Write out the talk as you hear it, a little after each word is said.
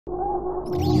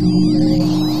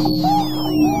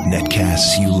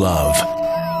Netcasts you love.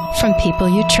 From people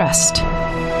you trust.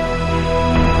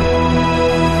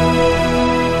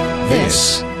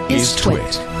 This is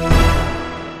TWiT.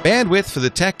 Bandwidth for the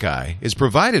Tech Guy is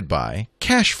provided by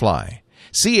Cachefly.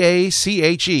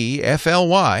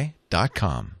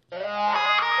 Cachefly.com.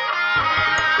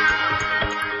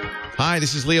 Hi,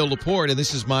 this is Leo Laporte, and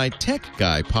this is my Tech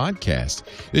Guy podcast.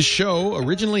 This show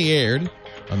originally aired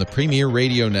on the premier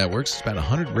radio networks. It's about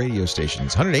 100 radio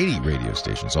stations, 180 radio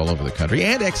stations all over the country,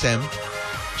 and XM,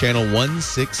 channel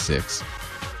 166,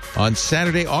 on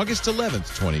Saturday, August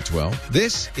 11th, 2012.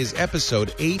 This is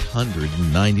episode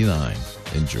 899.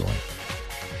 Enjoy.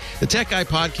 The Tech Guy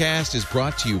podcast is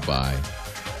brought to you by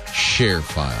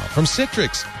ShareFile. From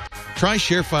Citrix, try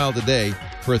ShareFile today.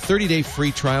 For a 30-day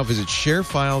free trial, visit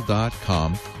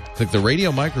sharefile.com, click the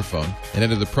radio microphone, and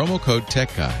enter the promo code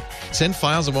TechGuy. Send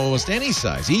files of almost any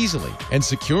size, easily and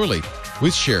securely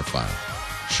with ShareFile.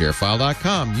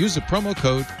 Sharefile.com. Use the promo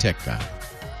code TechGuy.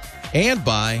 And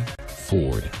by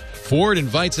Ford. Ford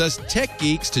invites us tech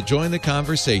geeks to join the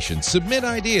conversation, submit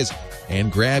ideas,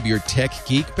 and grab your Tech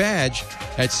Geek badge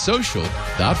at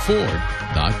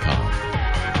social.ford.com.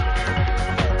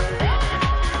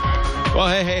 Well,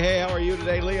 hey, how are you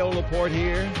today? Leo Laporte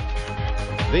here,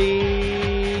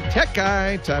 the Tech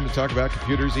Guy. Time to talk about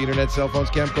computers, the internet, cell phones,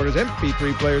 camcorders,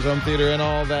 MP3 players, home theater, and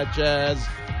all that jazz.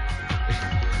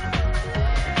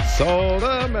 Sold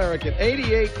American.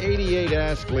 8888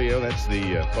 Ask Leo. That's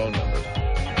the phone number.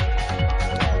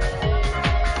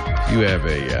 If you have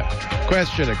a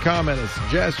question, a comment, a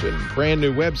suggestion, brand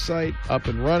new website up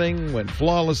and running, went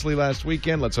flawlessly last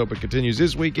weekend. Let's hope it continues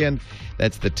this weekend.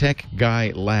 That's the Tech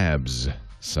Guy Labs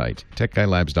site,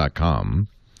 techguylabs.com,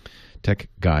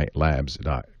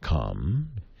 techguylabs.com.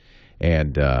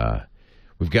 And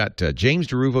we've got James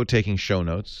DeRuvo taking show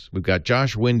notes. We've got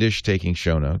Josh Windish taking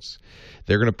show notes.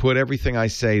 They're going to put everything I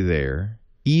say there,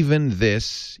 even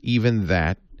this, even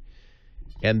that.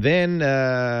 And then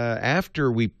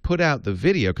after we put out the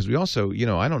video, because we also,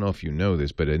 I don't know if you know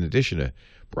this, but in addition to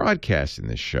broadcasting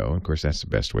this show, of course, that's the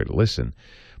best way to listen.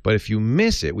 But if you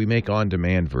miss it, we make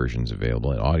on-demand versions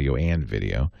available in audio and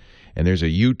video. And there's a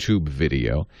YouTube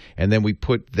video. And then we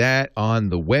put that on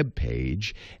the web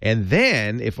page. And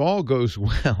then, if all goes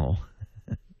well,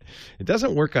 it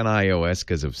doesn't work on iOS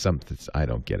because of something I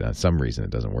don't get. For some reason, it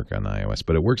doesn't work on iOS.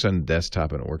 But it works on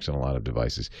desktop and it works on a lot of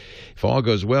devices. If all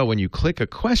goes well, when you click a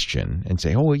question and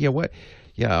say, oh, yeah, what?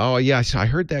 Yeah, oh, yeah, I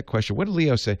heard that question. What did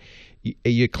Leo say?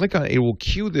 You click on it, it will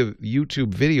cue the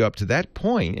YouTube video up to that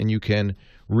point, and you can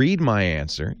read my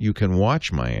answer. You can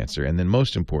watch my answer. And then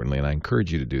most importantly, and I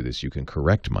encourage you to do this, you can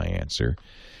correct my answer.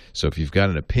 So if you've got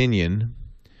an opinion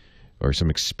or some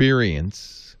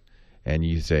experience, and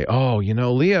you say, oh,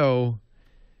 Leo,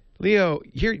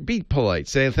 here, be polite.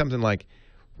 Say something like,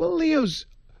 well,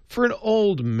 for an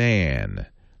old man,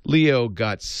 Leo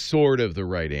got sort of the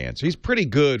right answer. He's pretty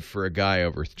good for a guy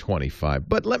over 25.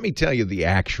 But let me tell you the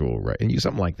actual right. And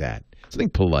something like that. Something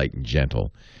polite and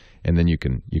gentle. And then you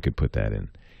could put that in.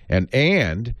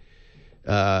 And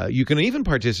you can even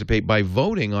participate by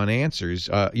voting on answers,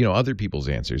 other people's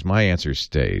answers. My answer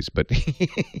stays. But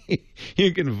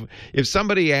you can, if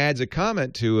somebody adds a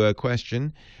comment to a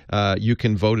question, you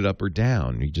can vote it up or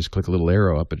down. You just click a little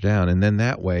arrow up or down. And then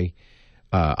that way,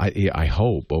 I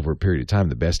hope over a period of time,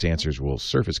 the best answers will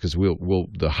surface because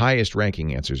the highest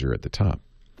ranking answers are at the top.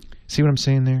 See what I'm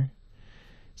saying there?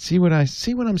 See what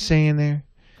I'm saying there?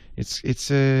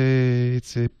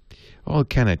 It all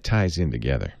kind of ties in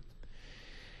together.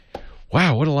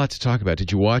 Wow, what a lot to talk about.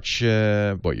 Did you watch,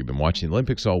 you've been watching the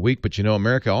Olympics all week, but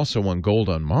America also won gold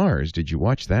on Mars. Did you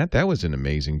watch that? That was an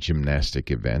amazing gymnastic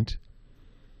event.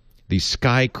 The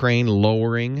sky crane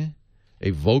lowering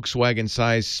a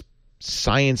Volkswagen-sized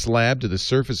science lab to the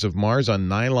surface of Mars on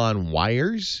nylon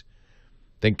wires,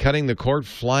 then cutting the cord,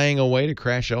 flying away to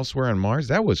crash elsewhere on Mars.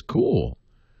 That was cool.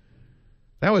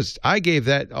 I gave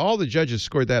that, all the judges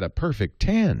scored that a perfect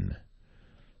 10.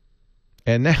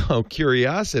 And now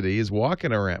Curiosity is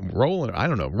walking around,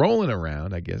 rolling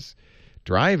around, I guess,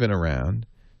 driving around,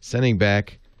 sending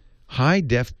back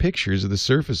high-def pictures of the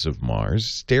surface of Mars,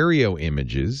 stereo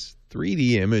images,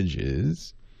 3D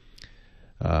images.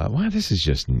 Wow, this is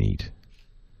just neat.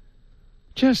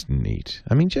 Just neat.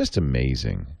 I mean, just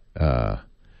amazing.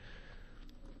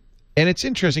 And it's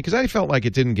interesting because I felt like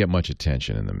it didn't get much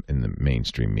attention in the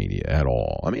mainstream media at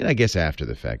all. I mean, I guess after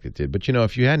the fact it did. But,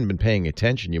 if you hadn't been paying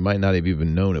attention, you might not have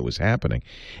even known it was happening.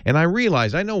 And I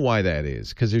realized, I know why that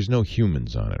is, because there's no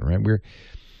humans on it, right?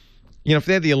 If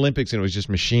they had the Olympics and it was just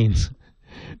machines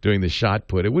doing the shot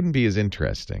put, it wouldn't be as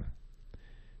interesting.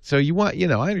 So you want,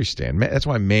 I understand. That's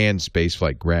why manned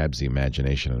spaceflight grabs the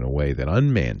imagination in a way that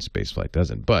unmanned spaceflight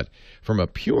doesn't. But from a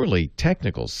purely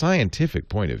technical, scientific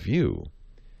point of view,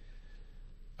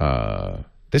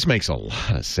 this makes a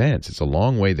lot of sense. It's a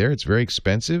long way there. It's very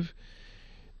expensive.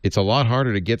 It's a lot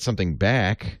harder to get something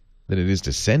back than it is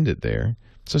to send it there.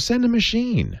 So send a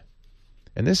machine.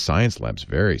 And this science lab's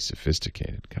very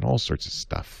sophisticated. Got all sorts of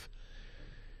stuff.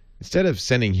 Instead of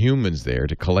sending humans there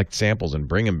to collect samples and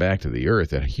bring them back to the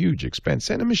Earth at a huge expense,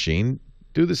 send a machine,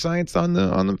 do the science on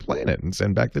the planet, and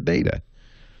send back the data.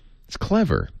 It's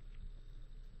clever.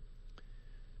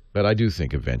 But I do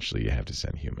think eventually you have to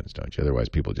send humans, don't you? Otherwise,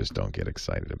 people just don't get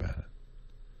excited about it.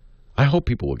 I hope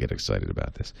people will get excited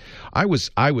about this. I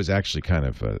was actually kind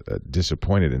of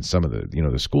disappointed in some of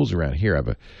the schools around here. I have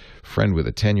a friend with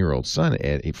a 10-year-old son,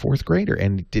 a fourth grader,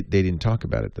 and they didn't talk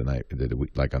about it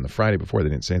like on the Friday before. They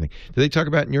didn't say anything. Did they talk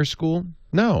about it in your school?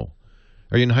 No.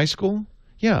 Are you in high school?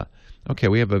 Yeah. Okay,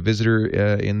 we have a visitor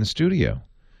in the studio,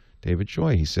 David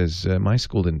Joy. He says, my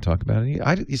school didn't talk about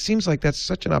it. It seems like that's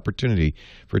such an opportunity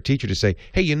for a teacher to say,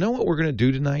 hey, you know what we're going to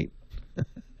do tonight?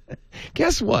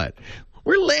 Guess what?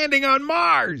 We're landing on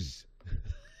Mars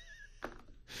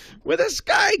with a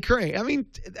sky crane. I mean,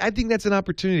 I think that's an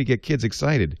opportunity to get kids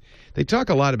excited. They talk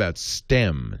a lot about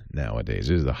STEM nowadays.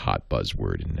 This is the hot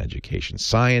buzzword in education.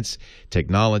 Science,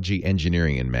 technology,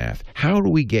 engineering, and math. How do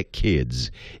we get kids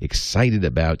excited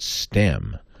about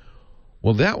STEM?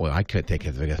 Well, that way I could think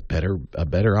of a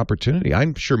better opportunity.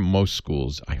 I'm sure most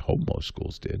schools, I hope most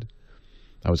schools did.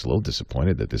 I was a little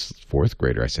disappointed that this fourth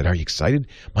grader, I said, are you excited?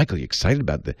 Michael, are you excited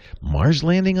about the Mars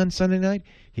landing on Sunday night?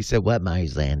 He said, what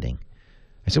Mars landing?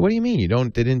 I said, what do you mean?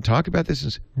 They didn't talk about this?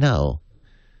 He said, no.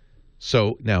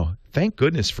 So now, thank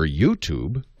goodness for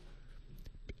YouTube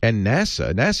and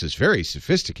NASA. NASA's very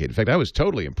sophisticated. In fact, I was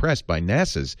totally impressed by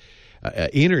NASA's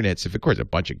internet. Of course, a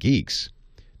bunch of geeks.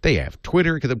 They have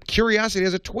Twitter. Because Curiosity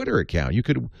has a Twitter account. You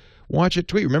could watch it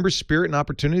tweet. Remember Spirit and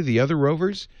Opportunity, the other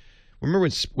rovers? Remember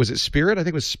was it Spirit? I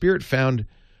think it was Spirit found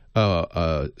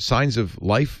signs of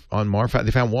life on Mars. They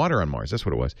found water on Mars. That's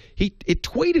what it was. It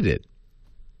tweeted it.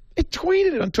 It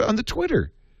tweeted it on the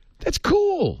Twitter. That's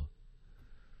cool.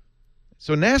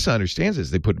 So NASA understands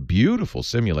this. They put beautiful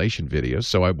simulation videos.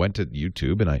 So I went to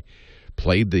YouTube and I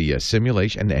played the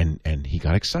simulation, and he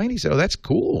got excited. He said, oh, that's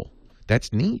cool.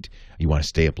 That's neat. You want to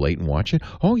stay up late and watch it?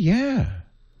 Oh, yeah.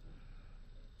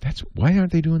 Why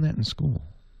aren't they doing that in school?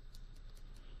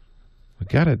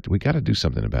 We gotta do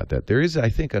something about that. There is, I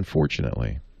think,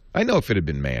 unfortunately, I know if it had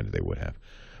been manned, they would have,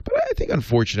 but I think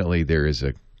unfortunately there's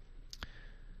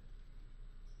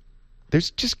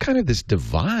just kind of this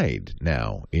divide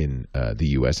now in the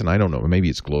U.S. and I don't know, maybe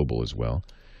it's global as well,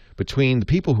 between the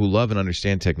people who love and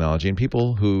understand technology and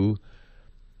people who,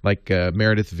 like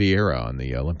Meredith Vieira on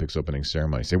the Olympics opening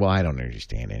ceremony, say, "Well, I don't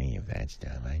understand any of that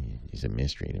stuff. It's a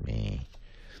mystery to me.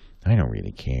 I don't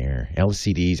really care.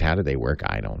 LCDs, how do they work?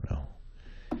 I don't know."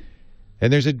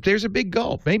 And there's a big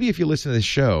gulf. Maybe if you listen to this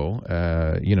show,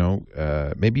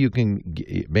 maybe you can.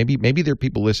 Maybe there are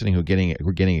people listening who are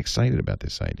getting excited about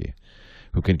this idea,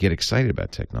 who can get excited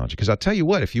about technology. Because I'll tell you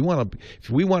what, if we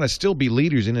want to still be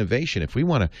leaders in innovation, if we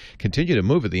want to continue to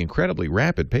move at the incredibly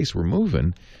rapid pace we're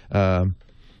moving,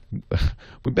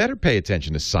 we better pay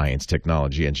attention to science,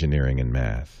 technology, engineering, and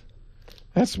math.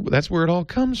 That's where it all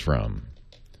comes from.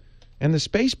 And the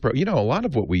space a lot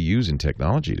of what we use in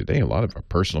technology today, a lot of our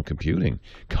personal computing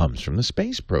comes from the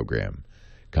space program,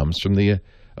 comes from the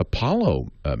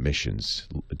Apollo missions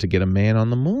to get a man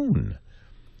on the moon.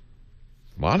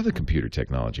 A lot of the computer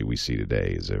technology we see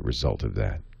today is a result of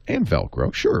that. And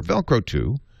Velcro, sure, Velcro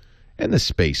too, and the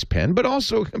space pen, but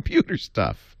also computer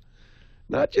stuff.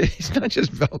 It's not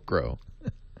just Velcro.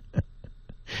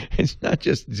 It's not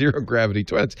just zero-gravity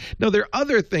toilets. No, there are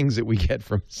other things that we get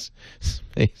from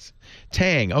space.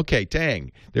 Tang. Okay,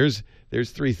 Tang. There's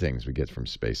 3 things we get from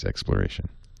space exploration.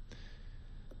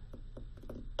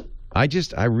 I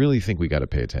really think we got to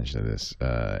pay attention to this,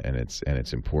 and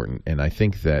it's important. And I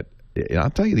think that I'll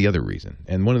tell you the other reason,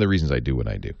 and one of the reasons I do what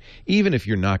I do. Even if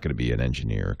you're not going to be an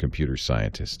engineer or a computer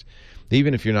scientist,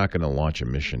 even if you're not going to launch a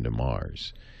mission to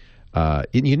Mars,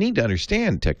 you need to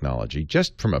understand technology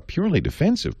just from a purely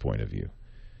defensive point of view,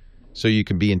 so you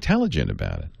can be intelligent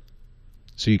about it,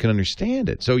 so you can understand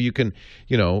it, so you can,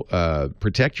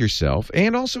 protect yourself,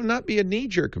 and also not be a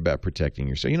knee-jerk about protecting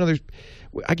yourself.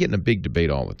 I get in a big debate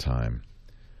all the time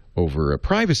over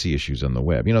privacy issues on the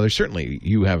web. There's certainly,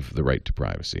 you have the right to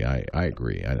privacy. I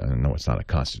agree. I know it's not a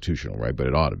constitutional right, but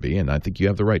it ought to be, and I think you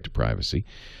have the right to privacy.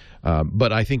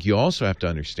 But I think you also have to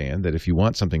understand that if you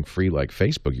want something free like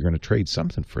Facebook, you're going to trade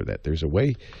something for that. There's a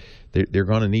way they're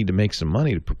going to need to make some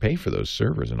money to pay for those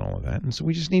servers and all of that. And so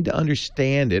we just need to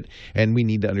understand it, and we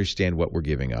need to understand what we're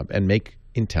giving up and make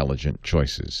intelligent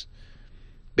choices.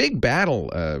 Big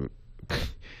battle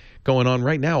going on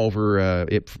right now over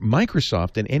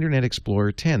Microsoft and Internet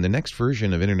Explorer 10, the next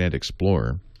version of Internet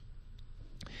Explorer.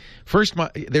 First,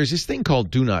 there's this thing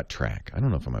called Do Not Track. I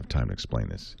don't know if I'm going to have time to explain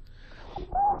this.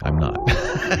 I'm not.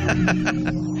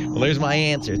 Well, there's my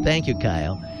answer. Thank you,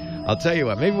 Kyle. I'll tell you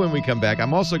what, maybe when we come back,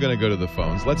 I'm also going to go to the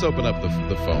phones. Let's open up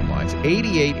the phone lines.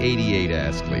 8888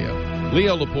 Ask Leo.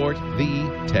 Leo Laporte,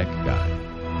 the tech guy.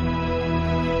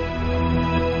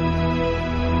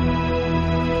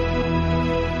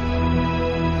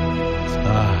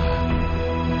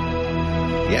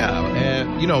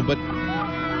 But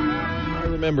I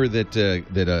remember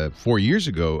that 4 years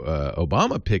ago,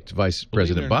 Obama picked Vice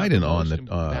President Biden on the.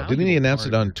 Didn't he announce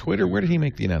it on Twitter? Where did he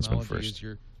make the announcement first?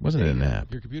 Wasn't it an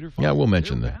app? Yeah, we'll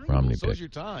mention the Romney pick.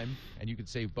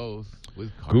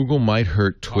 Google might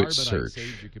hurt TWiT search.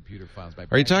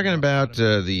 Are you talking about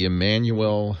the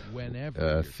Emmanuel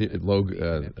algorithm?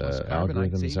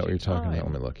 Is that what you're talking about?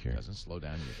 Let me look here.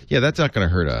 Yeah, that's not going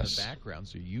to hurt us.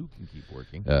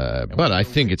 But I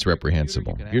think it's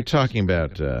reprehensible. You're talking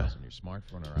about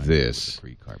this.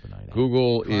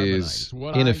 Google is,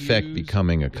 in effect,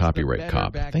 becoming a copyright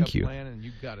cop. Thank you.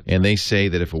 And they say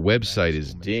that if a website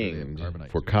is dinged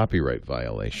for copyright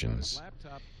violations,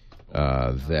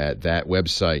 that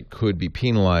website could be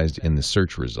penalized in the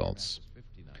search results.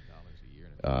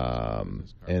 And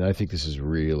I think this is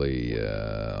really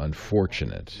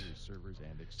unfortunate.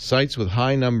 Sites with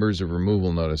high numbers of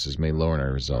removal notices may lower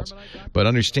our results. But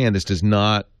understand, this does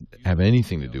not have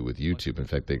anything to do with YouTube. In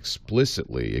fact, they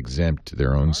explicitly exempt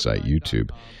their own site, YouTube.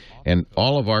 And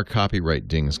all of our copyright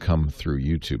dings come through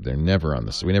YouTube. They're never on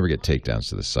the. We never get takedowns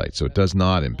to the site, so it does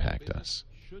not impact us.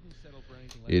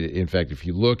 In fact, if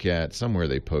you look at somewhere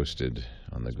they posted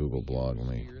on the Google blog,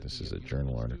 this is a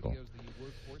journal article.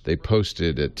 They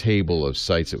posted a table of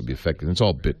sites that would be affected. And it's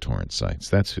all BitTorrent sites.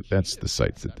 That's the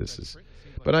sites that this is.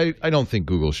 But I don't think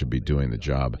Google should be doing the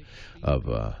job of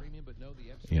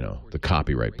the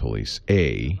copyright police.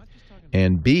 A,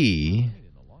 and B.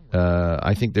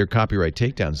 I think their copyright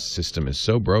takedown system is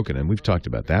so broken, and we've talked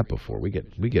about that before. We get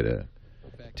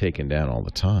taken down all the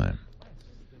time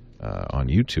on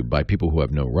YouTube by people who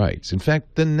have no rights. In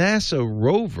fact, the NASA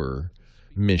rover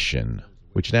mission,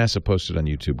 which NASA posted on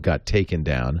YouTube, got taken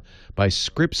down by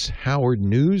Scripps Howard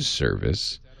News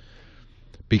Service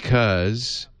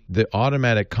because the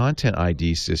automatic content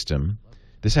ID system,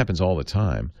 this happens all the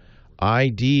time,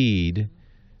 ID'd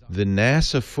the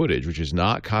NASA footage, which is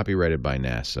not copyrighted by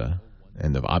NASA,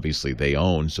 and obviously they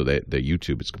own, so that the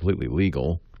YouTube is completely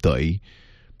legal,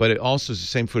 but it also is the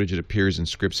same footage that appears in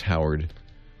Scripps Howard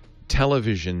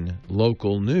television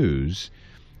local news,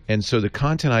 and so the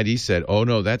content ID said, "Oh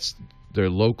no, that's their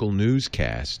local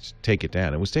newscast. Take it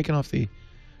down." It was taken off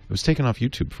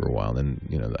YouTube for a while. Then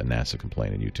NASA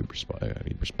complained, and YouTube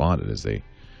responded as they.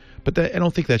 But I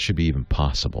don't think that should be even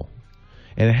possible,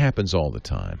 and it happens all the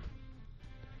time.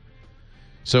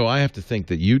 So I have to think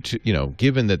that YouTube,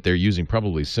 given that they're using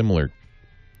probably similar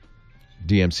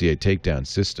DMCA takedown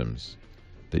systems,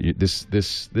 that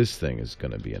this thing is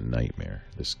going to be a nightmare.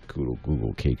 This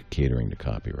Google catering to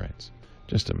copyrights,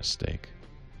 just a mistake.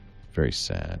 Very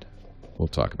sad. We'll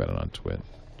talk about it on TWiT.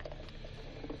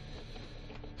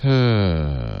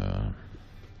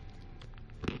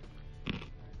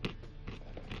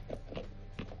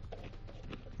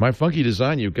 My funky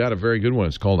design, you've got a very good one.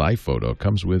 It's called iPhoto. It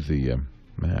comes with the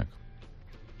Mac.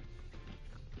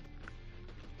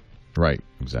 Right,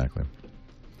 exactly.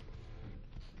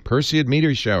 Perseid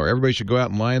meteor shower. Everybody should go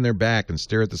out and lie on their back and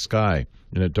stare at the sky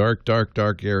in a dark, dark,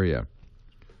 dark area.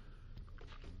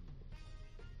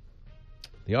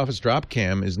 The office drop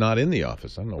cam is not in the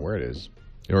office. I don't know where it is.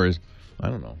 Or is, I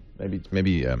don't know.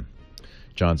 Maybe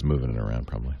John's moving it around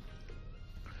probably.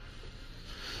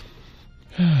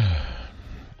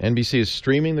 NBC is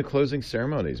streaming the closing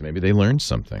ceremonies. Maybe they learned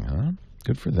something, huh?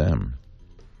 Good for them.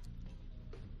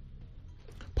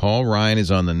 Paul Ryan is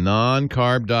on the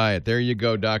non-carb diet. There you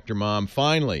go, Dr. Mom.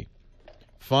 Finally.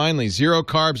 Finally. 0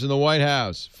 carbs in the White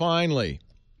House. Finally.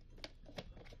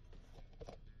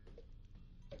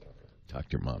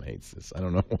 Dr. Mom hates this. I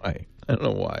don't know why.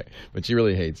 But she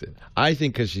really hates it. I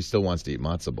think because she still wants to eat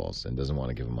matzo balls and doesn't want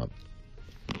to give them up.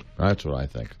 That's what I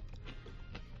think.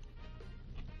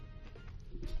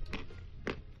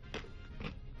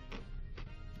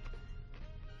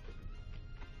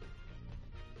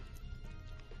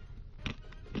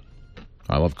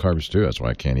 I love carbs too. That's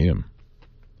why I can't eat them.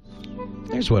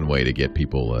 There's one way to get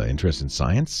people interested in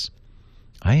science.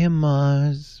 I am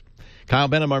Mars. Kyle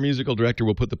Benham, our musical director,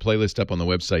 will put the playlist up on the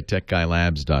website,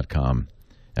 techguylabs.com,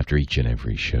 after each and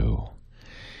every show.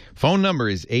 Phone number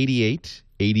is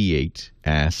 8888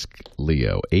 Ask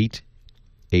Leo.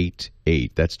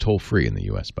 888. That's toll free in the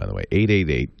U.S., by the way.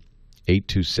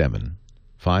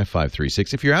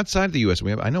 888-827-5536. If you're outside the U.S.,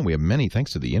 I know we have many,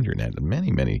 thanks to the internet,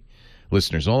 many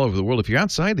listeners all over the world. If you're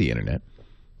outside the internet,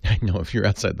 I know if you're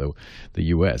outside the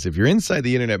U.S., if you're inside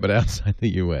the internet but outside the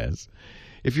U.S.,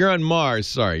 if you're on Mars,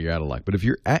 sorry, you're out of luck. But if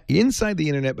you're inside the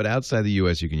internet but outside the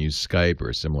U.S., you can use Skype or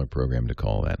a similar program to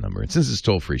call that number. And since it's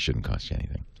toll-free, it shouldn't cost you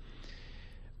anything.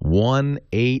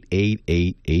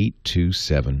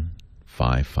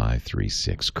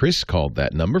 1-888-827-5536. Chris called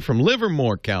that number from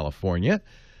Livermore, California.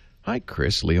 Hi,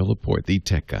 Chris. Leo Laporte, the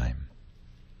tech guy.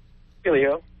 Hey,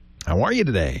 Leo. How are you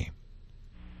today?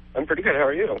 I'm pretty good. How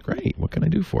are you? Great. What can I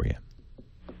do for you?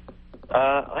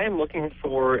 I am looking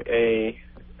for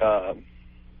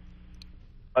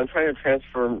I'm trying to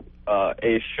transfer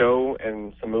a show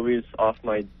and some movies off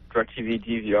my DirecTV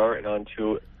DVR and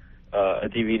onto a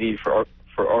DVD for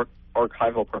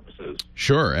archival purposes.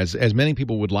 Sure, as many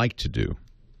people would like to do.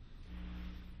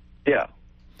 Yeah.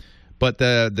 But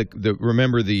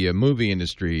remember, the movie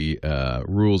industry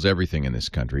rules everything in this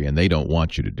country, and they don't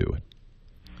want you to do it.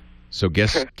 So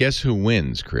guess who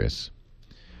wins, Chris?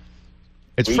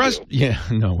 It's frustrating. Yeah,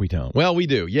 no, we don't. Well, we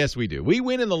do. Yes, we do. We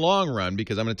win in the long run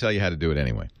because I'm going to tell you how to do it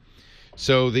anyway.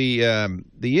 So the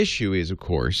issue is, of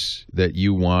course, that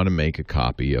you want to make a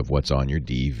copy of what's on your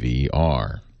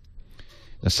DVR.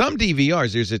 Now, some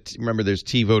DVRs, there's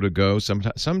TiVo to go. Some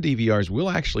DVRs will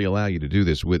actually allow you to do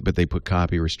this but they put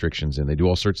copy restrictions in. They do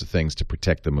all sorts of things to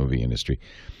protect the movie industry,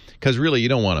 because really you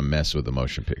don't want to mess with the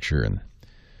motion picture and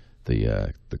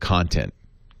the content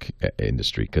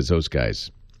industry, because those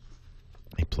guys,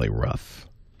 they play rough.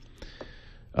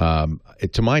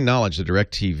 To my knowledge, the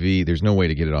DirecTV, there's no way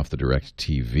to get it off the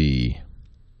DirecTV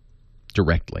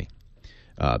directly.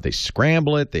 They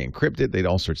scramble it, they encrypt it, they do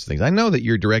all sorts of things. I know that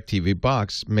your DirecTV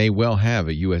box may well have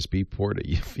a USB port.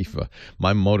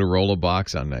 My Motorola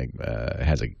box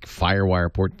has a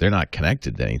FireWire port. They're not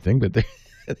connected to anything, but it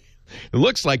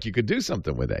looks like you could do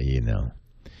something with that, you know.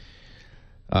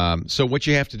 So what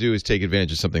you have to do is take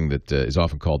advantage of something that is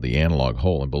often called the analog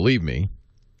hole. And believe me,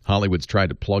 Hollywood's tried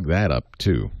to plug that up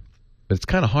too. But it's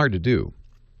kind of hard to do,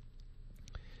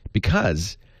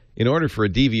 because in order for a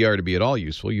DVR to be at all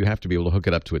useful, you have to be able to hook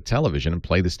it up to a television and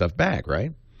play the stuff back,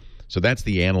 right? So that's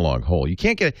the analog hole. You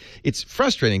can't get it. It's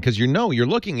frustrating because you're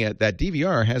looking at that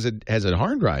DVR has a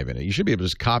hard drive in it. You should be able to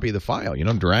just copy the file,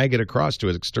 drag it across to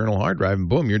an external hard drive, and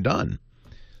boom, you're done.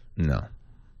 No.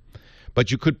 But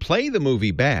you could play the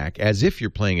movie back as if you're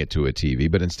playing it to a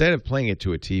TV, but instead of playing it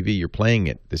to a TV, you're playing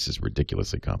it, this is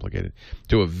ridiculously complicated,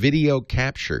 to a video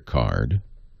capture card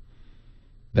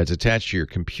that's attached to your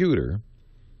computer,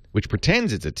 which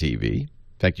pretends it's a TV. In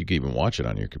fact, you can even watch it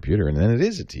on your computer, and then it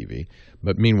is a TV.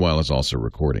 But meanwhile, it's also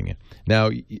recording it. Now,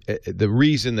 the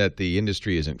reason that the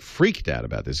industry isn't freaked out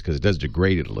about this is because it does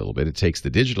degrade it a little bit. It takes the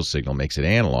digital signal, makes it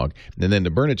analog, and then to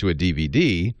burn it to a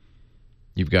DVD,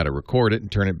 you've got to record it and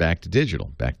turn it back to digital,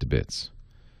 back to bits.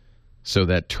 So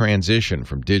that transition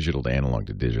from digital to analog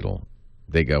to digital,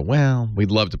 they go, well,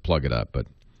 we'd love to plug it up, but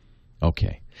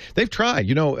okay. They've tried.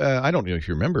 I don't know if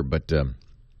you remember, but the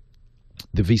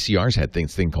VCRs had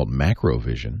this thing called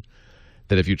macrovision,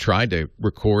 that if you tried to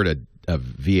record a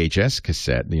VHS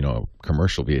cassette, a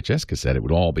commercial VHS cassette, it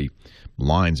would all be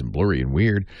lines and blurry and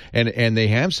weird. And they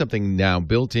have something now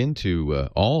built into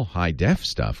all high-def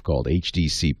stuff called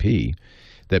HDCP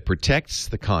that protects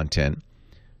the content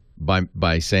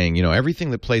by saying,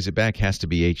 everything that plays it back has to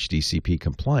be HDCP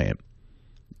compliant,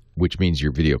 which means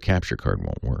your video capture card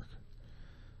won't work.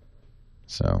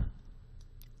 So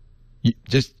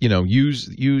just,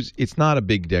 use, it's not a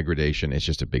big degradation, it's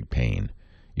just a big pain.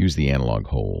 Use the analog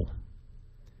hole,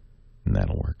 and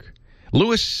that'll work.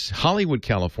 Lewis, Hollywood,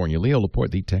 California. Leo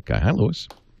Laporte, the tech guy. Hi, Lewis.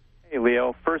 Hey,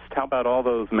 Leo. First, how about all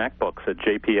those MacBooks at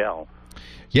JPL?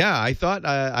 Yeah, I thought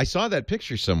I saw that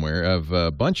picture somewhere of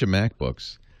a bunch of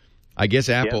MacBooks. I guess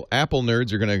Apple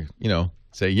nerds are going to,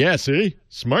 say, yeah, see,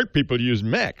 smart people use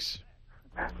Macs.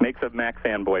 Makes a Mac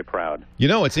fanboy proud.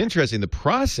 It's interesting. The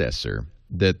processor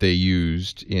that they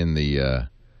used in the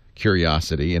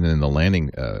Curiosity and in the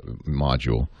landing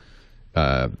module,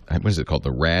 what is it called?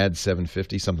 The RAD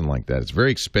 750, something like that. It's a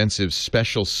very expensive,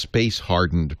 special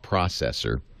space-hardened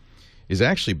processor. Is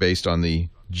actually based on the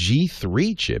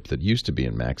G3 chip that used to be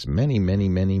in Macs many, many,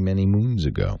 many, many moons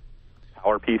ago.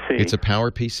 PowerPC. It's a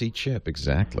PowerPC chip,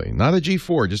 exactly. Not a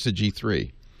G4, just a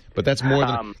G3. But that's more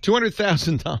than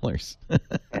 $200,000.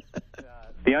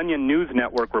 The Onion News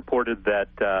Network reported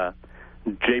that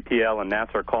JPL and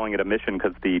NASA are calling it a mission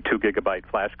because the 2 gigabyte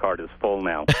flash card is full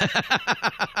now.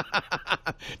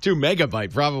 2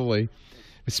 megabyte, probably.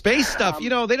 Space stuff, they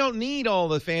don't need all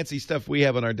the fancy stuff we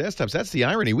have on our desktops. That's the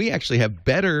irony. We actually have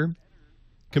better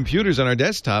computers on our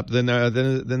desktop than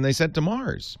they sent to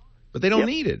Mars, but they don't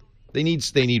need it. They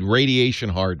need radiation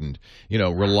hardened,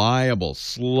 reliable,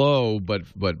 slow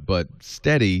but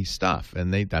steady stuff,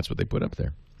 and that's what they put up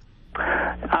there.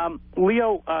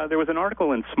 Leo, there was an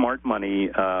article in Smart Money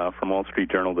from Wall Street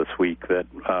Journal this week that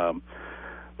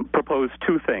proposed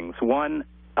 2 things. One,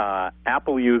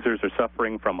 Apple users are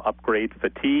suffering from upgrade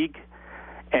fatigue,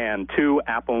 and 2,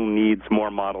 Apple needs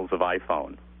more models of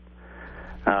iPhone.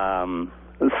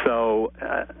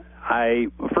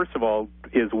 First of all,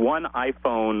 is one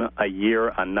iPhone a year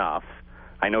enough?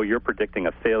 I know you're predicting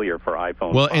a failure for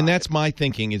iPhone 5. And that's my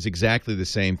thinking is exactly the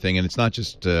same thing, and it's not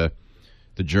just the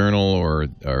Journal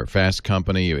or Fast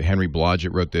Company. Henry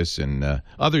Blodgett wrote this, and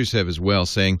others have as well,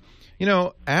 saying,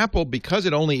 Apple, because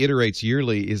it only iterates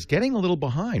yearly, is getting a little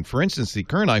behind. For instance, the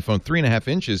current iPhone 3.5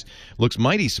 inches looks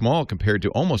mighty small compared to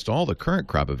almost all the current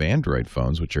crop of Android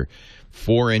phones, which are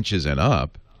 4 inches and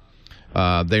up.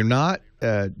 They're not,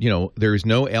 there is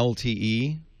no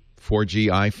LTE 4G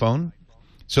iPhone.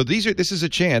 So this is a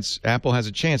chance, Apple has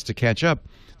a chance to catch up.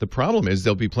 The problem is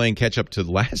they'll be playing catch up to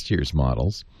last year's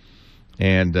models.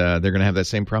 And they're going to have that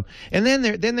same problem. And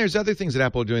then there's other things that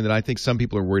Apple are doing that I think some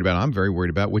people are worried about. I'm very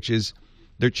worried about, which is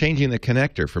they're changing the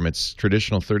connector from its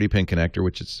traditional 30-pin connector,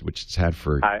 which it's had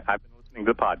for. I've been listening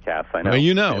to podcasts. I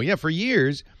know. For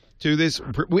years to this.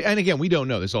 And again, we don't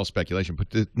know. This is all speculation. But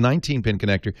the 19-pin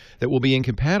connector that will be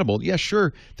incompatible. Yeah,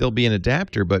 sure, there'll be an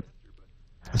adapter, but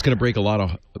it's going to break a lot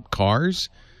of cars,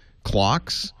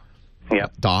 clocks.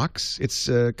 Docks. It's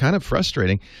kind of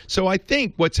frustrating. So I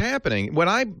think what's happening,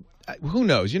 who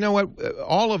knows? You know what?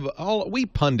 All we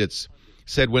pundits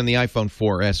said when the iPhone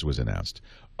 4S was announced,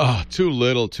 "Oh, too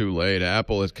little, too late.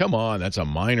 Apple is come on. That's a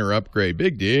minor upgrade,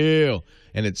 big deal."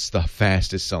 And it's the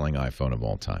fastest selling iPhone of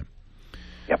all time.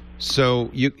 Yep. So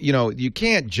you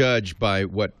can't judge by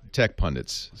what tech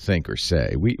pundits think or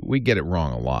say. We get it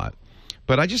wrong a lot.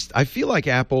 But I feel like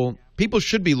people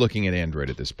should be looking at Android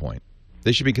at this point.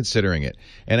 They should be considering it.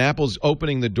 And Apple's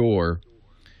opening the door.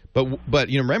 But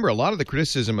remember, a lot of the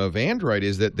criticism of Android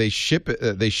is that they ship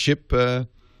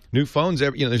new phones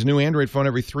there's a new Android phone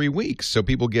every 3 weeks. So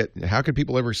how could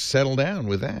people ever settle down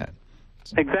with that?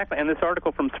 Exactly. And this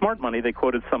article from Smart Money, they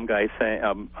quoted some guy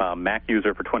saying, Mac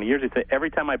user for 20 years. He said,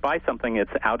 every time I buy something,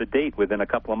 it's out of date within a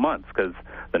couple of months because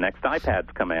the next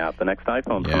iPad's coming out, the next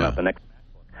iPhone's coming out, the next.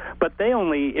 But they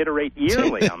only iterate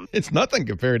yearly. It's nothing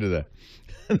compared to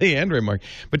the Android market.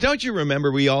 But don't you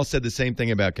remember we all said the same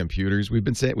thing about computers? We've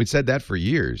said that for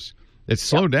years. It's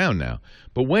slowed down now.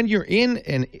 But when you're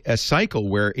in a cycle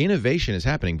where innovation is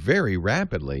happening very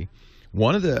rapidly,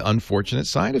 one of the unfortunate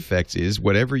side effects is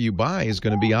whatever you buy is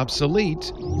going to be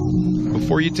obsolete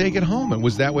before you take it home. It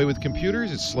was that way with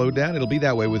computers. It's slowed down. It'll be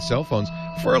that way with cell phones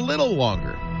for a little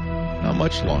longer, not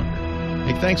much longer.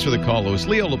 Hey, thanks for the call, Louis.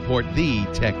 Leo Laporte, the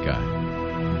tech guy.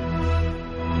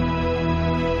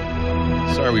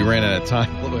 Sorry we ran out of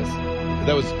time, Louis.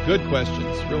 That was good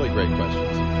questions, really great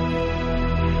questions.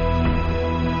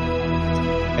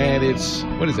 And it's,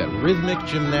 what is that, rhythmic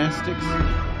gymnastics?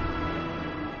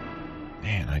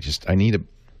 Man, I need a...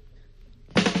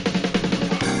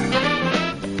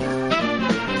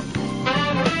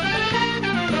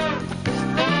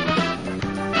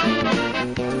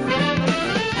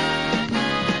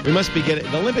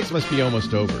 the Olympics must be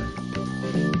almost over.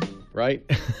 Right?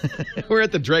 We're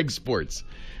at the drag sports.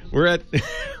 We're at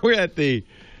the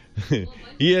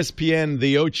ESPN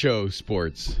the Ocho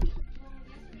sports.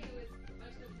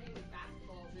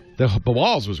 The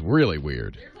balls was really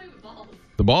weird.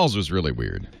 The balls was really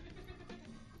weird.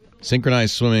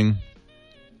 Synchronized swimming,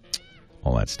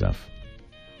 all that stuff.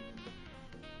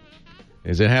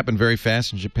 Does it happen very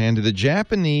fast in Japan? Do the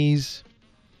Japanese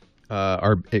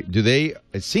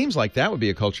it seems like that would be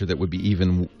a culture that would be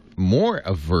even more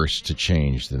averse to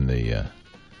change than the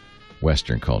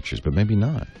Western cultures, but maybe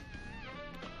not.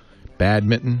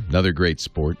 Badminton, another great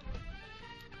sport.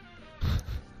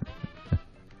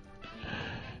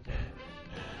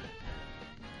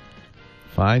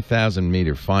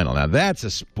 5,000-meter final. Now that's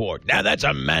a sport. Now that's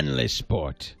a manly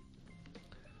sport.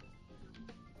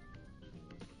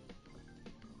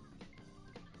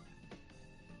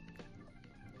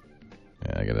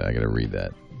 Yeah, I gotta read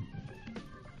that.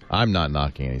 I'm not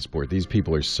knocking any sport. These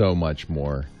people are so much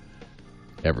more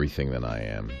everything than I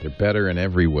am. They're better in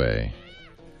every way.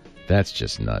 That's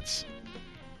just nuts.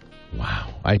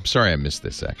 Wow. I'm sorry I missed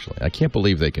this, actually. I can't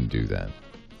believe they can do that.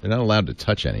 They're not allowed to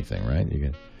touch anything, right?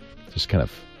 just kind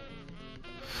of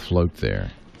float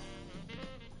there.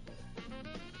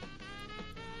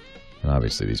 And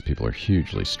obviously, these people are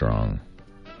hugely strong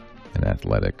and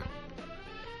athletic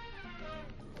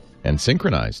and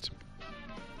synchronized.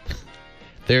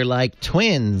 They're like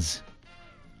twins.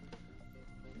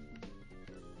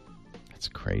 That's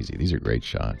crazy. These are great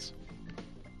shots.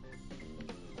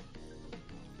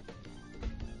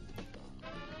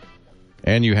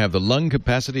 And you have the lung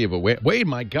capacity of a whale. Wait,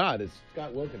 my God, it's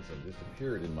Scott Wilkinson just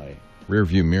appeared in my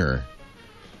rearview mirror.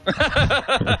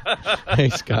 Hey,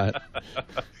 Scott.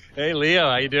 Hey, Leo,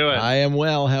 how you doing? I am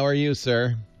well. How are you,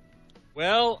 sir?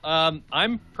 Well,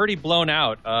 I'm pretty blown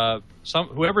out.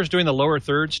 Whoever's doing the lower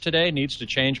thirds today needs to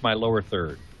change my lower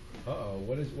third. Uh-oh.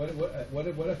 What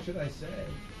should I say?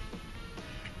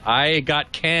 I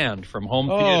got canned from home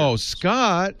theater. Oh,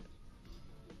 Scott.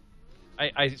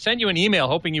 I sent you an email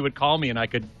hoping you would call me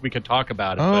and we could talk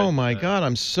about it. Oh, my God.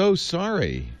 I'm so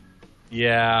sorry.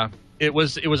 Yeah. It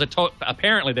was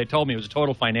apparently they told me it was a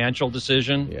total financial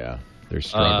decision. Yeah. They're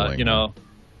struggling.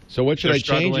 So what should I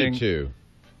change it to?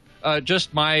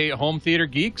 Just my home theater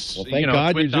geeks. Well, thank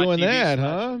God you're doing that,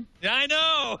 huh? Yeah, I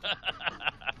know.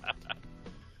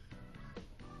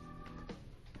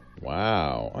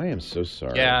 Wow, I am so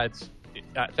sorry. Yeah,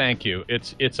 thank you.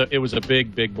 It was a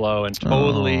big blow and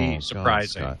totally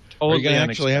surprising. God, totally are you going to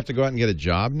actually have to go out and get a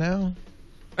job now?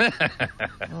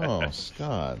 Oh,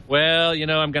 Scott. Well,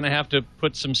 I'm going to have to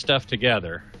put some stuff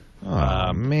together.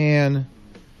 Oh, man.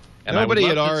 And nobody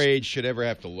at our age should ever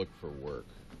have to look for work.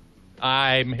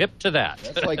 I'm hip to that.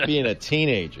 That's like being a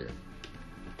teenager.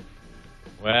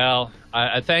 Well,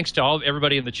 thanks to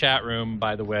everybody in the chat room,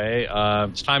 by the way.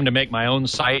 It's time to make my own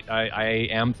site. I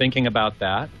am thinking about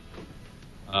that.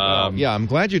 Yeah, I'm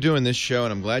glad you're doing this show,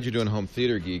 and I'm glad you're doing Home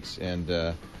Theater Geeks.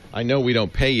 And I know we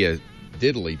don't pay you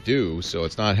diddly-do, so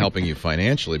it's not helping you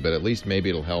financially, but at least maybe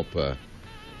it'll help, with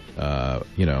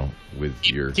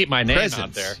your keep my name presence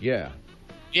out there. Yeah.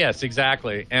 Yes,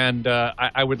 exactly. And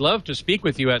I would love to speak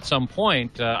with you at some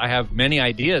point. I have many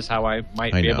ideas how I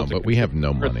might be able to. But we have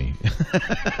no money.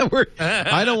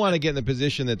 I don't want to get in the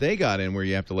position that they got in where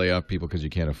you have to lay off people because you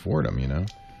can't afford them,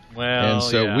 Well, and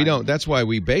so yeah. we don't. That's why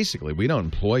we don't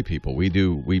employ people.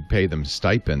 We pay them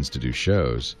stipends to do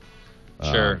shows.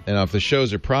 Sure. And if the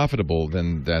shows are profitable,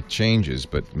 then that changes.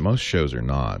 But most shows are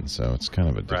not, so it's kind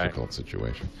of a difficult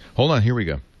situation. Hold on, here we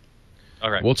go. All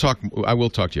right. We'll talk. I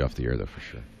will talk to you off the air, though, for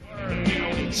sure.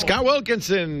 Scott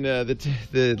Wilkinson,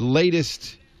 the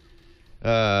latest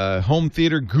home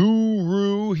theater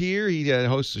guru here. He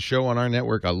hosts a show on our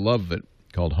network. I love it,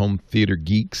 called Home Theater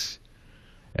Geeks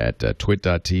at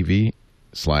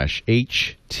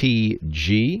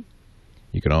twit.tv/HTG.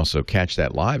 You can also catch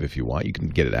that live if you want. You can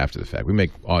get it after the fact. We make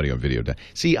audio and video.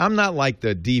 See, I'm not like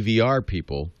the DVR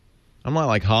people. I'm not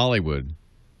like Hollywood,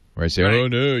 where I say, oh,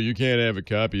 no, you can't have a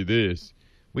copy of this.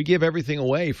 We give everything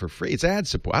away for free. It's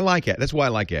ad-support. I like it. That's why I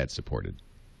like ad-supported.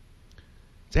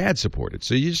 It's ad-supported.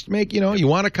 So you just make, you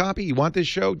want a copy, you want this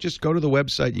show, just go to the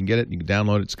website. You can get it. You can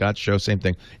download it. Scott's show, same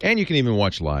thing. And you can even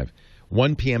watch live.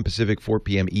 1 p.m. Pacific, 4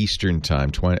 p.m. Eastern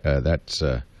time. That's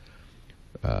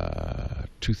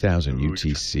 2000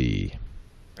 UTC.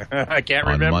 I can't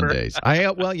on remember. Mondays.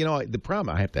 The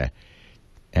problem, I have to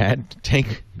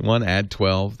take one, add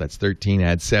 12, that's 13,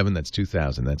 add 7, that's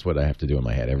 2000. That's what I have to do in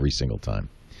my head every single time.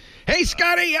 Hey,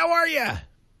 Scotty, how are you?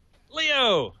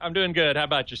 Leo, I'm doing good. How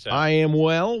about yourself? I am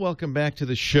well. Welcome back to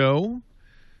the show.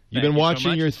 You've been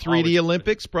watching your 3D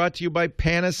Olympics brought to you by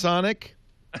Panasonic?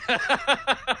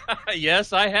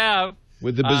 Yes, I have.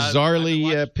 With the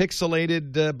bizarrely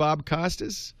pixelated Bob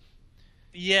Costas?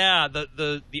 Yeah,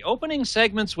 the opening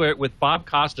segments with Bob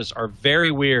Costas are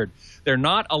very weird. They're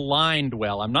not aligned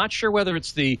well. I'm not sure whether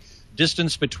it's the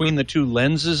distance between the two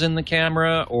lenses in the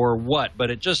camera or what,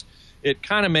 but it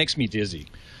kind of makes me dizzy.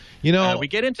 We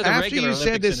get into the regular Olympics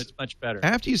and it's much better.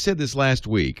 After you said this last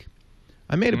week,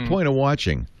 I made a point of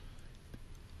watching.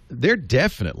 They're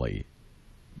definitely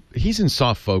 – he's in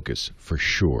soft focus for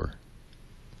sure.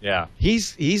 Yeah.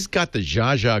 He's got the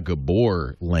Zsa Zsa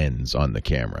Gabor lens on the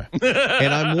camera.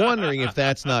 And I'm wondering if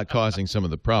that's not causing some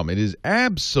of the problem. It is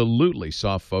absolutely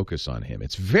soft focus on him.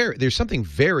 There's something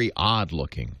very odd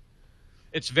looking.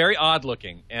 It's very odd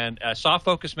looking, and soft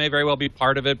focus may very well be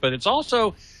part of it, but it's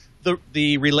also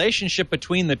the relationship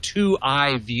between the two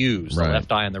eye views, the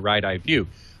left eye and the right eye view.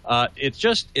 It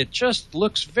just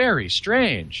looks very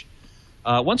strange.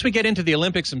 Once we get into the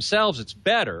Olympics themselves, it's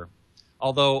better.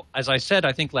 Although, as I said,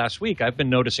 I think last week, I've been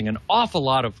noticing an awful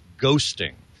lot of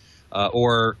ghosting,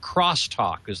 or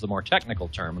crosstalk is the more technical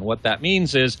term. And what that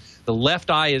means is the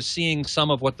left eye is seeing some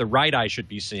of what the right eye should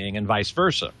be seeing and vice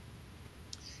versa.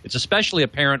 It's especially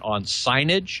apparent on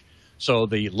signage, So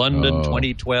the London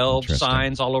 2012 interesting.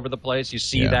 signs all over the place, you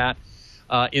see that.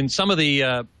 In some of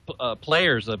the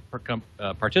players, the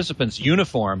participants'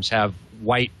 uniforms have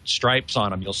white stripes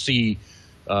on them. You'll see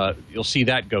that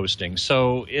ghosting.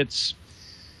 So it's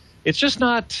just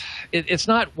not it's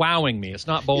not wowing me. It's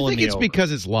not bowling me over. I think it's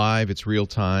because it's live, it's real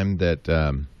time that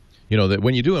that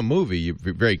when you do a movie, you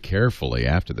very carefully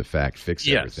after the fact fix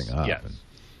everything up. Yes.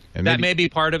 And that may be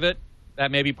part of it.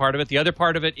 The other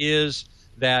part of it is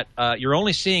that you're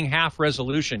only seeing half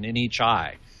resolution in each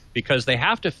eye because they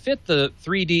have to fit the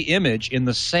 3D image in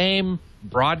the same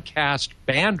broadcast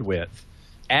bandwidth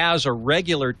as a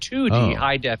regular 2D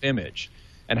high-def image.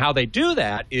 And how they do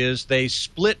that is they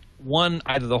split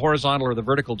either the horizontal or the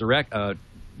vertical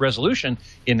resolution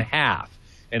in half.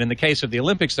 And in the case of the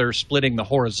Olympics, they're splitting the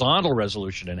horizontal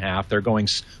resolution in half. They're going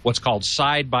what's called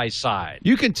side-by-side.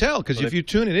 You can tell because if you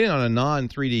tune it in on a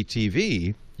non-3D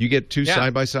TV, you get two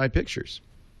side-by-side pictures.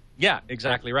 Yeah,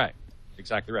 exactly right.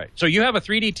 Exactly right. So you have a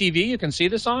 3D TV you can see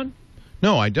this on?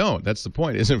 No, I don't. That's the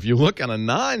point. Is if you look on a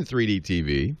non-3D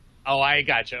TV, I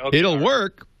got you. Okay, it'll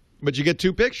work, but you get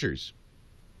two pictures.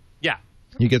 Yeah.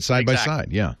 You get side-by-side,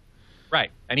 yeah.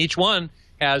 Right. And each one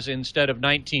has, instead of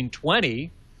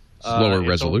 1920... slower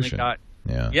resolution.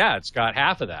 It's got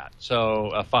half of that.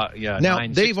 So, now,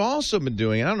 they've also been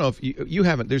doing, I don't know if you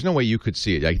haven't, there's no way you could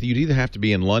see it. Like, you'd either have to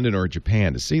be in London or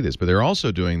Japan to see this, but they're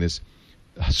also doing this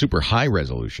super high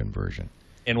resolution version.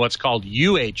 In what's called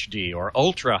UHD, or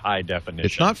ultra high definition.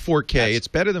 It's not 4K. It's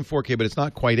better than 4K, but it's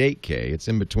not quite 8K. It's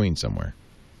in between somewhere.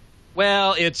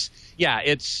 Well, it's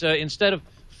instead of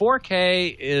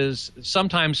 4K is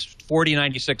sometimes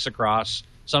 4096 across,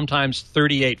 sometimes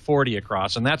 3840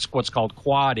 across, and that's what's called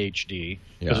quad HD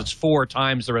because it's 4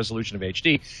 times the resolution of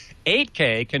HD.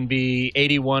 8K can be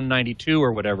 8192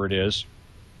 or whatever it is,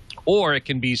 or it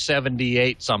can be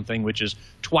 78 something, which is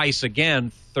twice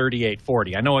again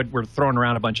 3840. I know we're throwing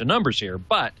around a bunch of numbers here,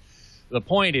 but the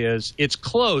point is it's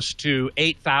close to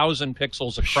 8,000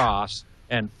 pixels across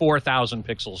and 4,000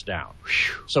 pixels down.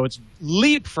 So it's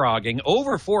leapfrogging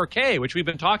over 4K, which we've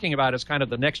been talking about as kind of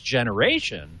the next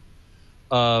generation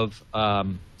of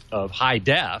high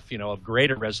def, of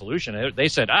greater resolution. They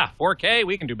said, 4K,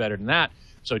 we can do better than that.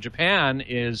 So Japan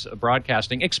is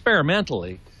broadcasting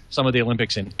experimentally some of the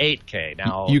Olympics in 8K.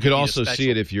 Now you could also see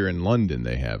it if you're in London.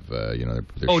 They have, they're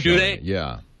do they?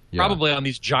 Yeah. Probably on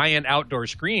these giant outdoor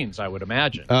screens, I would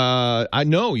imagine. I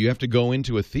know you have to go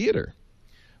into a theater.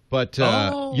 But,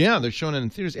 they're showing it in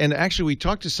theaters. And actually, we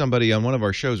talked to somebody on one of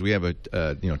our shows. We have a,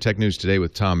 Tech News Today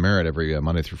with Tom Merritt every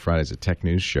Monday through Friday. It's a tech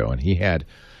news show. And he had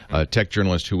a tech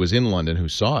journalist who was in London who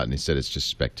saw it. And he said it's just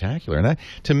spectacular. And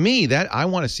to me, I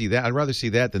want to see that. I'd rather see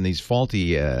that than these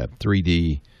faulty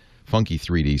funky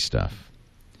 3D stuff.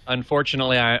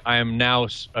 Unfortunately, I am now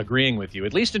agreeing with you,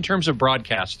 at least in terms of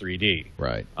broadcast 3D.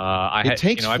 Right. It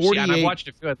takes 48, I've watched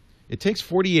a few. It takes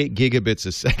 48 gigabits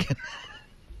a second.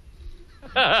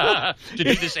 To do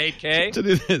this 8K? To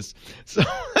do this. So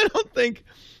I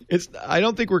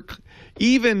don't think we're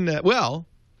even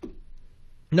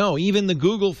even the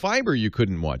Google Fiber you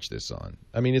couldn't watch this on.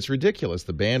 I mean, it's ridiculous.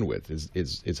 The bandwidth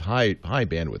is high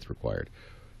bandwidth required.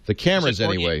 The cameras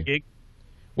anyway. Gig?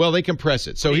 Well, they compress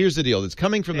it. So here's the deal. It's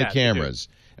coming from the cameras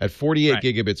at 48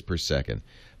 gigabits per second,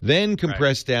 then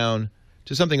compressed down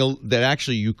to something that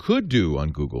actually you could do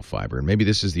on Google Fiber. And maybe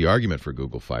this is the argument for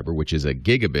Google Fiber, which is a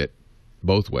gigabit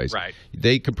both ways. Right.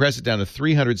 They compress it down to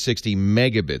 360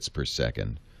 megabits per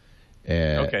second.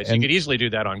 Okay, so you could easily do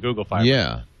that on Google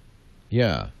Fiber.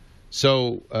 Yeah.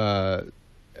 So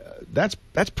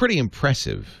that's pretty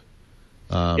impressive.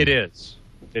 It is.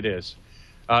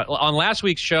 On last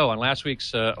week's show,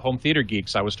 Home Theater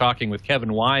Geeks, I was talking with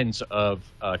Kevin Wines of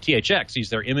THX.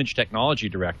 He's their image technology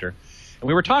director. And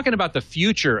we were talking about the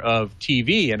future of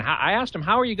TV, and I asked him,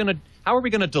 how are we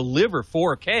going to deliver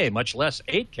 4K, much less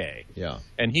 8K? Yeah.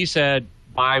 And he said,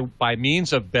 by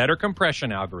means of better compression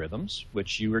algorithms,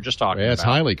 which you were just talking about. Yeah, it's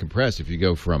highly compressed if you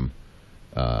go from,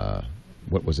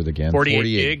 what was it again?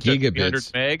 48 gigabits.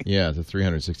 To 300 meg? Yeah, to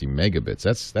 360 megabits.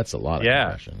 That's a lot of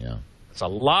compression, yeah. It's a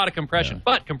lot of compression. Yeah.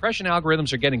 But compression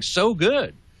algorithms are getting so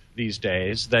good these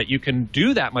days that you can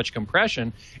do that much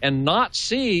compression and not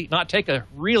take a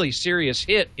really serious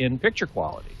hit in picture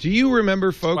quality. Do you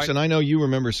remember, folks, and I know you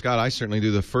remember, Scott, I certainly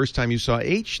do, the first time you saw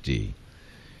HD?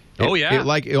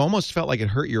 It almost felt like it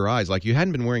hurt your eyes, like you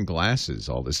hadn't been wearing glasses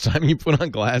all this time. You put on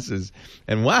glasses,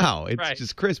 and wow, it's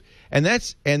just crisp. And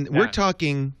we're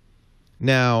talking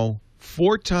now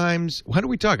 4 times. What are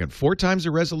we talking? 4 times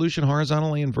the resolution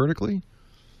horizontally and vertically?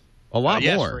 A lot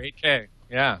more. For 8K.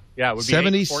 Yeah. It would be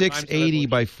 7680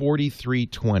 by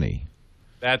 4320.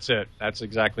 That's it. That's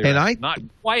exactly right. And not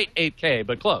quite 8K,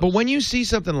 but close. But when you see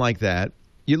something like that,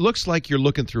 it looks like you're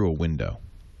looking through a window.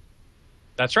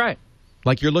 That's right.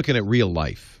 Like you're looking at real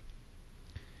life.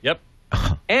 Yep.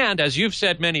 And as you've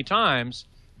said many times,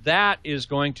 that is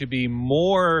going to be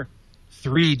more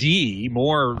 3D,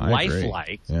 more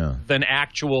lifelike than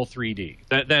actual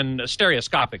 3D, than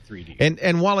stereoscopic 3D.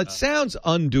 And while it sounds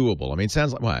undoable, I mean, it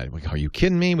sounds like, are you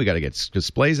kidding me? We got to get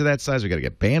displays of that size. We got to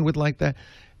get bandwidth like that.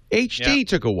 HD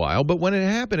took a while, but when it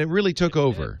happened, it really took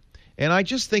over. And I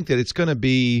just think that it's going to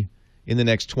be, in the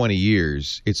next 20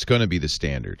 years, it's going to be the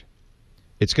standard.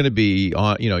 It's going to be,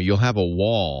 you'll have a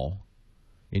wall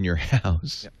in your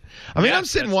house. Yep. I mean, I'm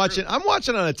sitting watching. True. I'm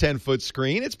watching on a 10-foot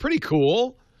screen. It's pretty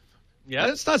cool. Yeah,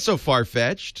 it's not so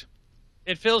far-fetched.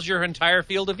 It fills your entire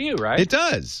field of view, right? It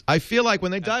does. I feel like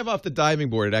when they dive off the diving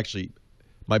board,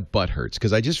 my butt hurts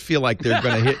because I just feel like they're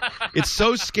going to hit. It's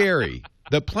so scary.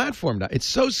 The platform, it's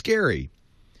so scary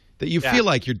that you feel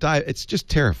like you're diving. It's just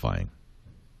terrifying.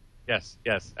 Yes,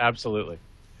 absolutely.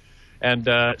 And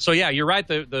so, you're right.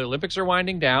 The Olympics are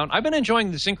winding down. I've been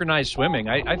enjoying the synchronized swimming.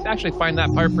 I actually find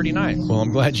that part pretty nice. Well,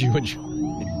 I'm glad you enjoy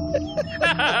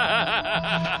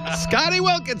Scotty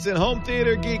Wilkinson, Home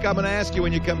Theater Geek. I'm going to ask you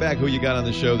when you come back who you got on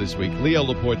the show this week. Leo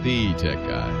Laporte, the tech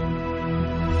guy.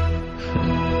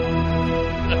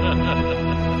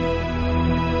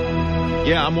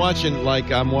 I'm watching,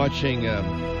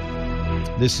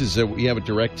 this is, we have a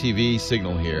DirecTV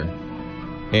signal here.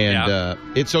 And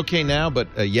it's okay now,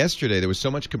 but yesterday there was so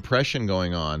much compression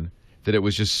going on that it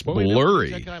was just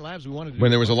blurry.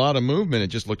 When there was a lot of movement, it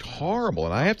just looked horrible.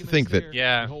 And I have to think that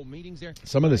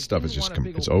some of this stuff is just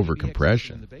it's over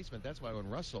compression.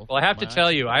 Well, I have to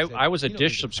tell you, I was a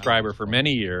Dish subscriber for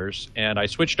many years, and I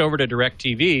switched over to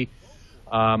DirecTV.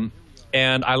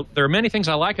 And there are many things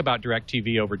I like about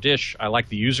DirecTV over Dish. I like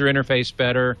the user interface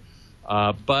better.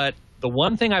 But the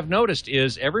one thing I've noticed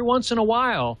is every once in a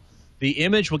while, the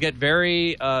image will get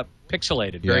very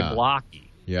pixelated, very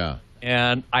blocky. Yeah.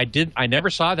 And I never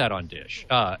saw that on Dish.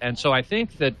 And so I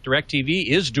think that DirecTV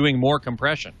is doing more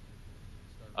compression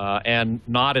and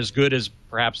not as good as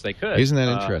perhaps they could. Isn't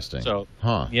that interesting?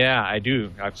 Yeah, I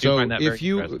do. I do find that very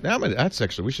interesting. That's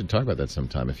actually, we should talk about that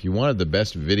sometime. If you wanted the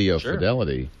best video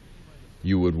fidelity,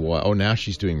 you would watch. Oh, now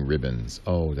she's doing ribbons.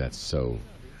 Oh, that's so.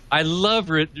 I love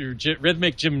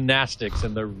rhythmic gymnastics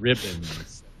and the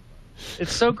ribbons.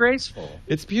 It's so graceful.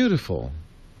 It's beautiful.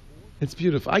 It's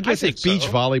beautiful. I guess if beach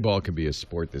volleyball could be a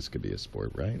sport, this could be a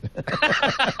sport, right?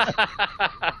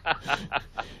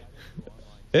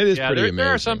 It is pretty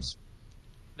amazing.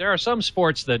 There are some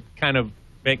sports that kind of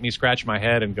make me scratch my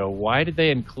head and go, why did they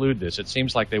include this? It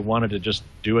seems like they wanted to just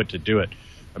do it to do it.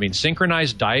 I mean,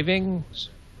 synchronized diving.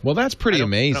 Well, that's pretty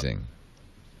amazing.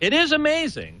 It is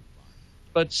amazing,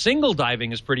 but single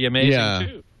diving is pretty amazing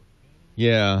too.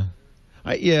 Yeah.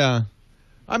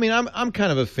 I mean, I'm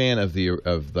kind of a fan of the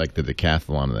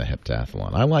decathlon and the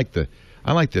heptathlon.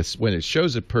 I like this when it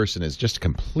shows a person is just a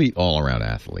complete all around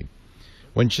athlete.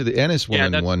 When the Ennis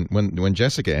woman won, when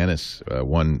Jessica Ennis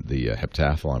won the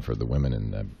heptathlon for the women,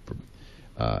 and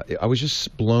I was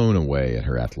just blown away at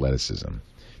her athleticism.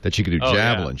 That she could do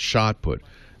javelin, shot put,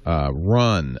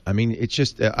 run. I mean, it's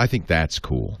just I think that's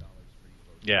cool.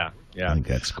 Yeah. I think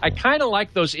that's cool. I kind of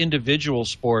like those individual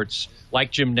sports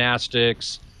like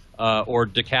gymnastics. Or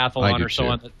decathlon or so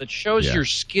on, that shows your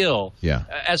skill,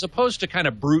 as opposed to kind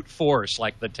of brute force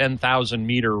like the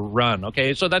 10,000-meter run.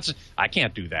 Okay, so I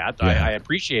can't do that. I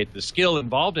appreciate the skill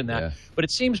involved in that, but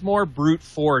it seems more brute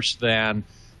force than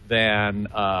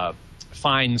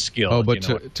fine skill. Oh,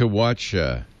 but to watch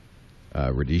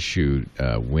Radishu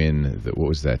win, what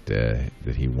was that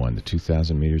that he won? The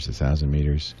 2,000 meters, the 1,000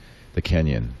 meters, the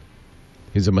Kenyan.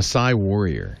 He's a Maasai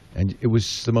warrior, and it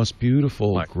was the most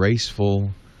beautiful,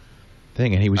 graceful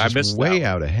thing, and he was just way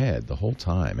out ahead the whole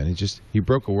time, and he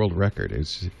broke a world record. It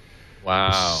was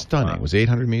stunning. Wow. It was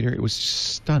 800 meter. It was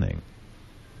stunning.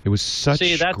 It was such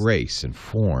grace and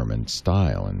form and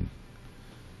style, and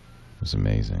it was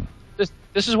amazing.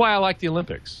 This is why I like the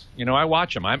Olympics. You know, I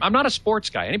watch them. I'm not a sports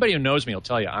guy. Anybody who knows me will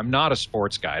tell you I'm not a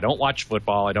sports guy. I don't watch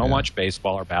football. I don't watch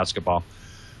baseball or basketball,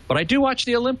 but I do watch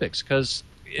the Olympics because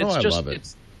it's I love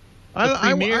it.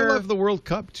 I love the World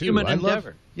Cup too. Human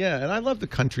endeavor. And I love the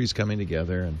countries coming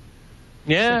together, and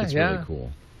it's really cool.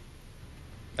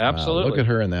 Absolutely. Look at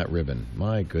her in that ribbon.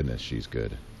 My goodness, she's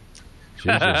good. She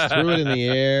just threw it in the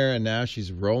air, and now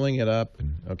she's rolling it up.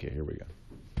 And, okay, here we go.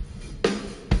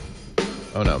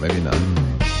 Oh, no, maybe not.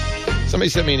 Somebody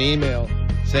sent me an email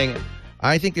saying,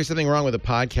 I think there's something wrong with the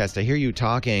podcast. I hear you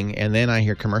talking, and then I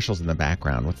hear commercials in the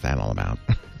background. What's that all about?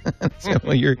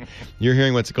 Well, you're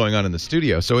hearing what's going on in the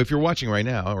studio. So if you're watching right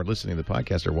now or listening to the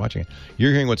podcast or watching it,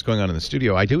 you're hearing what's going on in the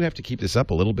studio. I do have to keep this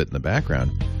up a little bit in the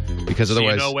background because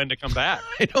otherwise, you know when to come back.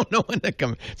 I don't know when to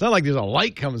come. It's not like there's a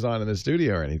light comes on in the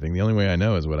studio or anything. The only way I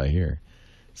know is what I hear.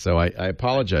 So I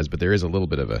apologize, but there is a little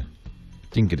bit of a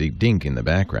dinkity-dink in the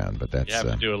background. But that's you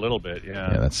have to do a little bit.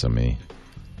 Yeah, that's so me.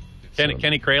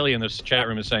 Kenny Craley in this chat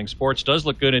room is saying sports does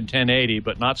look good in 1080,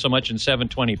 but not so much in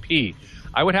 720p.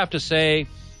 I would have to say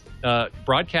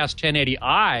broadcast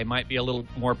 1080i might be a little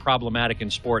more problematic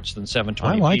in sports than 720p.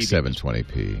 I like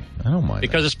 720p. I don't mind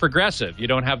because that. It's progressive. You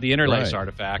don't have the interlace Right,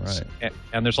 artifacts, right.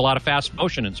 and there's a lot of fast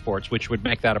motion in sports, which would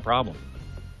make that a problem.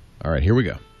 All right, here we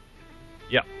go.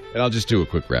 Yeah. And I'll just do a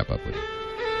quick wrap-up with you.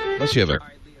 Unless you have All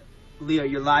right, Leo,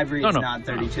 your live read's not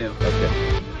 32.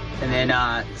 Okay. And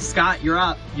then, Scott, you're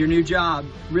up. Your new job,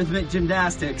 rhythmic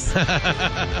gymnastics.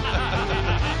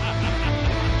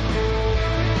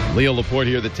 Leo Laporte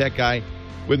here, the tech guy.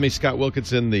 With me, Scott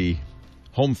Wilkinson, the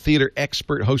home theater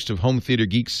expert, host of Home Theater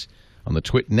Geeks on the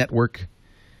TWiT network,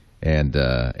 and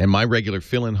my regular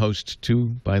fill-in host, too,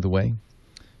 by the way.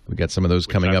 We got some of those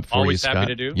coming up for you, Scott. Always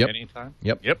happy to do anytime.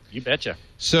 Yep, you betcha.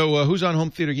 So who's on Home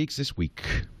Theater Geeks this week?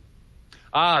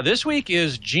 This week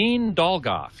is Gene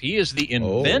Dolgoff. He is the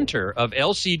inventor of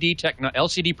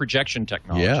LCD projection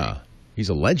technology. Yeah, he's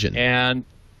a legend. And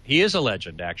he is a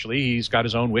legend, actually. He's got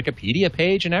his own Wikipedia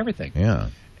page and everything. Yeah.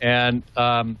 And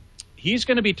he's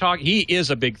going to be talking – he is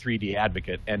a big 3D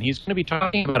advocate, and he's going to be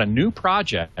talking about a new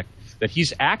project that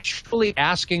he's actually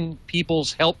asking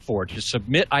people's help for, to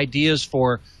submit ideas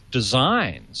for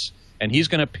designs. And he's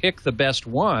going to pick the best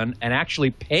one and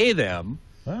actually pay them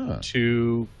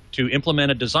to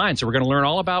implement a design. So we're going to learn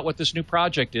all about what this new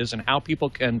project is and how people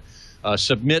can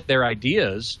submit their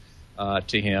ideas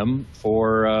to him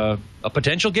for a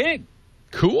potential gig.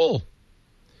 Cool.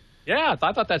 Yeah,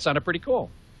 I thought that sounded pretty cool.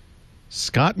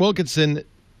 Scott Wilkinson,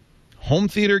 home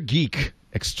theater geek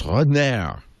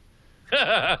extraordinaire.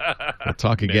 We'll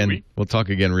talk again. We'll talk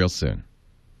again real soon.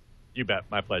 You bet.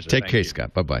 My pleasure. Take care,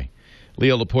 Scott. Bye-bye.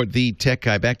 Leo Laporte, the tech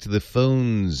guy. Back to the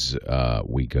phones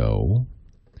we go.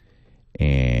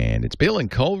 And it's Bill in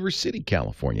Culver City,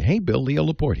 California. Hey, Bill, Leo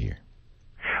Laporte here.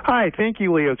 Hi, thank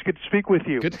you, Leo. It's good to speak with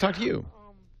you. Good to talk to you.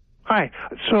 Hi.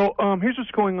 So here's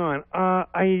what's going on.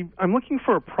 I'm looking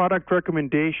for a product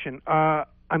recommendation.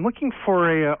 I'm looking for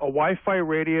a Wi-Fi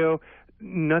radio,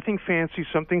 nothing fancy,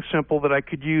 something simple that I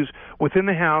could use within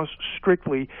the house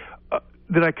strictly,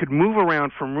 that I could move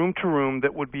around from room to room,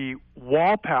 that would be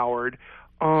wall-powered,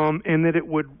 and that it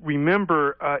would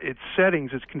remember its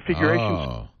settings, its configurations.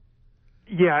 Oh.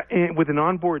 Yeah, and with an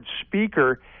onboard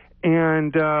speaker,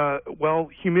 and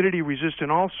humidity resistant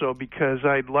also, because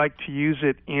I'd like to use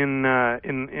it in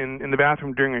the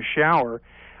bathroom during a shower.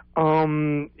 I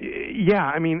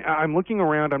mean, I'm looking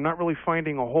around. I'm not really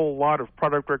finding a whole lot of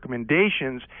product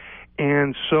recommendations,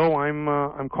 and so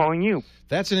I'm calling you.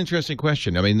 That's an interesting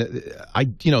question. I mean,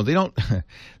 they don't.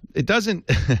 It doesn't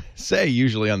say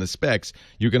usually on the specs.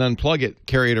 You can unplug it,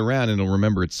 carry it around, and it'll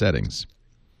remember its settings.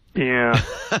 Yeah.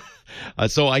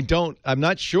 So I'm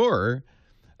not sure.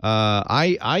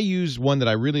 I use one that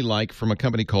I really like from a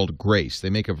company called Grace. They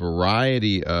make a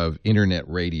variety of internet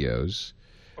radios.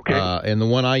 Okay. And the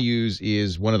one I use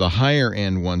is one of the higher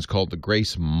end ones called the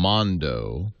Grace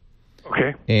Mondo.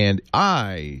 Okay. And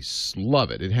I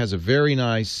love it. It has a very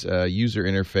nice user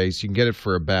interface. You can get it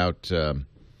for about, I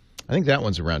think that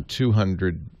one's around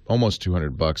 $200, almost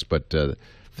 $200. But the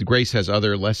Grace has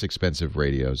other less expensive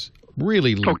radios.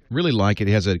 Really like it.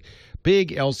 It has a big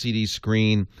LCD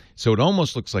screen, so it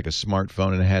almost looks like a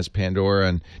smartphone, and it has Pandora.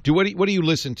 And what do you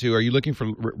listen to? Are you looking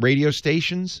for radio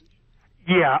stations?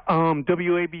 Yeah,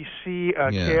 WABC,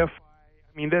 KFI.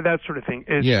 I mean that sort of thing.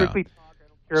 It's strictly talk. I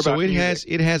don't care about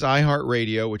music. It has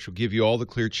iHeartRadio, which will give you all the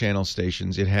clear channel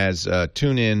stations. It has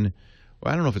TuneIn.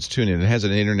 Well, I don't know if it's TuneIn. It has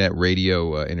an internet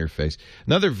radio interface.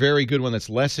 Another very good one that's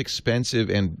less expensive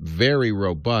and very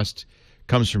robust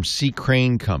comes from C.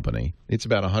 Crane Company. It's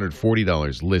about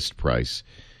 $140 list price.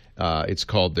 It's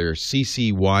called their CC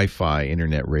Wi-Fi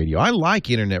Internet Radio. I like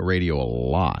Internet Radio a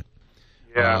lot.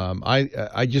 Yeah.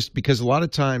 I just, because a lot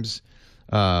of times,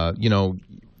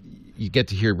 you get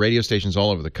to hear radio stations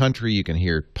all over the country. You can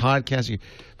hear podcasts,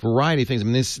 variety of things. I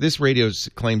mean, this radio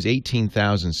claims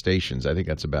 18,000 stations. I think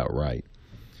that's about right.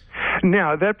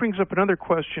 Now that brings up another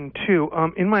question too.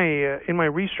 In my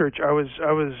research, I was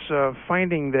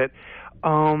finding that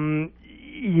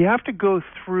you have to go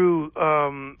through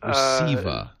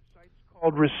Receiva. It's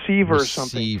called Receiva or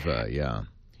something. Receiva, yeah.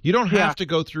 You don't have to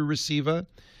go through Receiva,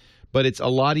 but it's a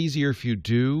lot easier if you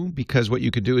do, because what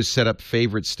you could do is set up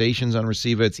favorite stations on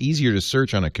Receiva. It's easier to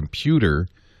search on a computer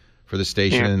for the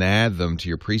station and add them to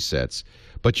your presets.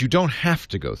 But you don't have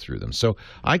to go through them. So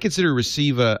I consider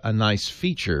Receiva a nice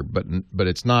feature, but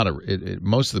it's not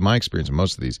most of my experience in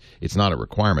most of these, it's not a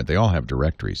requirement. They all have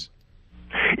directories.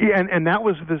 Yeah, and that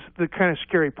was the kind of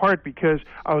scary part, because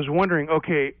I was wondering,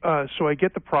 okay, so I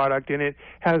get the product and it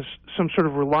has some sort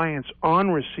of reliance on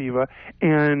Receiva,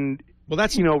 and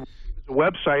that's the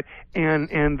website,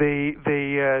 and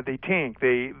they tank,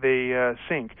 they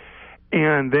sync,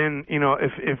 and then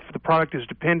if the product is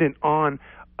dependent on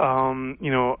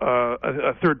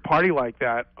a third party like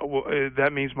that,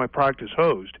 that means my product is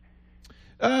hosed.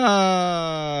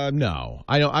 No,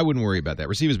 I wouldn't worry about that.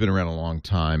 Receiva's been around a long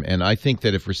time, and I think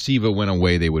that if Receiva went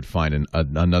away, they would find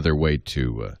another way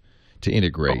to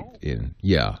integrate in.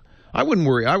 Yeah, I wouldn't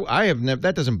worry. I have never.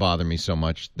 That doesn't bother me so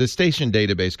much. The station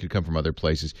database could come from other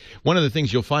places. One of the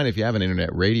things you'll find if you have an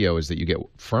internet radio is that you get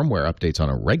firmware updates on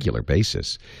a regular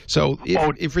basis. So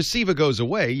if Receiva goes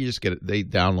away, you just they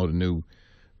download a new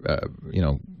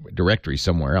directory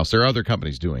somewhere else. There are other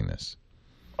companies doing this.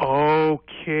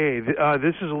 Okay,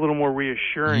 this is a little more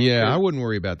reassuring. Yeah, I wouldn't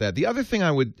worry about that. The other thing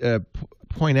I would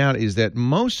point out is that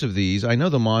most of these, I know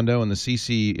the Mondo and the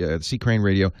C Crane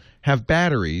radio, have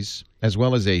batteries as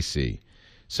well as AC.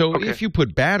 So if you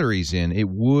put batteries in, it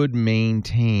would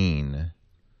maintain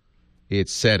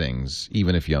its settings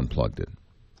even if you unplugged it.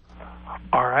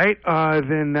 All right,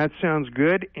 then that sounds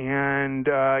good. And,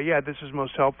 this is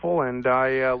most helpful, and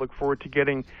I look forward to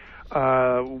getting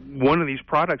one of these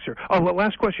products here. Oh,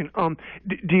 last question.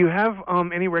 Do you have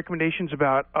any recommendations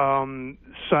about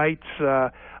sites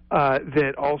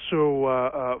that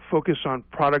also focus on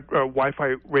product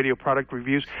Wi-Fi radio product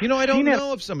reviews? I don't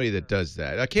know of somebody that does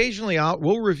that. Occasionally,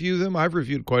 we'll review them. I've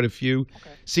reviewed quite a few.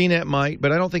 CNET might,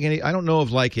 but I don't think I don't know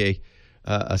of like a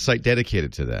site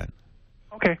dedicated to that.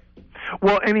 Okay.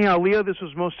 Well, anyhow, Leo, this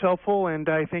was most helpful, and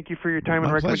I thank you for your time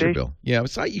and recommendation. Pleasure, Bill. Yeah,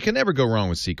 you can never go wrong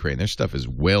with C Crane. Their stuff is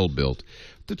well built.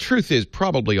 The truth is,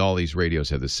 probably all these radios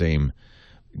have the same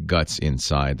guts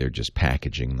inside. They're just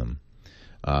packaging them.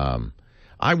 I'll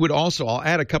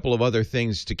add a couple of other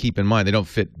things to keep in mind. They don't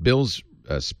fit Bill's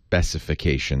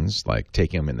specifications, like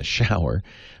taking them in the shower.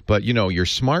 But, your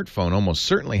smartphone almost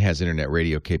certainly has internet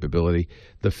radio capability.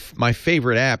 My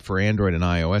favorite app for Android and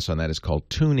iOS on that is called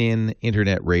TuneIn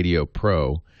Internet Radio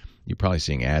Pro. You're probably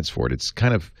seeing ads for it. It's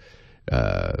kind of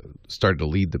started to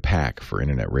lead the pack for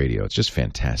internet radio. It's just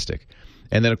fantastic.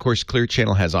 And then, of course, Clear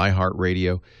Channel has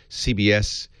iHeartRadio.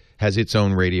 CBS has its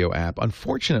own radio app.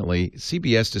 Unfortunately,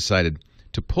 CBS decided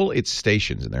to pull its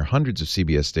stations, and there are hundreds of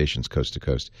CBS stations coast to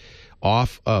coast,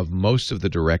 off of most of the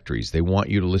directories. They want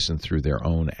you to listen through their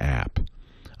own app.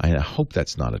 I hope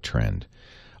that's not a trend.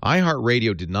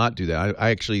 iHeartRadio did not do that. I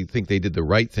actually think they did the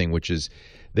right thing, which is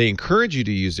they encourage you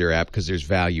to use their app because there's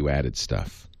value-added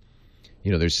stuff.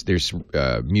 There's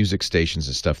music stations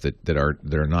and stuff that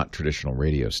are not traditional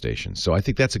radio stations. So I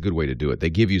think that's a good way to do it. They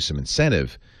give you some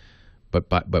incentive. But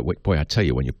boy, I tell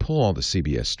you, when you pull all the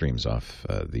CBS streams off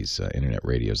these internet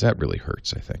radios, that really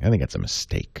hurts, I think that's a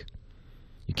mistake.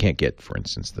 You can't get, for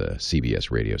instance, the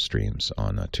CBS radio streams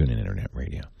on TuneIn Internet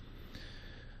Radio.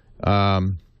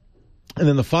 And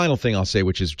then the final thing I'll say,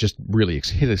 which is just really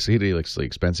hideously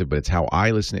expensive, but it's how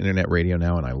I listen to internet radio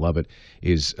now, and I love it,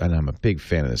 and I'm a big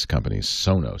fan of this company, is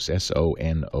Sonos,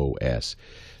 S-O-N-O-S.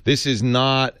 This is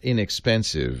not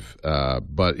inexpensive,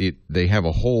 but they have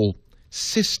a whole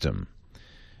system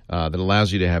that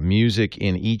allows you to have music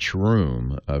in each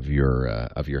room of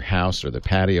your house or the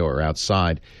patio or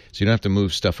outside, so you don't have to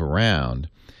move stuff around.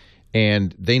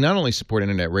 And they not only support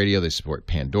internet radio, they support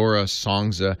Pandora,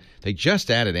 Songza. They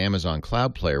just added Amazon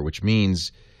Cloud Player, which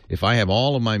means if I have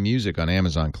all of my music on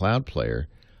Amazon Cloud Player,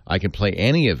 I can play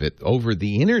any of it over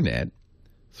the internet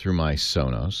through my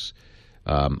Sonos.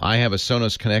 I have a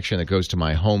Sonos connection that goes to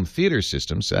my home theater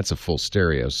system, so that's a full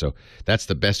stereo, so that's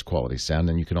the best quality sound.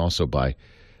 And you can also buy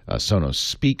Sonos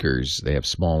speakers. They have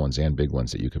small ones and big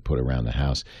ones that you could put around the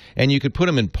house. And you could put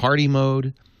them in party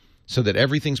mode so that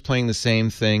everything's playing the same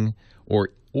thing, or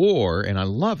and I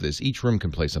love this, each room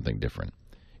can play something different.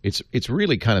 It's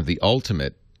really kind of the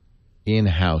ultimate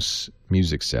in-house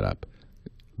music setup,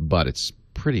 but it's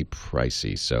pretty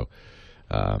pricey, so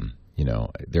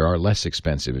there are less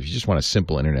expensive. If you just want a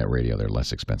simple internet radio, there are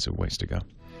less expensive ways to go.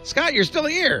 Scott, you're still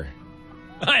here.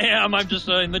 I am. I'm just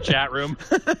in the chat room.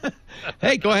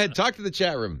 Hey, go ahead. Talk to the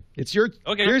chat room.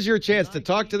 Here's your chance to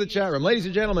talk to the chat room. Ladies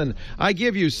and gentlemen, I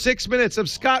give you 6 minutes of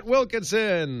Scott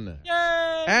Wilkinson.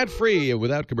 Yay! Ad-free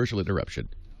without commercial interruption.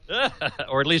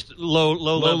 Or at least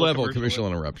low-level commercial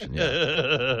interruption,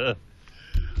 yeah.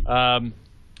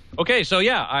 Okay, so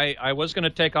yeah, I was going to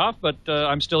take off, but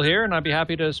I'm still here, and I'd be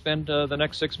happy to spend the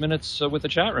next 6 minutes with the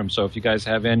chat room. So if you guys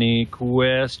have any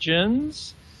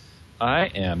questions, I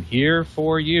am here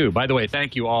for you. By the way,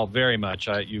 thank you all very much.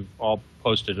 You've all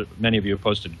posted, many of you have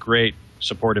posted great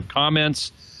supportive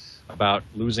comments about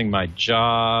losing my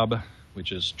job,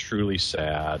 which is truly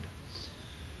sad.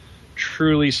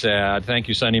 Truly sad. Thank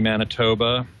you, Sunny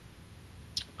Manitoba.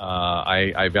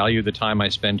 I value the time I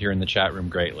spend here in the chat room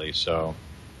greatly, so...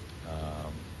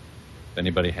 If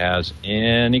anybody has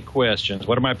any questions.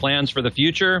 What are my plans for the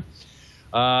future?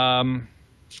 Probably,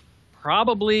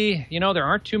 there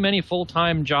aren't too many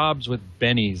full-time jobs with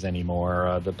bennies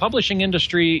anymore. The publishing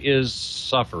industry is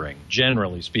suffering,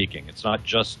 generally speaking. It's not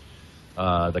just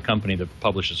the company that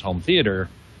publishes home theater,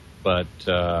 but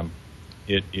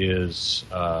it is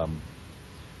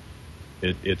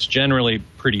it's generally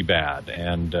pretty bad.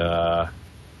 And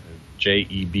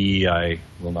JEB, I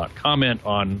will not comment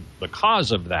on the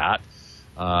cause of that.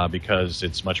 Because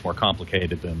it's much more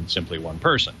complicated than simply one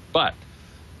person. But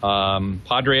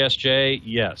Padre SJ,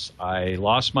 yes, I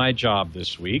lost my job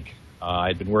this week.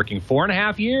 I'd been working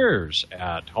 4.5 years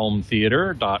at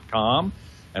hometheater.com,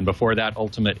 and before that,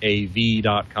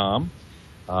 ultimateav.com.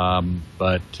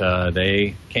 But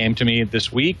they came to me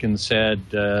this week and said,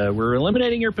 we're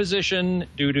eliminating your position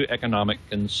due to economic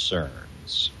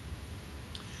concerns.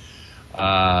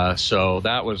 So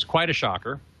that was quite a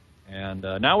shocker. And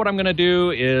now what I'm going to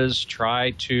do is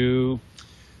try to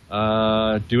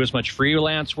do as much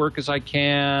freelance work as I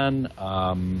can,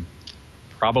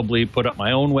 probably put up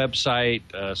my own website,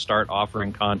 start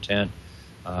offering content.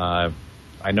 I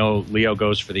know Leo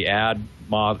goes for the ad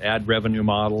revenue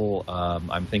model.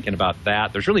 I'm thinking about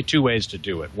that. There's really two ways to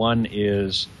do it. One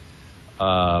is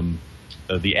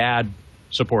the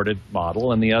ad-supported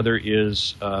model, and the other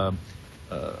is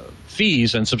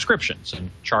fees and subscriptions and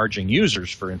charging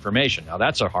users for information. Now,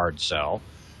 that's a hard sell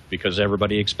because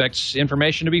everybody expects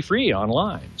information to be free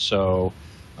online. So,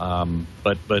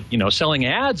 but selling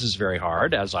ads is very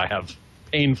hard, as I have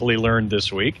painfully learned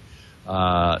this week.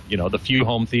 The few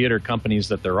home theater companies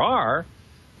that there are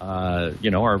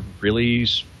really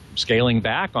scaling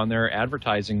back on their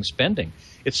advertising spending.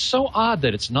 It's so odd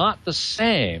that it's not the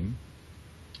same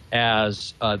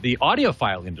as the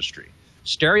audiophile industry.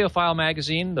 Stereophile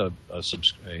magazine, a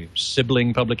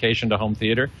sibling publication to Home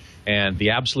Theater, and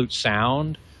the Absolute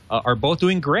Sound are both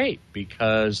doing great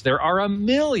because there are a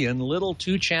million little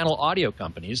 2-channel audio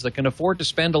companies that can afford to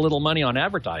spend a little money on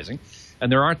advertising,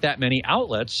 and there aren't that many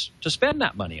outlets to spend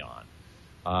that money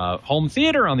on. Home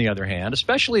theater, on the other hand,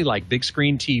 especially like big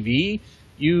screen TV,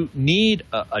 you need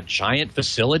a giant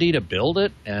facility to build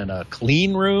it and a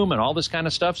clean room and all this kind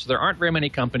of stuff, so there aren't very many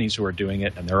companies who are doing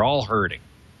it, and they're all hurting.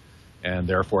 And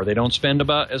therefore, they don't spend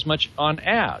about as much on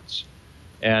ads.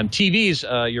 And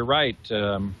TVs, you're right,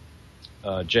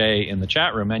 Jay, in the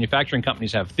chat room, manufacturing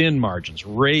companies have thin margins,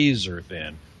 razor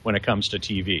thin, when it comes to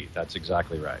TV. That's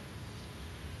exactly right.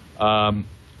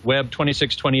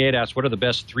 Web2628 asks, what are the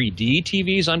best 3D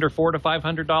TVs under $400 to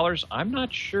 $500? I'm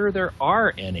not sure there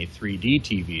are any 3D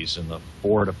TVs in the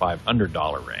 $400 to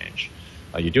 $500 range.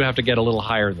 You do have to get a little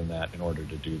higher than that in order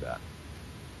to do that.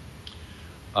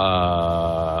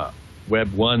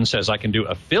 Web1 says I can do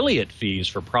affiliate fees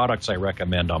for products I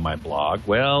recommend on my blog.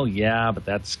 Well, yeah, but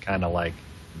that's kind of like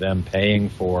them paying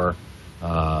for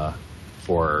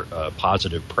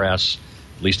positive press.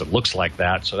 At least it looks like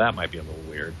that, so that might be a little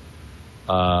weird.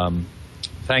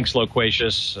 Thanks,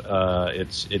 Loquacious.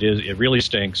 It really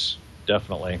stinks,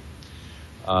 definitely.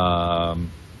 Kenny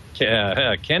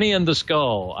and the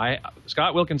Skull.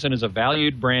 Scott Wilkinson is a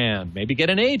valued brand. Maybe get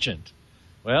an agent.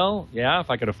 Well, yeah, if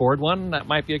I could afford one, that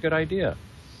might be a good idea.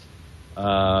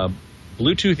 Bluetooth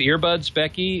earbuds,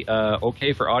 Becky,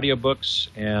 okay for audiobooks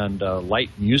and light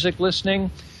music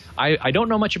listening. I don't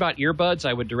know much about earbuds.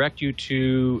 I would direct you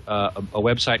to a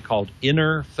website called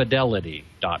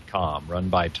innerfidelity.com, run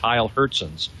by Tyle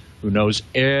Hertzens, who knows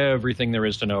everything there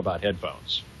is to know about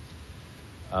headphones.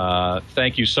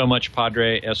 Thank you so much,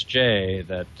 Padre SJ,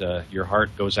 that your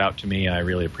heart goes out to me. I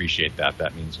really appreciate that.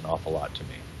 That means an awful lot to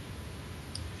me.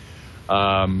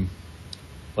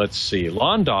 Let's see.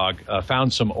 Lawn Dog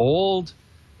found some old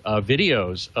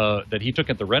videos that he took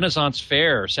at the Renaissance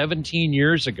Fair 17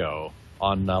 years ago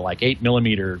on like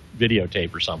 8mm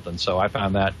videotape or something. So I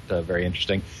found that very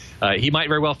interesting. He might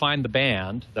very well find the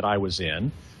band that I was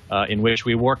in which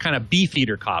we wore kind of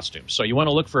beefeater costumes. So you want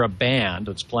to look for a band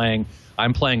that's playing.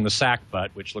 I'm playing the sack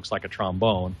butt, which looks like a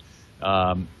trombone.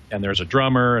 And there's a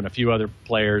drummer and a few other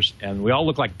players, and we all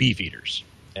look like beefeaters.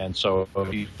 And so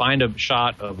if you find a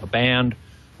shot of a band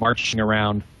marching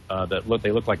around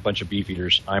they look like a bunch of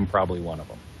beefeaters, I'm probably one of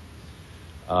them.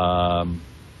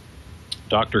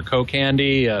 Dr.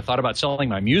 Co-Candy, thought about selling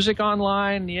my music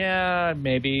online. Yeah,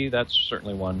 maybe. That's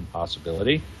certainly one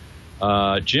possibility.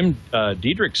 Jim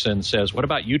Diedrichson says, what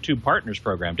about YouTube Partners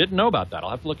Program? Didn't know about that.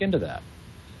 I'll have to look into that.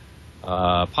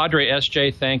 Padre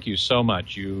SJ, thank you so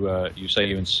much. You say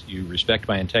you respect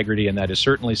my integrity, and that is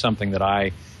certainly something that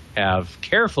I have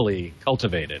carefully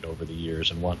cultivated over the years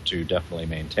and want to definitely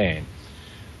maintain.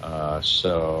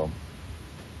 So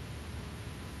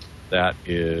that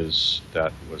was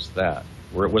that.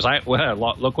 Where was I?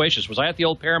 Well, loquacious. Was I at the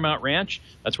old Paramount Ranch?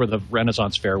 That's where the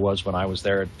Renaissance Fair was when I was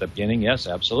there at the beginning. Yes,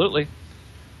 absolutely.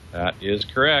 That is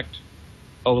correct.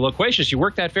 Oh, loquacious. You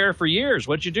worked that fair for years.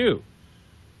 What'd you do?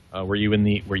 Were you in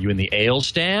the ale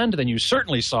stand? Then you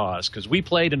certainly saw us, because we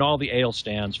played in all the ale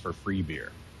stands for free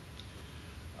beer.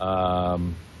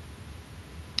 JC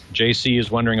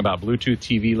is wondering about Bluetooth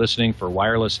TV listening for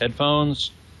wireless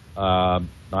headphones.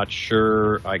 Not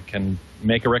sure I can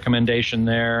make a recommendation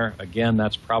there. Again,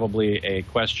 that's probably a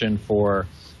question for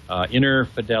Inner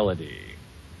Fidelity.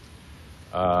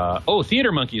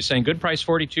 Theater Monkey is saying good price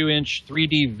 42-inch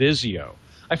 3D Vizio.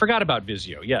 I forgot about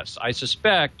Vizio. Yes, I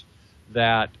suspect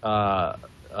that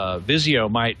Vizio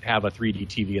might have a 3D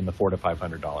TV in the $400 to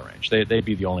 $500 range. They'd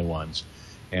be the only ones,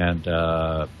 and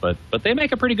but they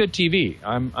make a pretty good TV.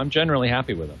 I'm generally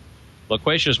happy with them.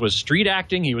 Loquacious was street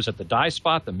acting. He was at the Die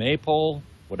Spot, the Maypole,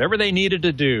 whatever they needed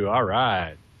to do. All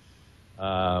right.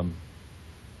 I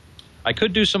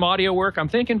could do some audio work. I'm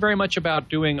thinking very much about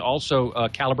doing also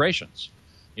calibrations.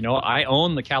 You know, I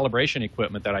own the calibration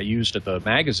equipment that I used at the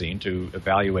magazine to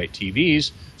evaluate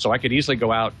TVs, so I could easily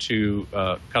go out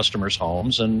to customers'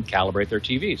 homes and calibrate their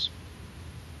TVs.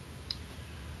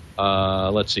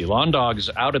 Let's see. Lawn Dog is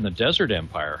out in the Desert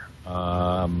Empire.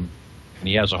 And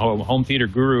he has a home theater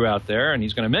guru out there, and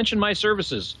he's going to mention my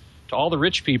services to all the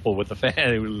rich people with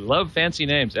who love fancy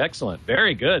names. Excellent.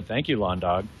 Very good. Thank you, Lawn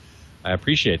Dog. I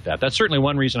appreciate that. That's certainly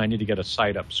one reason I need to get a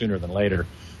site up sooner than later,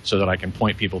 so that I can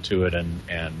point people to it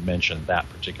and mention that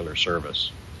particular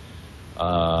service.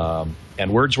 And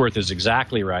Wordsworth is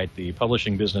exactly right. The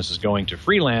publishing business is going to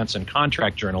freelance and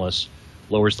contract journalists,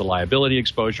 lowers the liability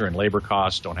exposure and labor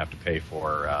costs, don't have to pay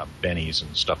for bennies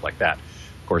and stuff like that.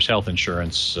 Of course, health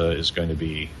insurance is going to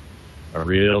be a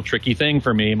real tricky thing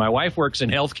for me. My wife works in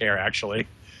healthcare, actually,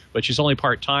 but she's only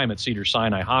part-time at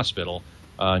Cedars-Sinai Hospital.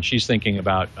 And she's thinking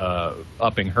about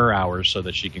upping her hours so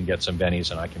that she can get some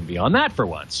bennies, and I can be on that for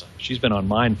once. She's been on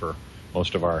mine for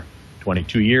most of our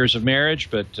 22 years of marriage,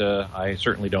 but I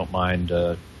certainly don't mind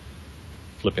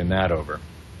flipping that over.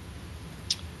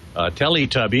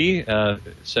 Teletubby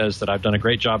says that I've done a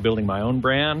great job building my own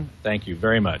brand. Thank you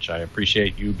very much. I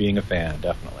appreciate you being a fan,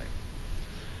 definitely.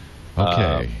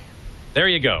 Okay. There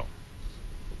you go.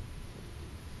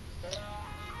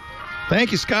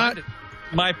 Thank you, Scott.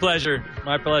 My pleasure.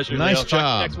 My pleasure. Nice Leo.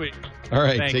 job. Next week. All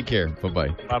right. Thanks. Take care. Bye-bye.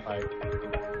 Bye-bye.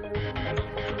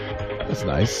 That's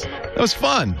nice. That was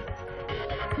fun.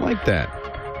 I like that.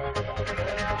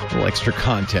 A little extra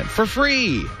content for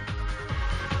free.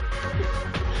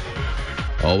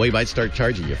 Oh, we might start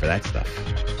charging you for that stuff.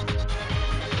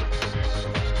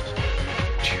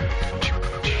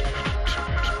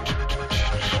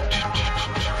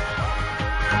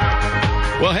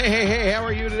 Well, hey, how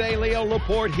are you today? Leo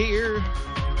Laporte here,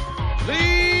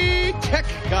 the tech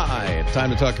guy. It's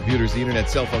time to talk computers, the internet,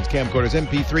 cell phones, camcorders,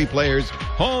 MP3 players,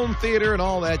 home theater, and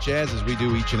all that jazz as we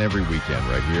do each and every weekend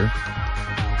right here.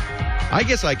 I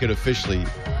guess I could officially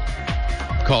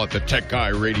call it the Tech Guy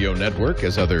Radio Network,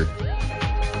 as other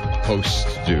hosts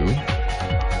do.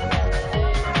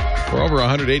 We're over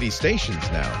 180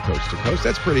 stations now, coast to coast.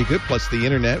 That's pretty good, plus the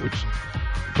internet, which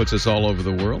puts us all over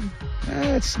the world.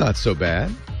 It's not so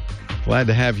bad. Glad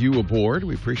to have you aboard.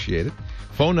 We appreciate it.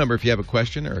 Phone number, if you have a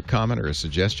question or a comment or a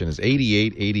suggestion, is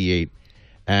 8888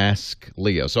 Ask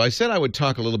Leo. So I said I would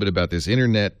talk a little bit about this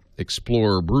Internet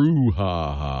Explorer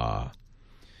brouhaha.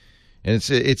 And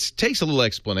it takes a little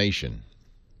explanation.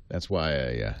 That's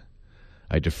why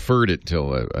I deferred it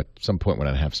till at some point when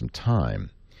I have some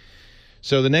time.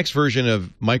 So the next version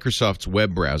of Microsoft's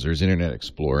web browser is Internet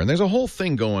Explorer, and there's a whole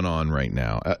thing going on right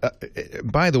now.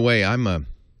 By the way, I'm a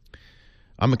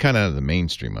kind of out of the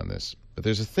mainstream on this, but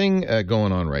there's a thing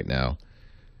going on right now.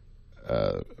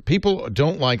 People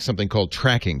don't like something called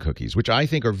tracking cookies, which I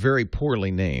think are very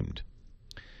poorly named.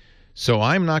 So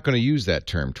I'm not going to use that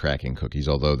term, tracking cookies,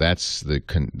 although that's the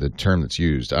term that's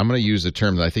used. I'm going to use the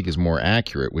term that I think is more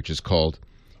accurate, which is called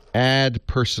ad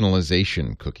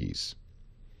personalization cookies.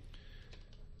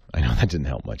 I know that didn't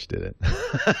help much, did it?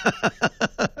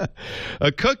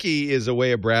 A cookie is a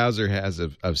way a browser has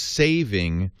of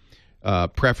saving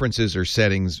preferences or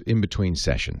settings in between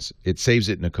sessions. It saves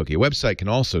it in a cookie. A website can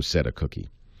also set a cookie.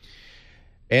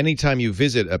 Anytime you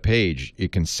visit a page,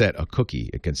 it can set a cookie.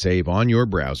 It can save on your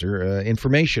browser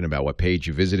information about what page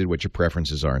you visited, what your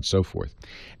preferences are, and so forth.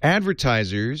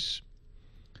 Advertisers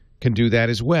can do that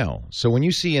as well. So when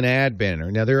you see an ad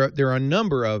banner, now there are a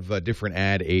number of different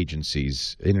ad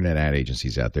agencies, internet ad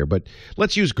agencies out there, but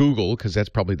let's use Google because that's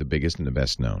probably the biggest and the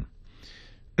best known.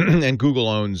 And Google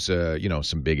owns,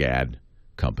 some big ad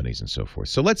companies and so forth.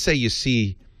 So let's say you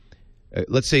see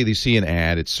an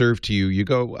ad, it's served to you. You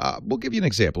go, we'll give you an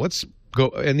example. Let's go,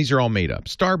 and these are all made up.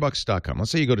 Starbucks.com. Let's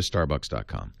say you go to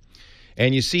Starbucks.com,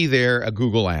 and you see there a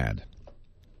Google ad.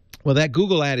 Well, that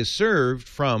Google ad is served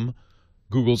from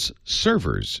Google's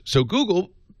servers. So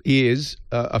Google is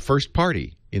a first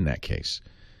party in that case.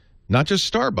 Not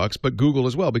just Starbucks, but Google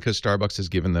as well, because Starbucks has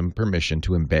given them permission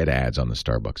to embed ads on the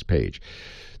Starbucks page.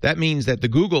 That means that the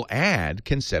Google ad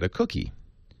can set a cookie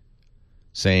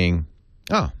saying,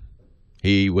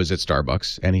 he was at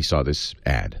Starbucks and he saw this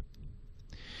ad.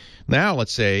 Now,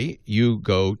 let's say you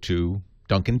go to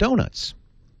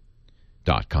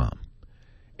DunkinDonuts.com.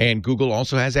 And Google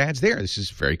also has ads there. This is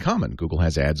very common. Google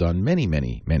has ads on many,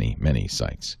 many, many, many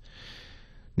sites.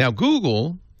 Now,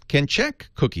 Google can check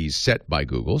cookies set by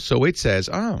Google. So it says,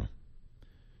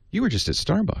 you were just at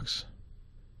Starbucks.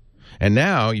 And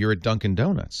now you're at Dunkin'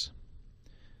 Donuts.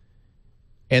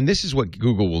 And this is what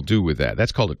Google will do with that.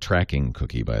 That's called a tracking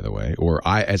cookie, by the way, or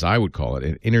as I would call it,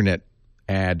 an internet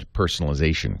ad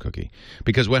personalization cookie.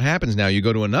 Because what happens now, you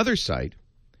go to another site,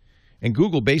 and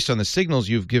Google, based on the signals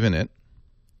you've given it,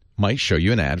 might show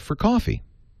you an ad for coffee.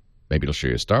 Maybe it'll show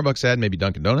you a Starbucks ad, maybe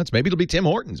Dunkin' Donuts, maybe it'll be Tim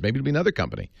Hortons, maybe it'll be another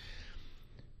company.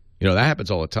 That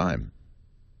happens all the time.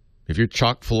 If you're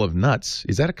chock full of nuts,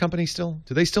 is that a company still?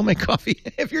 Do they still make coffee?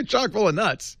 If you're chock full of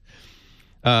nuts,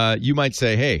 you might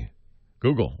say, hey,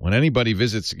 Google, when anybody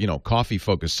visits,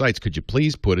 coffee-focused sites, could you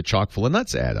please put a chock full of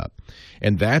nuts ad up?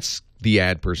 And that's the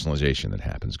ad personalization that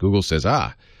happens. Google says,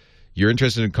 you're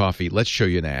interested in coffee. Let's show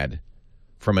you an ad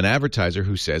from an advertiser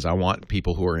who says, I want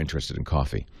people who are interested in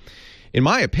coffee. In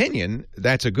my opinion,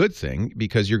 that's a good thing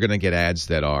because you're going to get ads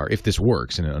that are, if this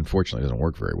works, and it unfortunately doesn't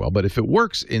work very well, but if it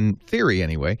works in theory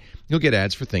anyway, you'll get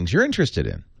ads for things you're interested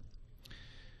in.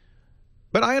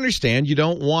 But I understand you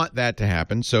don't want that to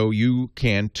happen, so you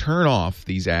can turn off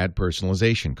these ad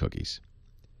personalization cookies.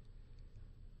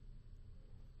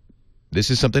 This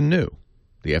is something new.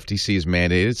 The FTC has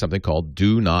mandated something called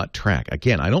do not track.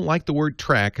 Again, I don't like the word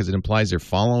track because it implies they're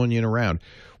following you around.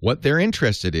 What they're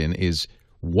interested in is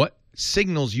what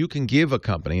signals you can give a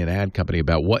company, an ad company,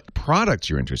 about what products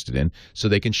you're interested in so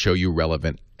they can show you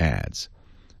relevant ads.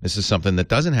 This is something that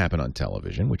doesn't happen on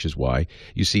television, which is why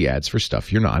you see ads for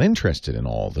stuff you're not interested in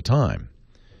all the time.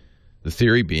 The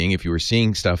theory being if you were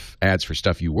seeing ads for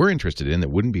stuff you were interested in, that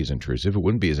wouldn't be as intrusive, it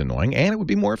wouldn't be as annoying, and it would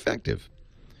be more effective.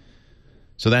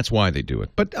 So that's why they do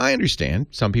it. But I understand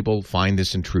some people find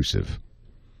this intrusive.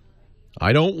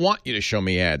 I don't want you to show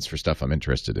me ads for stuff I'm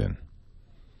interested in.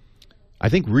 I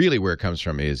think really where it comes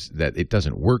from is that it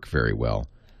doesn't work very well.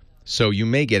 So you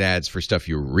may get ads for stuff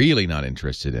you're really not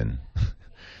interested in.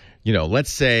 Let's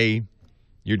say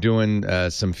you're doing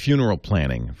some funeral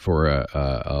planning for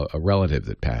a relative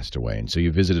that passed away. And so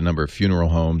you visit a number of funeral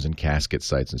homes and casket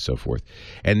sites and so forth.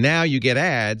 And now you get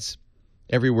ads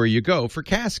everywhere you go for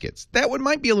caskets. That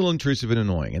might be a little intrusive and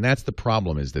annoying. And that's the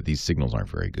problem, is that these signals aren't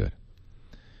very good.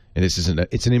 And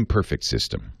it's an imperfect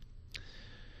system.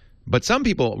 But some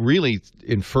people really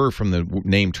infer from the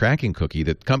name tracking cookie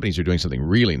that companies are doing something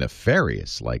really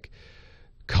nefarious, like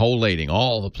collating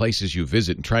all the places you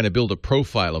visit and trying to build a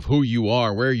profile of who you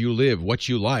are, where you live, what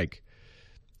you like.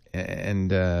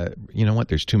 And you know what?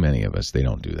 There's too many of us. They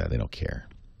don't do that. They don't care.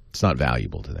 It's not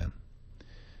valuable to them.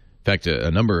 In fact,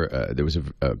 there was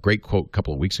a great quote a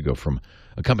couple of weeks ago from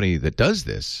a company that does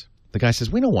this. The guy says,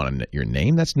 "We don't want your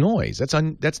name. That's noise.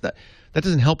 That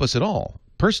doesn't help us at all.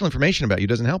 Personal information about you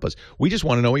doesn't help us. We just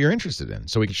want to know what you're interested in,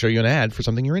 so we can show you an ad for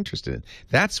something you're interested in."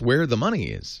 That's where the money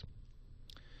is.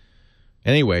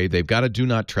 Anyway, they've got a do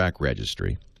not track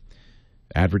registry.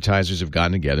 Advertisers have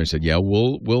gotten together and said, "Yeah,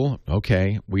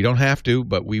 okay, we don't have to,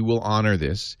 but we will honor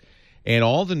this." And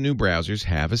all the new browsers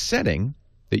have a setting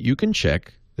that you can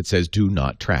check that says do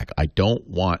not track. I don't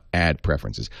want ad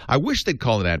preferences. I wish they'd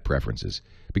call it ad preferences,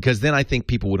 because then I think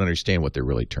people would understand what they're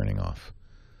really turning off.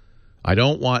 I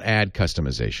don't want ad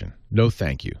customization. No,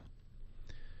 thank you.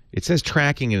 It says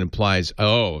tracking and implies,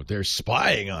 they're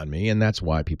spying on me, and that's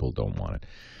why people don't want it.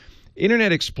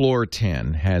 Internet Explorer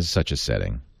 10 has such a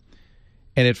setting.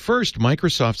 And at first,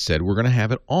 Microsoft said we're going to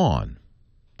have it on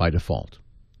by default.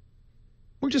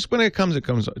 When it comes,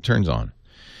 it turns on.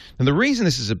 And the reason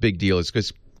this is a big deal is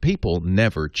because people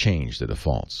never change the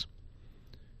defaults.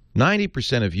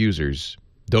 90% of users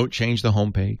don't change the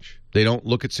homepage. They don't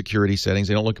look at security settings.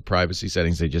 They don't look at privacy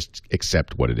settings. They just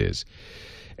accept what it is.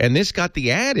 And this got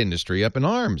the ad industry up in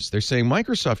arms. They're saying,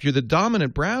 Microsoft, you're the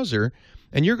dominant browser,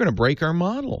 and you're going to break our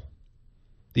model.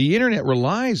 The internet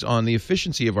relies on the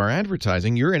efficiency of our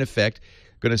advertising. You're, in effect,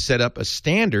 going to set up a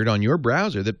standard on your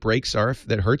browser that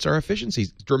hurts our efficiency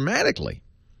dramatically.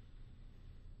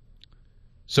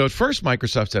 So at first,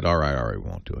 Microsoft said, all right, we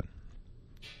won't do it.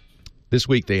 This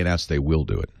week, they announced they will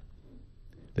do it.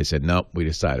 They said, nope, we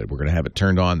decided we're going to have it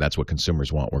turned on. That's what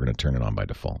consumers want. We're going to turn it on by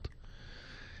default.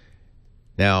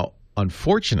 Now,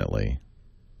 unfortunately,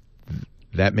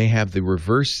 that may have the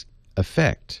reverse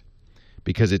effect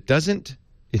because it doesn't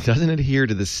adhere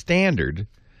to the standard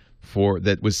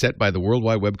that was set by the World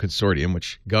Wide Web Consortium,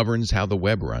 which governs how the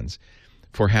web runs,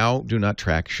 for how Do Not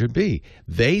Track should be.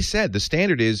 They said the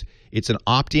standard is it's an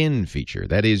opt-in feature.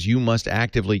 That is, you must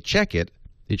actively check it.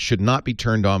 It should not be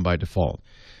turned on by default.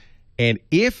 And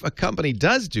if a company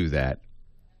does do that,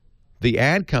 the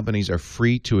ad companies are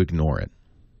free to ignore it.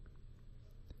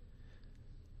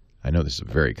 I know this is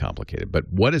very complicated, but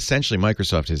what essentially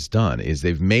Microsoft has done is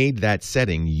they've made that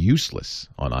setting useless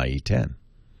on IE10.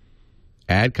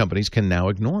 Ad companies can now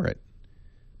ignore it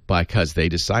because they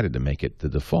decided to make it the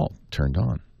default turned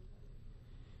on.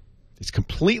 It's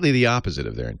completely the opposite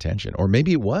of their intention. Or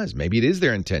maybe it was. Maybe it is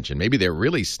their intention. Maybe they're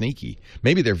really sneaky.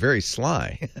 Maybe they're very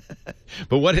sly.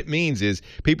 But what it means is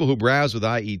people who browse with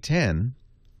IE10,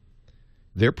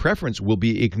 their preference will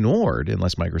be ignored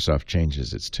unless Microsoft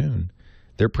changes its tune.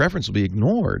 Their preference will be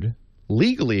ignored,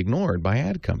 legally ignored by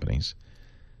ad companies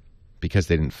because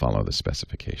they didn't follow the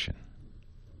specification.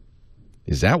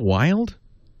 Is that wild?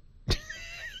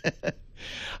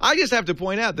 I just have to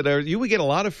point out that you would get a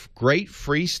lot of great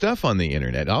free stuff on the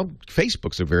internet.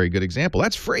 Facebook's a very good example.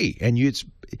 That's free, and it's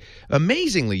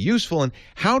amazingly useful. And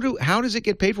how does it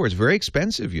get paid for? It's very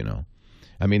expensive, you know.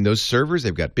 I mean, those servers,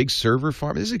 they've got big server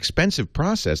farms. This is an expensive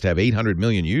process to have 800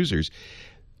 million users.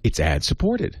 It's ad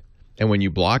supported. And when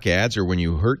you block ads or when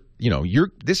you hurt,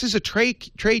 this is a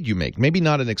trade you make. Maybe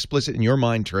not an explicit in your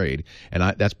mind trade, and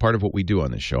that's part of what we do on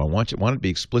this show. I want it to be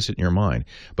explicit in your mind.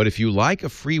 But if you like a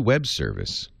free web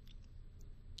service,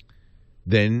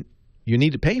 then you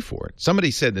need to pay for it. Somebody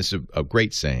said this is a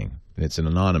great saying, and it's an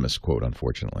anonymous quote,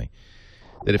 unfortunately,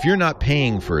 that if you're not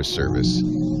paying for a service,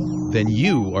 then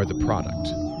you are the product.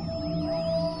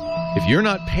 If you're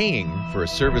not paying for a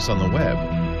service on the web,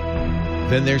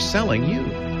 then they're selling you.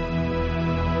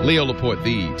 Leo Laporte,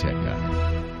 the tech guy.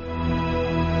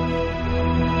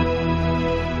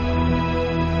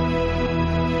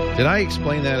 Did I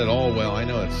explain that at all well? I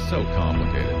know it's so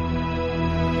complicated.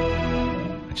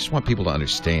 I just want people to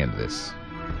understand this.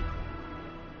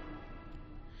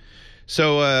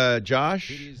 So, Josh,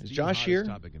 is Josh here?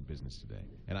 Topic in business today.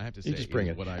 And I have to say, you just bring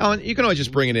it. You can always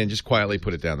just bring it in, just quietly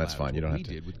put it down. That's fine. You don't have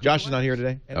to. Josh is not here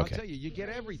today? And okay. I'll tell you, you get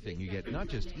everything. You get not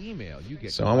just email. You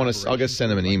get. So I'll just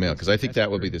send him an email because I think that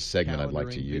would be the segment I'd like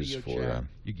to use for.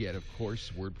 You get, of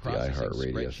course, word the processing,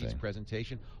 iHeartRadio thing.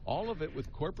 Presentation, all of it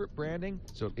with corporate branding,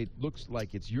 so it looks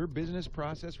like it's your business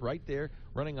process right there,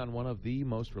 running on one of the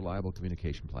most reliable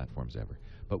communication platforms ever.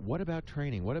 But what about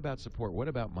training? What about support? What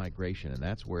about migration? And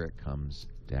that's where it comes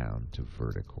down to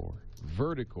Verticore.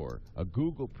 Verticore, a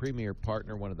Google Premier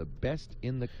partner, one of the best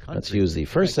in the country. Let's use the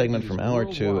first segment from hour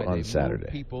 2 on Saturday.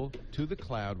 People to the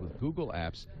cloud with Google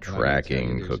Apps.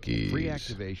 Tracking cookies. Free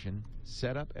activation,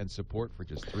 setup, and support for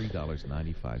just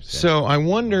 $3.95. So I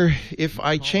wonder if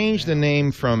I change the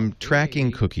name from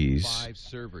Tracking Cookies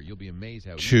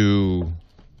to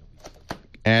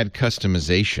Add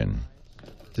Customization.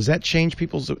 Does that change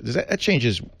that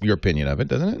changes your opinion of it,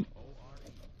 doesn't it?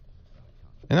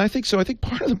 And I think so. I think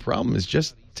part of the problem is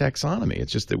just taxonomy.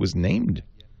 It's just it was named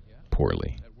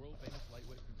poorly.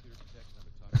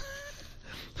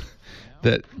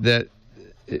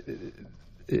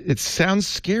 It sounds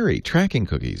scary. Tracking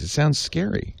cookies. It sounds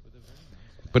scary.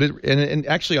 But and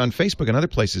actually on Facebook and other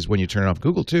places, when you turn it off,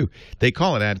 Google too, they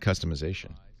call it ad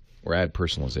customization or ad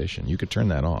personalization. You could turn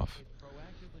that off.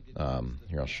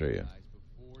 Here, I'll show you.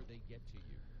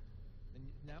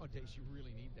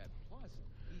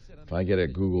 If I get a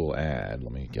Google ad,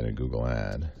 let me get a Google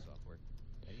ad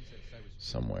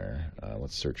somewhere.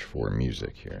 Let's search for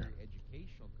music here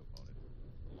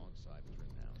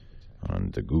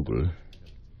on the Google.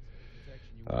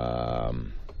 Not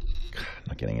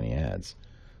getting any ads.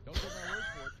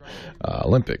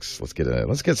 Olympics. Let's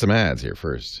get some ads here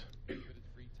first.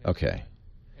 Okay.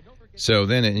 So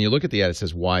then, and you look at the ad. It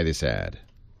says, "Why this ad?"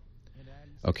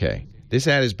 Okay. This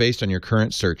ad is based on your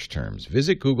current search terms.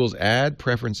 Visit Google's ad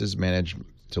preferences management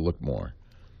to look more.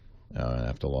 Oh, I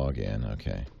have to log in.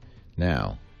 Okay.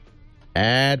 Now,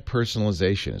 ad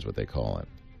personalization is what they call it,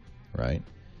 right?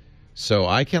 So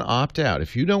I can opt out.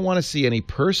 If you don't want to see any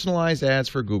personalized ads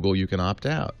for Google, you can opt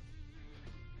out.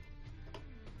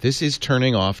 This is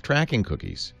turning off tracking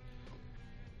cookies.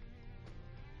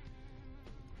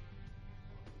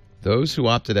 Those who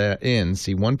opted in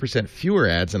see 1% fewer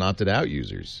ads than opted out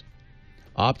users.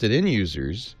 Opted in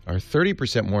users are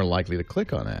 30% more likely to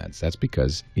click on ads. That's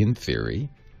because, in theory,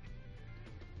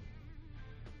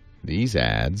 these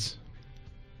ads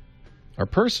are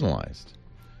personalized.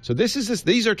 So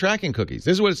these are tracking cookies.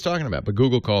 This is what it's talking about, but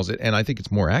Google calls it, and I think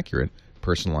it's more accurate,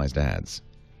 personalized ads.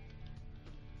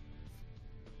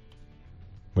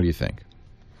 What do you think?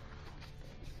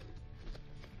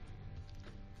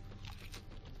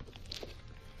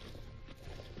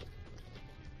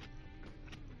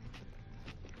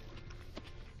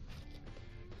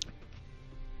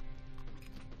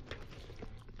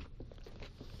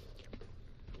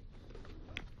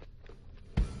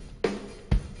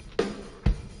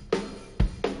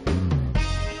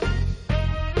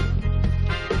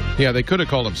 Yeah, they could have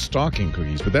called them stalking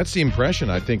cookies, but that's the impression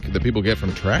I think that people get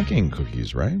from tracking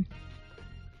cookies, right?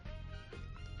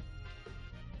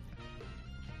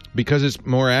 Because it's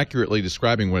more accurately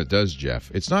describing what it does,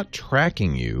 Jeff. It's not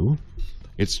tracking you.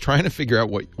 It's trying to figure out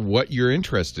what you're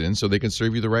interested in so they can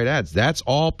serve you the right ads. That's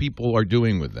all people are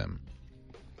doing with them.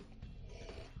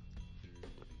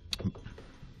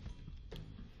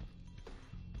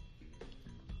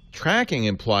 Tracking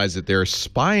implies that they're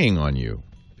spying on you.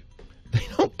 They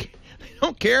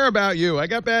don't care about you. I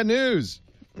got bad news.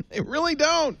 They really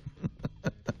don't.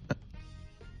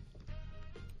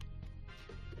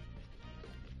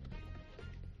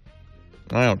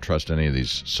 I don't trust any of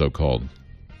these so-called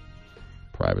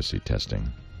privacy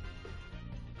testing.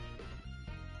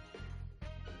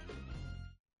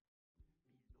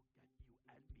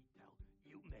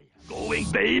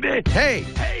 Going, baby. Hey.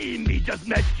 Hey, me just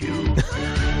met you.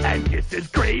 And this is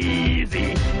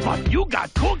crazy. But you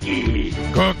got cookie.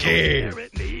 Cookie.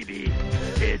 Maybe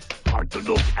it's hard to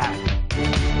look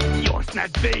at. Your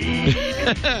snack, baby.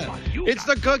 It's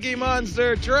the Cookie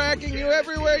Monster tracking you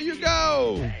everywhere you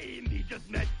go. Hey, me just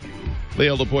met you.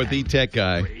 Leo Laporte, the tech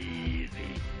guy.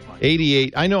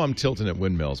 88. I know I'm tilting at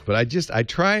windmills, but I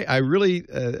really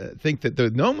think that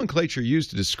the nomenclature used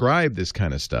to describe this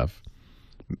kind of stuff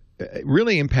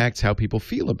really impacts how people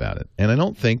feel about it. And I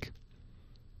don't think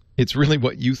it's really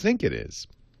what you think it is.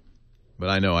 But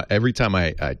I know every time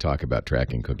I talk about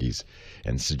tracking cookies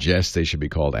and suggest they should be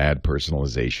called ad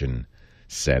personalization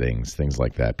settings, things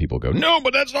like that, people go, no,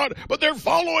 but that's not, but they're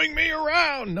following me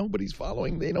around. Nobody's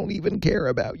following. They don't even care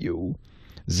about you.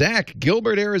 Zach,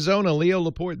 Gilbert, Arizona, Leo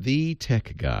Laporte, the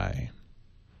tech guy.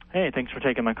 Hey, thanks for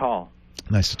taking my call.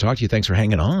 Nice to talk to you. Thanks for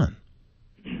hanging on.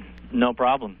 No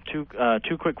problem. Two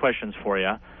quick questions for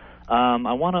you.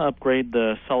 I want to upgrade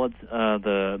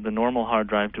the normal hard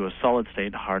drive to a solid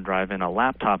state hard drive in a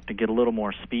laptop to get a little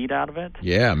more speed out of it.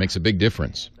 Yeah, it makes a big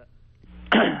difference.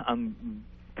 I'm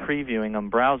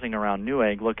browsing around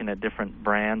Newegg, looking at different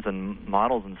brands and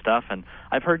models and stuff, and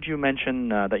I've heard you mention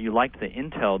that you liked the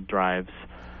Intel drives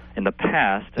in the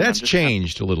past. That's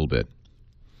changed a little bit.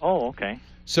 Oh, okay.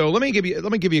 So let me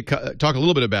talk a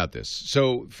little bit about this.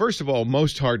 So first of all,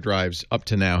 most hard drives up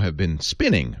to now have been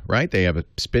spinning, right? They have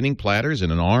spinning platters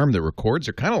and an arm that records.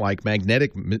 They're kind of like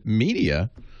magnetic media,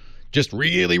 just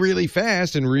really, really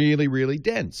fast and really, really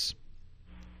dense.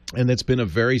 And that's been a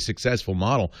very successful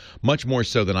model, much more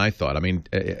so than I thought. I mean,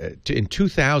 in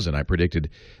 2000, I predicted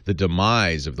the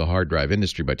demise of the hard drive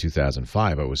industry by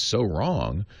 2005. I was so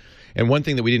wrong. And one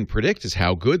thing that we didn't predict is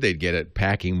how good they'd get at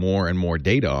packing more and more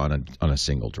data on a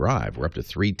single drive. We're up to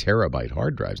 3 terabyte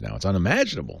hard drives now. It's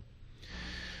unimaginable.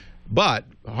 But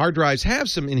hard drives have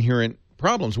some inherent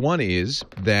problems. One is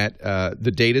that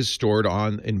the data is stored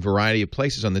in a variety of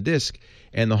places on the disk,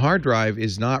 and the hard drive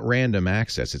is not random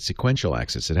access. It's sequential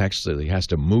access. It actually has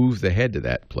to move the head to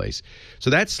that place. So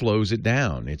that slows it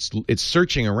down. It's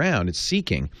searching around. It's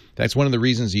seeking. That's one of the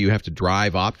reasons you have to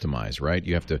drive optimize, right?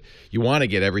 You want to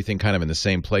get everything kind of in the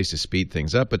same place to speed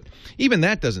things up. But even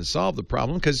that doesn't solve the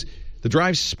problem because the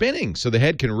drive's spinning. So the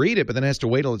head can read it, but then it has to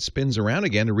wait till it spins around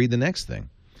again to read the next thing.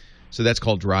 So that's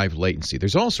called drive latency.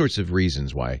 There's all sorts of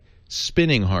reasons why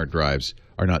spinning hard drives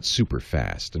are not super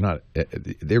fast.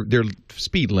 They're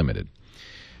speed limited.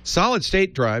 Solid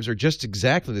state drives are just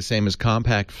exactly the same as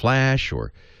compact flash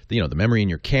or the memory in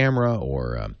your camera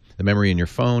or the memory in your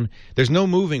phone. There's no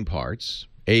moving parts.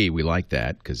 A, we like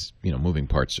that because moving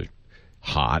parts are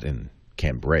hot and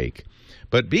can break.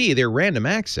 But B, they're random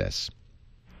access.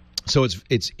 So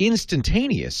it's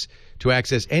instantaneous to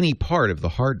access any part of the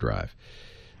hard drive.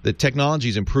 The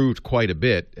technology's improved quite a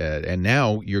bit, and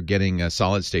now you're getting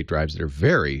solid-state drives that are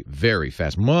very, very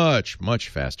fast, much, much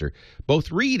faster,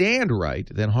 both read and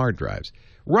write than hard drives.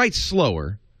 Write's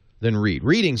slower than read.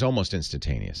 Reading's almost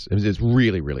instantaneous. It's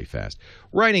really, really fast.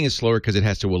 Writing is slower because it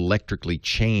has to electrically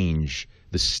change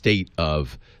the state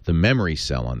of the memory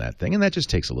cell on that thing, and that just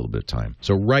takes a little bit of time.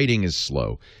 So writing is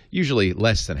slow, usually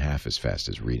less than half as fast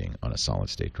as reading on a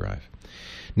solid-state drive.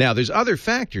 Now, there's other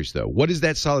factors, though. What is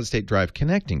that solid-state drive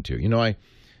connecting to? You know,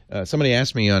 somebody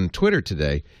asked me on Twitter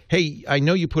today, hey, I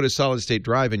know you put a solid-state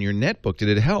drive in your netbook. Did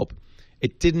it help?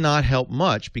 It did not help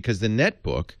much because the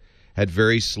netbook had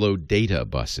very slow data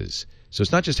buses. So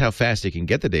it's not just how fast it can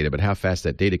get the data, but how fast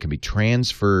that data can be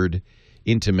transferred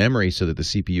into memory so that the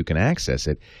CPU can access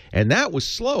it. And that was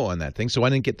slow on that thing, so I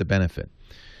didn't get the benefit.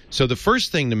 So the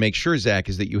first thing to make sure, Zach,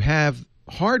 is that you have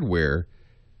hardware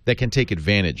that can take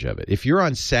advantage of it. If you're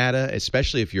on SATA,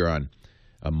 especially if you're on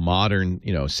a modern,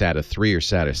 SATA 3 or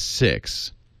SATA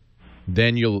 6,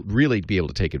 then you'll really be able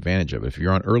to take advantage of it. If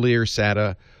you're on earlier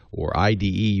SATA or IDE,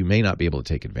 you may not be able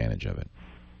to take advantage of it.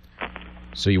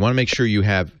 So you want to make sure you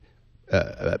have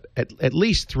at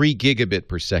least 3 gigabit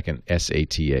per second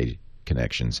SATA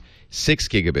connections, 6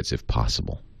 gigabits if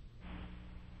possible,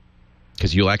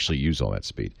 because you'll actually use all that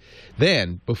speed.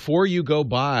 Then, before you go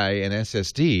buy an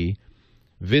SSD,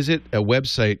 visit a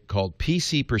website called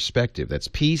PC Perspective. That's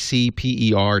PCPER.com.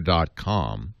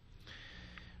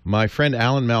 My friend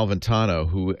Alan Malventano,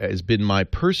 who has been my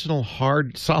personal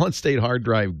solid-state hard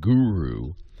drive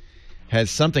guru, has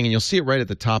something, and you'll see it right at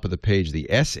the top of the page, the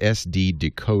SSD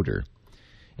decoder.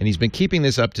 And he's been keeping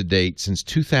this up to date since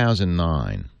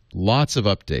 2009. Lots of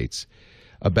updates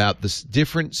about the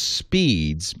different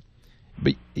speeds.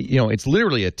 But, it's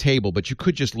literally a table, but you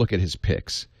could just look at his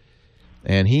picks.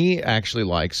 And he actually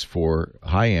likes, for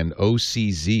high-end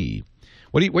OCZ,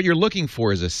 what you're looking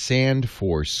for is a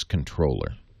SandForce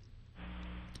controller.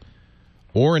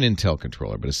 Or an Intel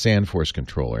controller, but a SandForce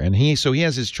controller. And he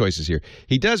has his choices here.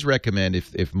 He does recommend,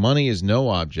 if money is no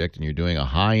object and you're doing a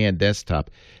high-end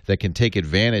desktop that can take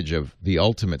advantage of the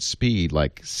ultimate speed,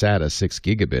 like SATA 6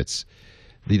 gigabits,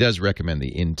 he does recommend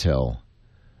the Intel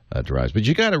drives. But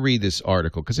you got to read this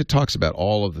article because it talks about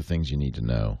all of the things you need to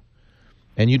know.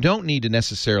 And you don't need to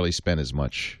necessarily spend as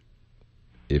much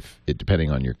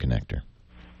depending on your connector.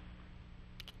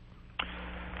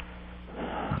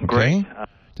 Okay? Great.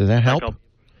 Does that help? A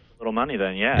little money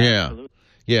then, yeah. Absolutely.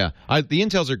 Yeah. The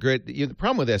Intels are great. The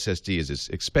problem with SSD is it's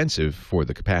expensive for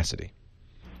the capacity.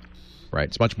 Right?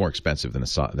 It's much more expensive than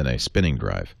a spinning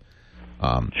drive.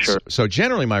 Sure. So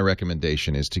generally my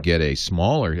recommendation is to get a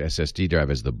smaller SSD drive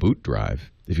as the boot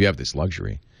drive, if you have this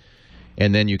luxury.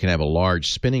 And then you can have a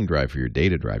large spinning drive for your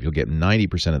data drive. You'll get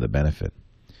 90% of the benefit.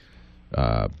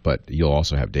 But you'll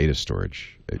also have data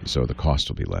storage, so the cost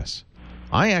will be less.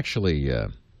 I actually...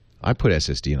 I put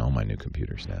SSD in all my new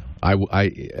computers now.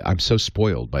 I'm so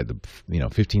spoiled by the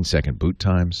 15-second boot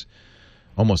times,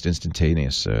 almost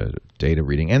instantaneous data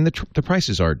reading, and the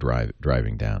prices are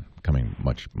driving down, becoming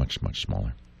much, much, much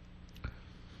smaller.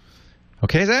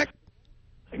 Okay, Zach?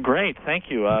 Great, thank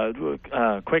you.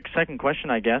 Quick second question,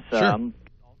 I guess. Sure. I'm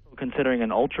also considering an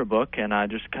Ultrabook, and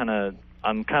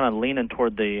I'm kind of leaning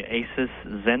toward the Asus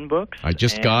ZenBooks. I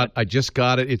just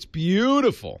got it. It's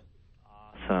beautiful.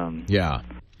 Awesome. Yeah.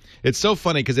 It's so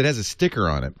funny because it has a sticker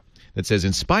on it that says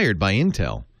inspired by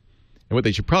Intel. And what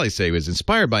they should probably say is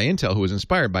inspired by Intel, who was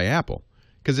inspired by Apple,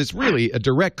 because it's really a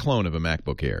direct clone of a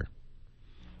MacBook Air.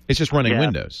 It's just running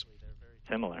Windows. They're very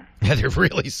similar. Yeah, they're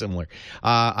really similar.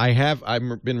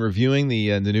 I've been reviewing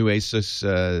the new Asus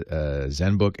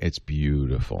ZenBook. It's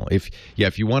beautiful. If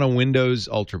you want a Windows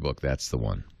Ultrabook, that's the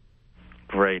one.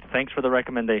 Great. Thanks for the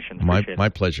recommendation. My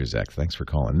pleasure, Zach. Thanks for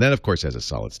calling. And then, of course, has a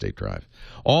solid-state drive.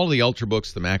 All the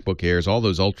Ultrabooks, the MacBook Airs, all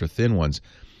those ultra-thin ones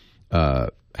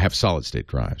have solid-state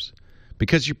drives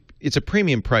because it's a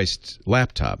premium-priced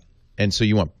laptop, and so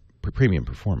you want premium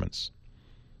performance.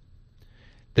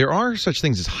 There are such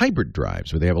things as hybrid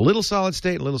drives where they have a little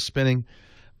solid-state, a little spinning.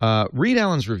 Read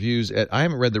Alan's reviews. I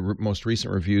haven't read the most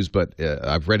recent reviews, but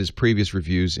I've read his previous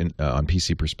reviews on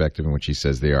PC Perspective in which he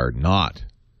says they are not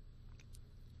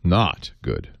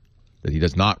good, that he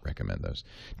does not recommend those.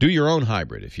 Do your own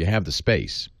hybrid if you have the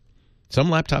space. Some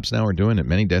laptops now are doing it,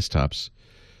 many desktops.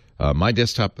 My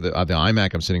desktop, the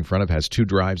iMac I'm sitting in front of, has 2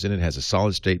 drives in it. It has a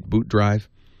solid-state boot drive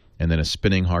and then a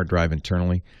spinning hard drive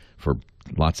internally for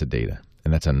lots of data.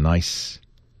 And that's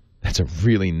a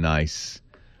really nice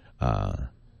kind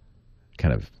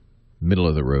of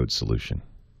middle-of-the-road solution.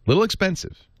 A little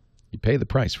expensive. You pay the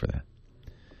price for that.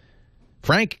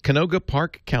 Frank, Canoga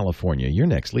Park, California. You're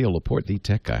next. Leo Laporte, the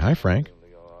tech guy. Hi, Frank.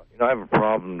 I have a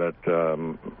problem that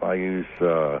I use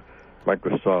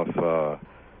Microsoft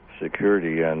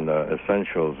Security and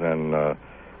Essentials, and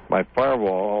my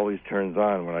firewall always turns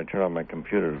on when I turn on my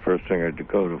computer. The first thing I do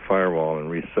go to firewall and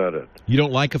reset it. You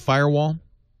don't like a firewall?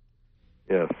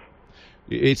 Yes.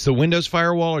 It's the Windows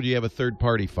firewall, or do you have a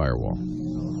third-party firewall?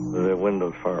 The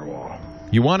Windows firewall.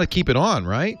 You want to keep it on,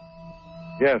 right?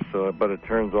 Yes, but it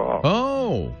turns off.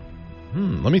 Oh.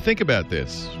 Let me think about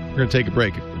this. We're going to take a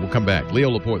break. We'll come back. Leo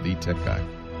Laporte, the tech guy.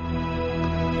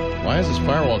 Why is this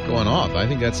firewall going off? I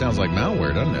think that sounds like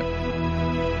malware, doesn't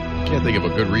it? Can't think of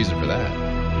a good reason for that.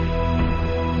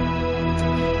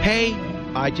 Hey,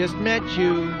 I just met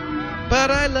you, but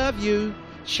I love you.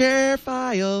 Share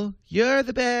file, you're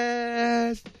the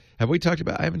best. Have we talked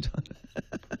about? I haven't done.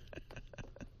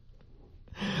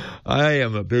 I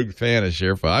am a big fan of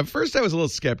ShareFile. At first, I was a little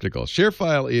skeptical.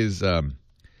 ShareFile is a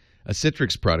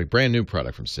Citrix product, brand new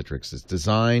product from Citrix. It's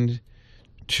designed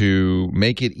to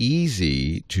make it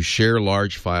easy to share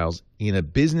large files in a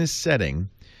business setting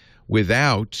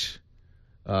without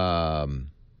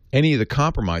any of the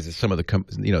compromises some of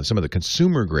the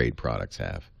consumer grade products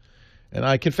have. And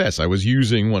I confess, I was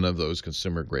using one of those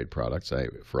consumer grade products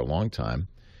for a long time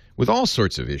with all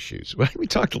sorts of issues. We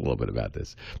talked a little bit about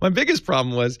this. My biggest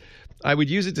problem was I would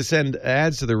use it to send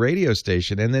ads to the radio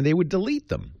station, and then they would delete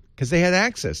them because they had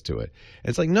access to it. And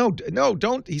it's like, no,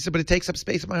 don't. He said, but it takes up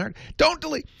space in my heart. Don't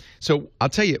delete. So I'll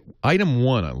tell you, item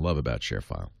one I love about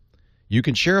ShareFile. You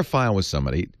can share a file with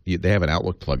somebody. They have an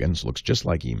Outlook plugin, so it looks just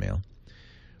like email.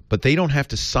 But they don't have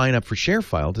to sign up for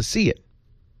ShareFile to see it.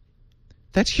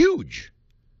 That's huge.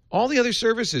 All the other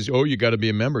services, you got to be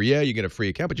a member. Yeah, you get a free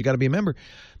account, but you got to be a member.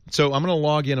 So I'm going to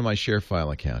log into my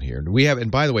ShareFile account here.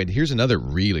 And by the way, here's another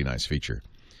really nice feature.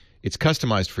 It's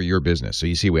customized for your business. So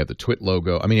you see we have the TWiT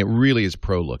logo. I mean, it really is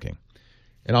pro-looking.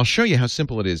 And I'll show you how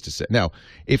simple it is to set. Now,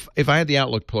 if I had the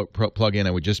Outlook plug-in,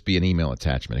 it would just be an email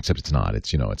attachment, except it's not.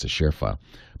 It's, it's a ShareFile.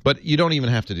 But you don't even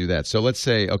have to do that. So let's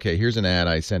say, okay, here's an ad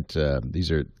I sent.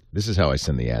 This is how I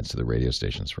send the ads to the radio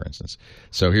stations, for instance.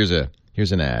 So here's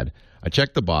an ad. I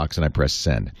check the box and I press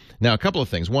send. Now, a couple of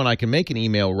things. One, I can make an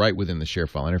email right within the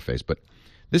ShareFile interface, but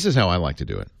this is how I like to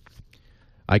do it.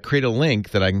 I create a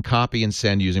link that I can copy and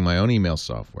send using my own email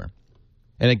software.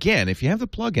 And again, if you have the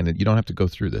plugin, you don't have to go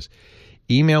through this.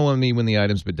 Email me when the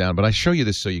item's been downloaded. But I show you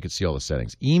this so you can see all the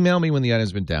settings. Email me when the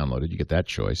item's been downloaded. You get that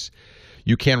choice.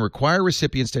 You can require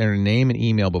recipients to enter name and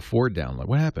email before download.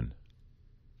 What happened?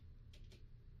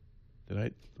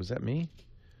 Was that me?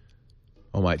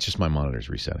 Oh, it's just my monitor's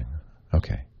resetting.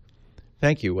 Okay.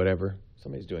 Thank you, whatever.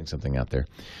 Somebody's doing something out there.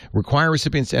 Require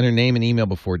recipients to enter name and email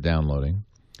before downloading.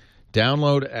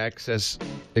 Download access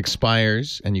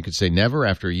expires, and you could say never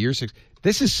after a year.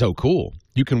 This is so cool.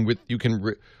 You can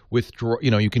withdraw.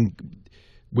 You can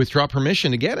withdraw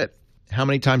permission to get it. How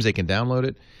many times they can download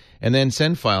it, and then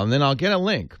send file, and then I'll get a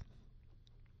link.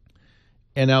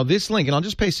 And now this link, and I'll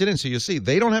just paste it in so you'll see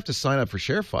they don't have to sign up for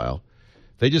ShareFile.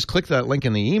 They just click that link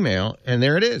in the email, and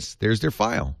there it is. There's their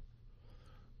file.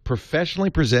 Professionally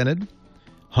presented,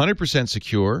 100%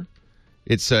 secure.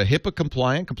 It's HIPAA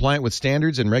compliant with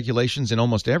standards and regulations in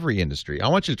almost every industry. I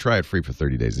want you to try it free for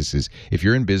 30 days. This is if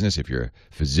you're in business, if you're a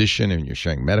physician and you're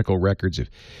sharing medical records,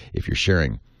 if you're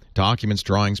sharing documents,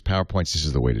 drawings, PowerPoints, this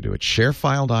is the way to do it.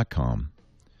 Sharefile.com.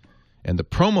 And the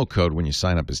promo code when you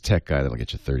sign up is Tech Guy. That'll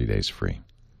get you 30 days free.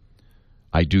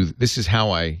 This is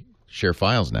how I share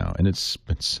files now, and it's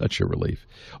such a relief.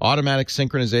 Automatic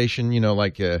synchronization,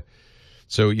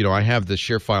 I have the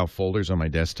share file folders on my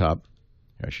desktop.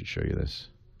 I should show you this.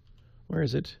 Where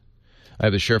is it? I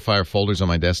have the share file folders on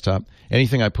my desktop.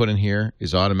 Anything I put in here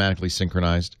is automatically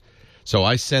synchronized. So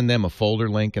I send them a folder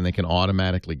link, and they can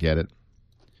automatically get it.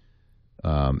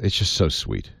 It's just so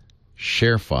sweet.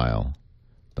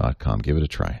 Sharefile.com. Give it a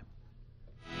try.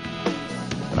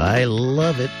 I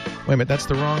love it. Wait a minute, that's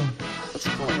the wrong... What's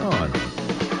going on?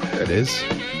 There it is.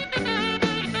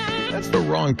 That's the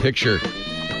wrong picture.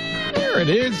 There it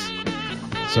is.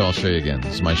 So I'll show you again.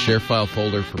 This is my ShareFile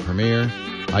folder for Premiere.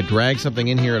 I drag something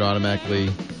in here, it automatically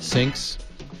syncs.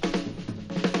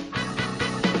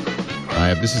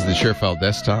 This is the ShareFile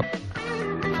desktop.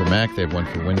 For Mac, they have one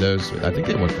for Windows. I think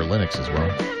they have one for Linux as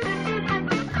well.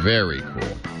 Very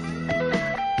cool.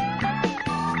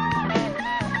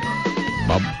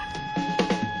 Bob.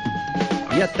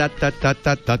 The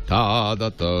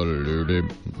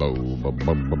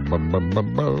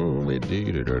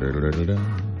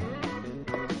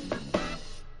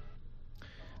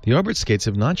Orbit skates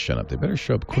have not shown up. They better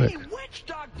show up quick.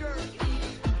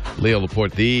 Leo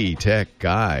Laporte, the tech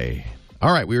guy.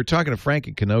 All right, we were talking to Frank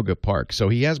in Canoga Park. So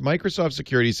he has Microsoft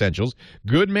Security Essentials.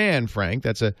 Good man, Frank.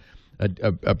 That's of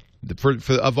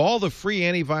all the free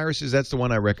antiviruses, that's the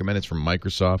one I recommend. It's from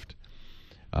Microsoft.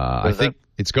 I think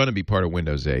it's going to be part of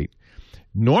Windows 8.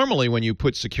 Normally, when you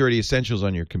put Security Essentials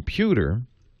on your computer,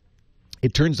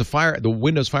 it turns the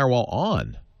Windows firewall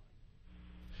on.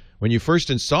 When you first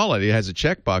install it, it has a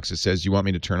checkbox that says you want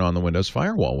me to turn on the Windows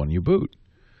firewall when you boot.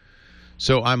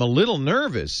 So I'm a little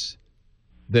nervous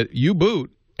that you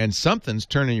boot and something's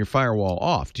turning your firewall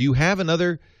off. Do you have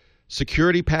another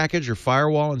security package or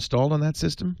firewall installed on that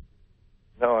system?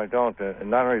 No, I don't.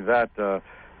 Not only that,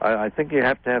 I think you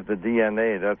have to have the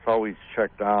DNA. That's always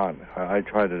checked on. I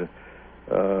try to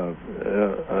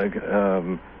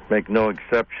make no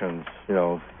exceptions, you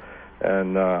know.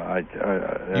 And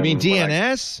you mean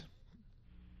DNS?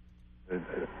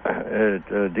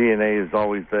 DNA is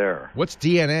always there. What's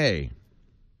DNA?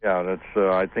 Yeah, that's.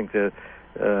 I think that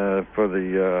for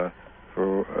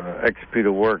XP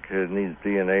to work, it needs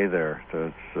DNA there.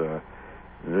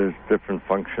 There's different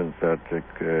functions that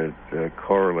it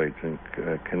correlates and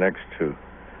connects to.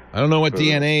 I don't know what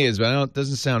DNA is, but it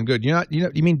doesn't sound good. You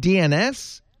mean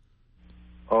DNS?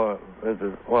 Oh,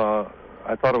 well,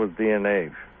 I thought it was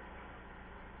DNA.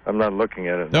 I'm not looking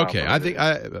at it now. Okay, I think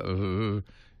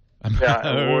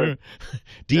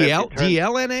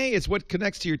DLNA is what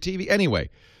connects to your TV. Anyway,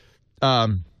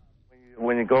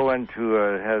 when you go into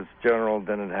it has general,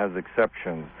 then it has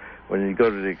exceptions. When you go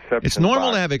to the exceptions, it's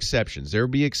normal to have exceptions. There will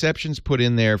be exceptions put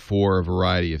in there for a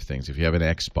variety of things. If you have an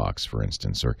Xbox, for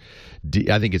instance, or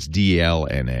I think it's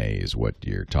DLNA is what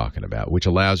you're talking about, which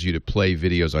allows you to play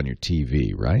videos on your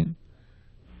TV, right?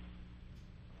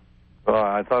 Well,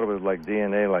 I thought it was like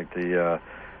DNA, like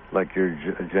your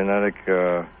genetic.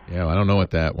 Yeah, I don't know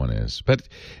what that one is, but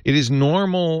it is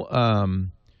normal.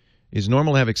 Is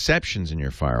normal to have exceptions in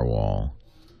your firewall.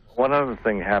 One other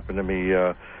thing happened to me.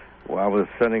 I was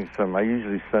sending I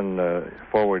usually send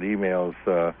forward emails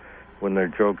when they're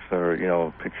jokes or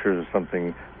pictures or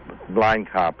something, blind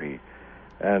copy,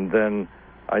 and then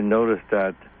I noticed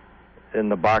that in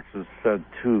the box that said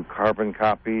to carbon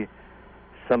copy,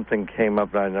 something came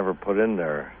up that I never put in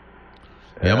there.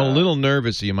 Yeah, I'm a little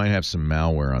nervous that you might have some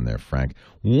malware on there, Frank.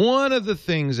 One of the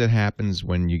things that happens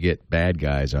when you get bad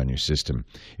guys on your system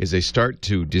is they start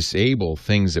to disable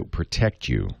things that protect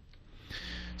you.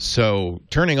 So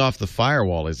turning off the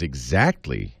firewall is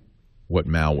exactly what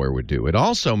malware would do. It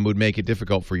also would make it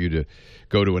difficult for you to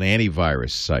go to an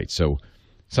antivirus site. So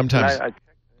sometimes...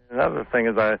 Another thing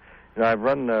is I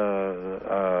run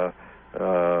a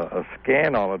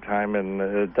scan all the time, and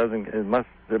it doesn't.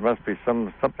 There must be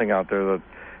something out there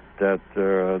that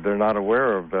they're not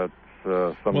aware of. That's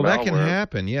some malware. That can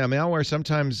happen. Yeah, malware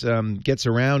sometimes gets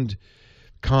around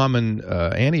common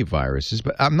antiviruses,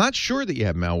 but I'm not sure that you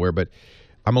have malware. But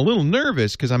I'm a little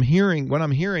nervous because what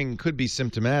I'm hearing could be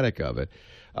symptomatic of it.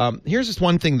 Here's just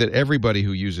one thing that everybody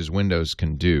who uses Windows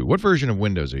can do. What version of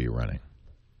Windows are you running?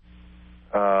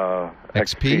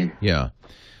 XP? Yeah.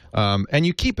 And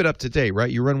you keep it up to date,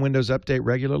 right? You run Windows Update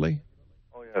regularly?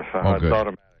 Oh, yes. It's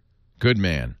automatic. Good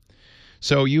man.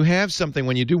 So you have something,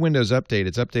 when you do Windows Update,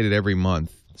 it's updated every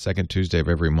month, second Tuesday of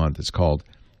every month. It's called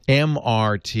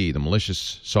MRT, the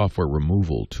Malicious Software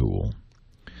Removal Tool.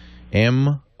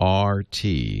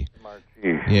 MRT.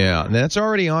 Yeah, and that's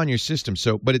already on your system.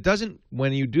 So, but it doesn't,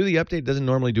 when you do the update, it doesn't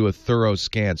normally do a thorough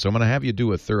scan. So I'm going to have you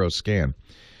do a thorough scan.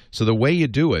 So the way you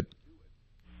do it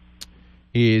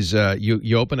is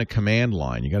you open a command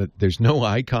line. There's no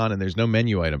icon and there's no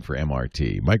menu item for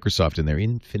MRT. Microsoft, in their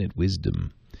infinite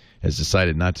wisdom, has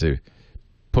decided not to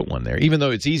put one there, even though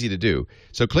it's easy to do.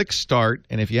 So click Start,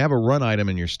 and if you have a run item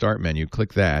in your Start menu,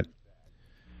 click that,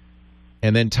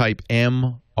 and then type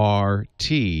MRT.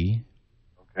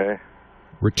 Okay.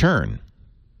 Return.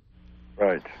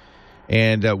 Right.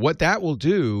 And what that will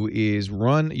do is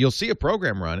you'll see a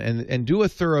program run and do a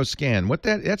thorough scan.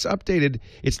 That's updated.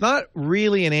 It's not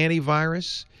really an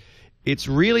antivirus. It's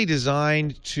really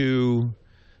designed to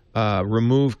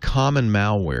remove common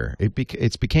malware.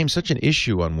 It's became such an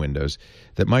issue on Windows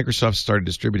that Microsoft started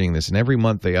distributing this, and every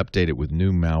month they update it with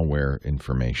new malware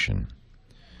information.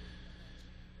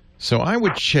 So I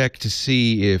would check to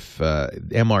see if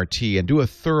MRT and do a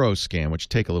thorough scan, which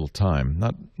take a little time.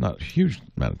 Not a huge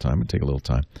amount of time, but take a little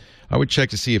time. I would check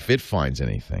to see if it finds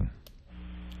anything.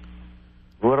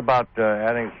 What about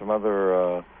adding some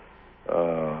other...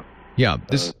 yeah,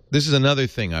 this is another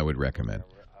thing I would recommend.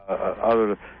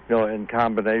 In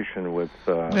combination with...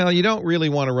 Well, you don't really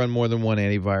want to run more than one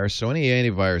antivirus, so any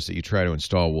antivirus that you try to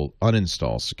install will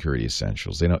uninstall Security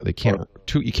Essentials. You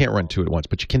can't run two at once,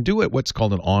 but you can do it what's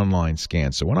called an online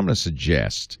scan. So what I'm going to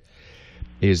suggest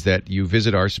is that you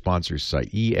visit our sponsor's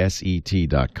site,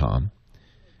 eset.com.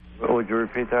 Would you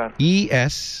repeat that?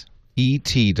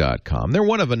 eset.com. They're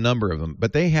one of a number of them,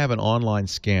 but they have an online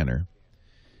scanner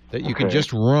that you can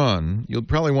just run. You'll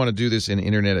probably want to do this in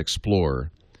Internet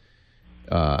Explorer,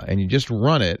 and you just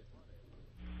run it.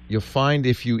 You'll find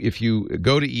if you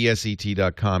go to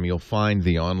eset.com, you'll find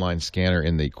the online scanner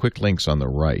in the quick links on the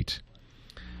right.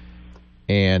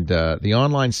 And the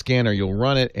online scanner, you'll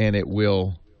run it, and it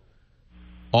will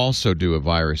also do a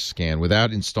virus scan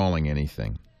without installing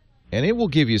anything. And it will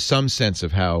give you some sense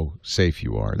of how safe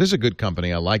you are. This is a good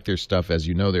company. I like their stuff. As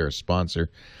you know, they're a sponsor.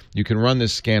 You can run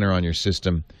this scanner on your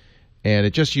system, and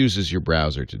it just uses your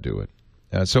browser to do it.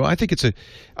 So I think it's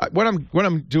what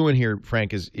I'm doing here,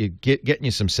 Frank, is getting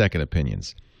you some second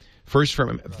opinions. First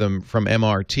from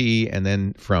MRT and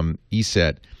then from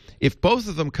ESET. If both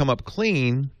of them come up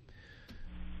clean,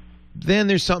 then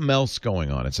there's something else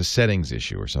going on. It's a settings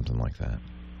issue or something like that.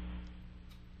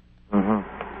 Mm-hmm.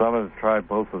 So I'm going to try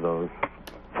both of those,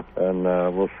 and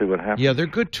we'll see what happens. Yeah, they're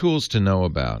good tools to know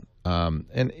about.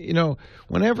 And you know,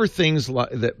 whenever things all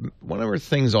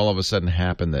of a sudden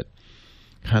happen that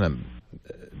kind of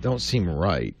don't seem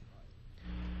right,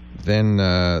 then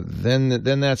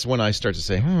that's when I start to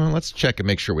say, let's check and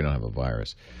make sure we don't have a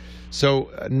virus. So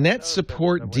Net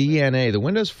Support DNA, the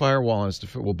Windows firewall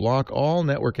will block all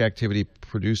network activity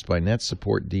produced by Net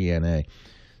Support DNA.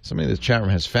 Somebody in the chat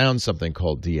room has found something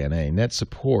called DNA. Net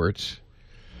Support.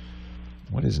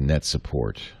 What is Net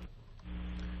Support?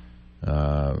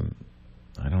 I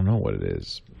don't know what it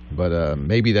is, but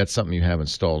maybe that's something you have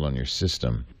installed on your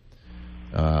system.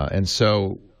 And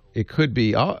so it could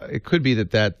be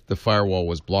that the firewall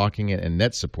was blocking it, and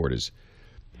Net Support is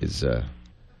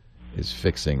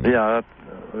fixing. Yeah,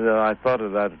 I thought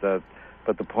of that.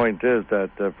 But the point is that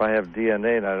if I have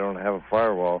DNA and I don't have a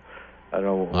firewall, I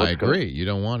don't. I agree. You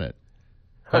don't want it.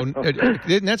 Oh,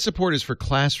 Net Support is for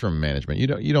classroom management.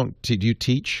 Do you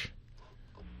teach?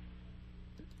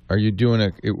 Are you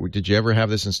doing did you ever have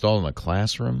this installed in a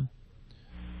classroom?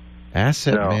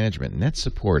 Asset management, Net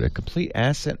Support, a complete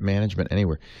asset management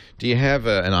anywhere. Do you have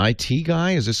an IT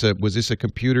guy? Was this a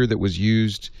computer that was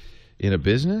used in a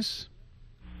business?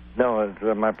 No, it's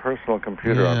my personal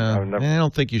computer. Yeah, I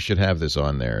don't think you should have this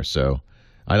on there. So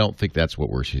I don't think that's what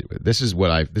we're. This is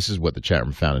what the chat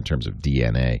room found in terms of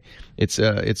DNA.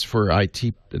 It's for an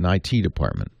IT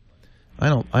department. I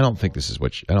don't think this is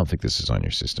on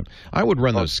your system. I would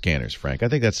run those scanners, Frank. I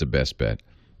think that's the best bet.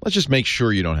 Let's just make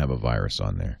sure you don't have a virus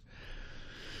on there.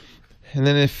 And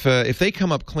then if they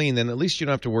come up clean, then at least you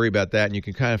don't have to worry about that, and you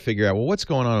can kind of figure out, well, what's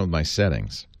going on with my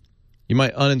settings? You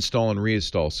might uninstall and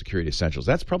reinstall Security Essentials.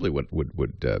 That's probably what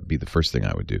would be the first thing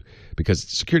I would do, because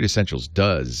Security Essentials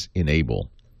does enable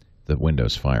the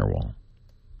Windows firewall.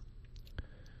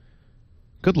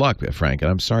 Good luck, Frank, and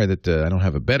I'm sorry that I don't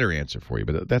have a better answer for you,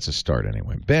 but that's a start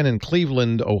anyway. Ben in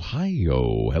Cleveland,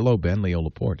 Ohio. Hello, Ben. Leo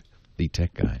Laporte, the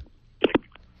tech guy.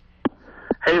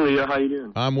 Hey, Leo. How you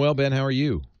doing? I'm well, Ben. How are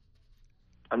you?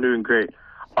 I'm doing great.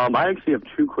 I actually have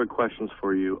two quick questions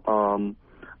for you.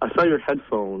 I saw your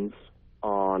headphones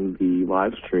on the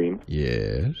live stream.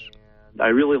 Yes. I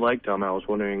really liked them. I was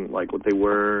wondering, what they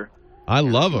were. I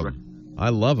love them.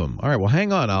 All right, well,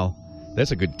 hang on.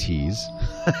 That's a good tease.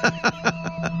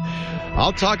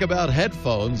 I'll talk about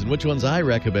headphones and which ones I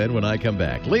recommend when I come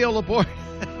back. Leo Laporte,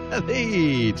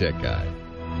 the tech guy.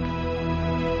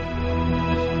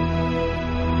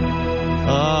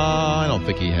 I don't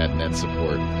think he had Net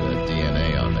Support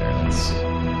DNA on there.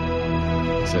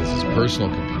 It says his personal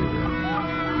computer.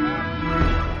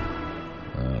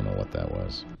 I don't know what that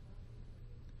was.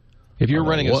 If you're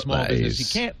running a small business, you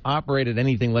can't operate at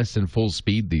anything less than full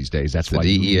speed these days. That's why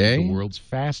you need the world's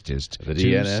fastest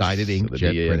two-sided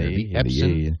inkjet printer, the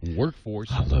Epson Workforce.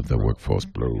 I love the Workforce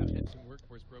Pro.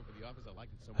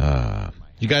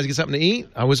 You guys get something to eat?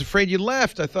 I was afraid you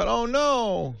left. I thought, oh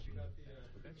no.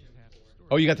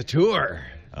 Oh, you got the tour.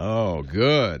 Oh,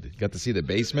 good. Got to see the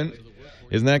basement.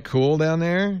 Isn't that cool down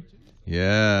there?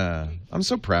 Yeah. I'm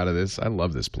so proud of this. I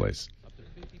love this place.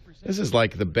 This is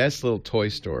like the best little toy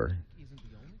store.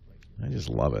 I just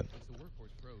love it.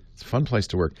 It's a fun place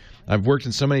to work. I've worked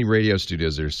in so many radio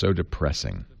studios that are so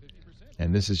depressing.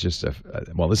 And this is just this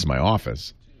is my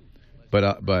office.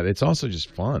 But it's also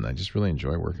just fun. I just really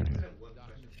enjoy working here.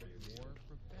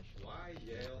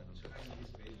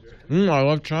 I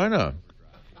love China.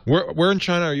 Where in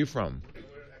China are you from?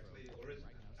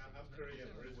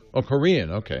 Oh,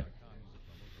 Korean. Okay.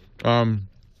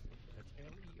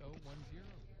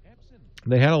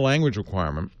 They had a language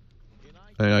requirement,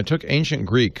 and I took ancient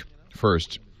Greek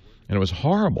first, and it was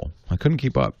horrible. I couldn't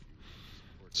keep up.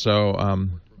 So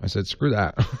I said, screw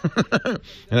that.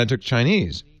 And I took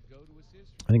Chinese.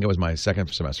 I think it was my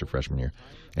second semester freshman year.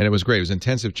 And it was great. It was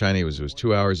intensive Chinese. It was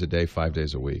 2 hours a day, 5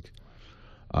 days a week,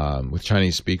 with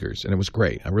Chinese speakers. And it was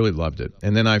great. I really loved it.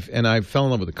 And then I fell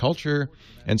in love with the culture.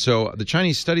 And so the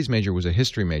Chinese studies major was a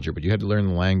history major, but you had to learn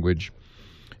the language.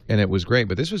 And it was great.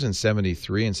 But this was in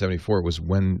 73 and 74. It was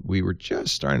when we were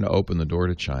just starting to open the door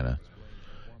to China.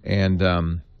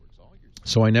 And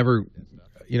so I never,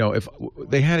 if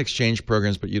they had exchange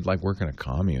programs, but you'd like work in a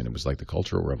commune. It was like the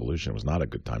Cultural Revolution. It was not a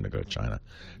good time to go to China.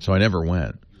 So I never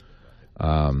went.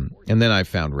 And then I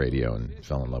found radio and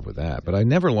fell in love with that. But I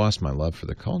never lost my love for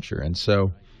the culture. And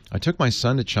so I took my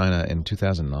son to China in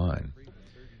 2009.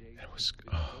 It was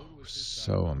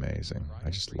so amazing. I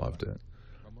just loved it.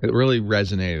 It really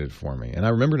resonated for me. And I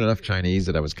remembered enough Chinese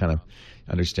that I was kind of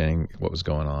understanding what was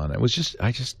going on. It was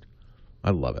I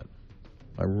love it.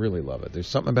 I really love it. There's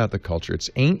something about the culture. It's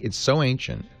so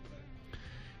ancient.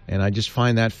 And I just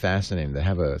find that fascinating. To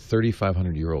have a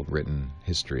 3,500-year-old written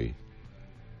history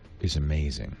is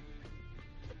amazing.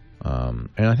 And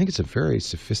I think it's a very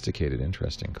sophisticated,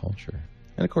 interesting culture.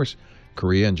 And, of course,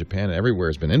 Korea and Japan and everywhere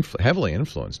has been heavily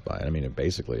influenced by it. I mean,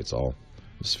 basically, it's all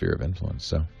the sphere of influence.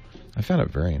 So I found it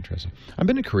very interesting. I've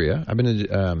been to Korea. I've been to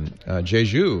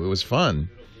Jeju. It was fun.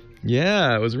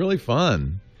 Yeah, it was really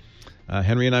fun.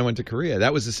 Henry and I went to Korea.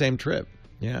 That was the same trip.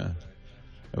 Yeah,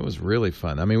 it was really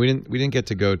fun. I mean, we didn't get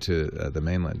to go to the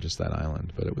mainland, just that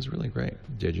island, but it was really great.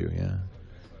 Jeju, yeah.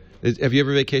 Have you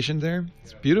ever vacationed there?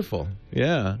 It's beautiful.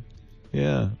 Yeah,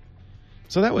 yeah.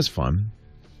 So that was fun.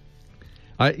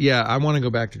 I want to go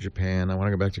back to Japan. I want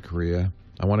to go back to Korea.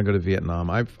 I want to go to Vietnam.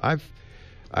 I'm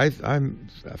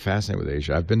fascinated with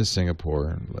Asia. I've been to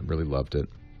Singapore and really loved it.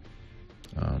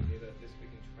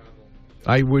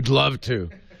 I would love to.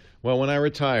 Well, when I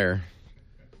retire,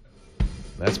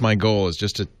 that's my goal, is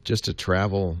just to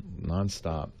travel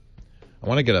nonstop. I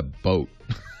want to get a boat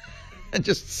and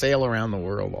just sail around the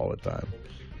world all the time.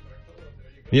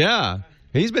 Yeah,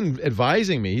 he's been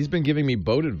advising me. He's been giving me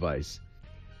boat advice.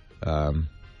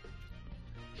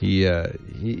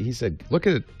 He said, look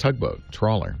at a tugboat,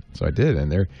 trawler. So I did,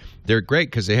 and they're great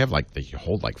because they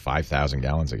hold like 5,000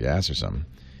 gallons of gas or something,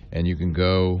 and you can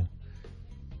go,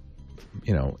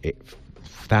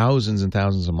 thousands and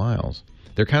thousands of miles.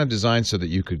 They're kind of designed so that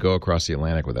you could go across the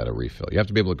Atlantic without a refill. You have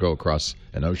to be able to go across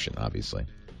an ocean, obviously.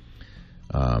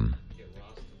 Well,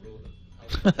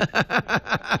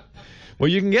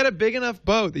 you can get a big enough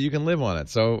boat that you can live on it.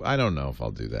 So I don't know if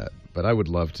I'll do that, but I would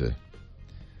love to.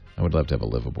 I would love to have a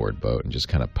live-aboard boat and just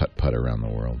kind of putt around the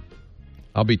world.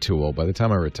 I'll be too old. By the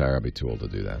time I retire, I'll be too old to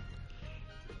do that.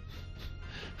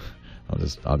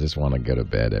 I'll just want to go to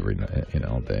bed every night,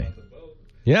 all day.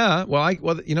 Yeah,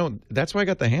 that's why I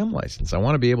got the ham license. I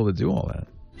want to be able to do all that.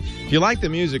 If you like the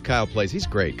music Kyle plays, he's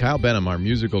great. Kyle Benham, our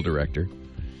musical director.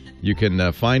 You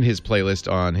can find his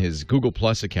playlist on his Google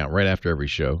Plus account right after every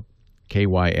show.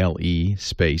 KYLE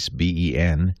space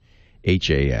BENHAM.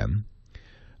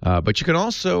 But you can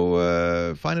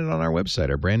also find it on our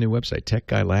website, our brand new website,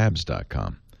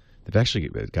 techguylabs.com. They've actually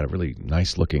got a really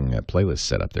nice-looking playlist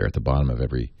set up there at the bottom of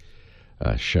every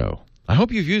show. I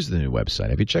hope you've used the new website.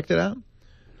 Have you checked it out?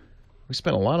 We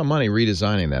spent a lot of money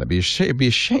redesigning that. It'd be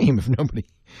a shame if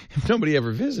nobody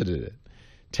ever visited it.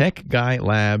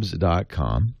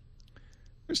 techguylabs.com.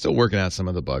 We're still working out some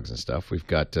of the bugs and stuff. We've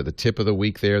got the tip of the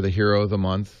week there, the hero of the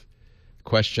month,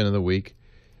 question of the week.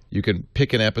 You can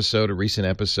pick an episode, a recent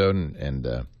episode,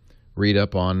 and read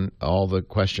up on all the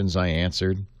questions I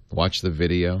answered, watch the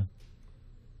video.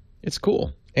 It's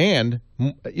cool. And,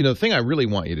 the thing I really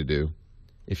want you to do,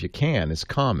 if you can, is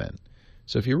comment.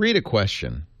 So if you read a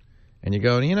question and you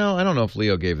go, I don't know if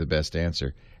Leo gave the best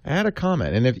answer, add a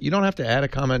comment. And if you don't have to add a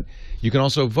comment, you can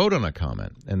also vote on a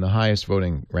comment. And the highest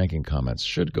ranking comments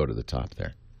should go to the top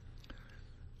there.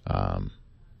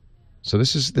 So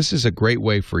this is a great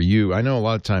way for you. I know a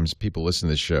lot of times people listen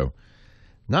to this show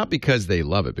not because they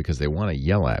love it, because they want to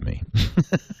yell at me.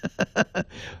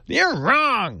 You're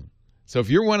wrong. So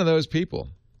if you're one of those people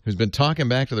who's been talking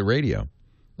back to the radio,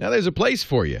 now there's a place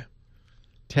for you.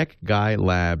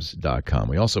 techguylabs.com.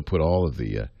 We also put all of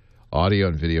the audio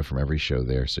and video from every show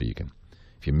there, so you can,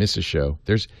 if you miss a show,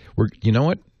 you know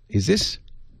what? Is this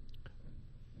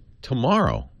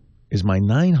tomorrow is my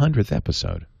 900th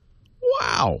episode.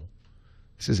 Wow.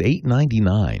 This is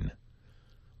 899.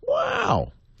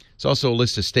 Wow. It's also a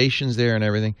list of stations there and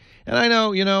everything. And I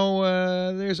know,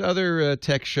 there's other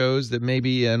tech shows that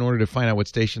maybe in order to find out what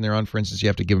station they're on, for instance, you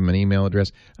have to give them an email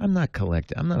address. I'm not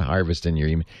harvesting your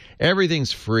email.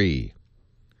 Everything's free.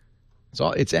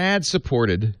 It's ad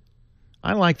supported.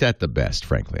 I like that the best,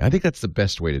 frankly. I think that's the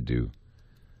best way to do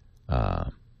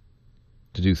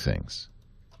to do things.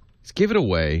 Let's give it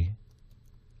away.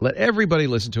 Let everybody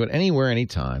listen to it anywhere,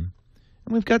 anytime.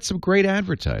 And we've got some great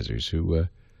advertisers who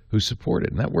support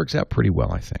it, and that works out pretty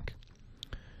well, I think.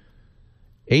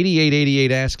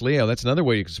 8888 Ask Leo. That's another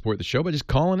way you can support the show by just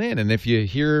calling in. And if you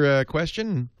hear a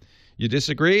question, you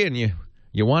disagree, and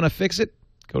you want to fix it,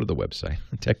 go to the website,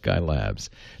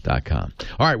 techguylabs.com.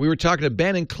 All right, we were talking to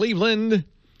Ben in Cleveland,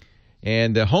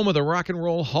 and home of the Rock and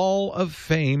Roll Hall of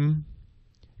Fame.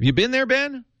 Have you been there,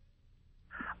 Ben?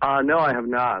 No, I have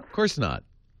not. Of course not.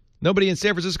 Nobody in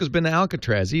San Francisco's been to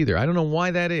Alcatraz either. I don't know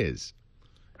why that is.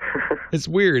 It's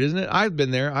weird, isn't it? I've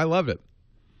been there. I love it.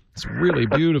 It's a really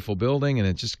beautiful building, and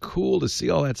it's just cool to see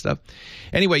all that stuff.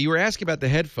 Anyway, you were asking about the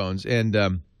headphones,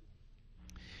 and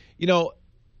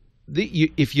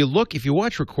if you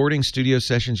watch recording studio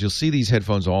sessions, you'll see these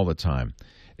headphones all the time.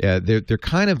 They're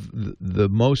kind of the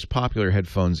most popular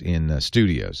headphones in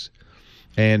studios,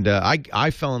 and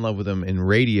I fell in love with them in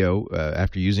radio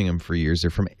after using them for years.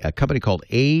 They're from a company called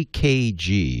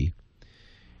AKG.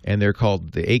 And they're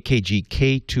called the AKG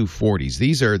K240s.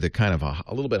 These are the kind of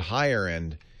a little bit higher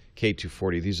end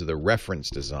K240. These are the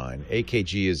reference design.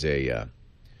 AKG is an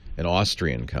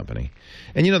Austrian company.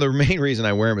 And, the main reason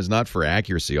I wear them is not for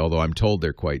accuracy, although I'm told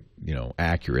they're quite,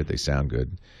 accurate. They sound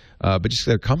good. But just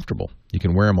they're comfortable. You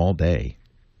can wear them all day.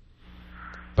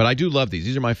 But I do love these.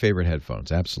 These are my favorite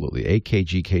headphones, absolutely.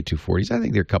 AKG K240s. I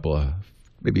think they're a couple of,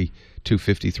 maybe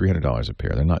 $250, $300 a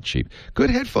pair. They're not cheap. Good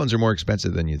headphones are more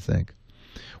expensive than you'd think.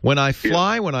 When I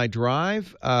fly, when I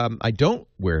drive, I don't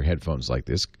wear headphones like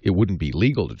this. It wouldn't be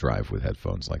legal to drive with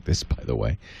headphones like this, by the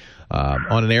way.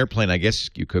 On an airplane, I guess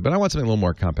you could, but I want something a little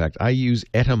more compact. I use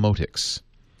Etymotics,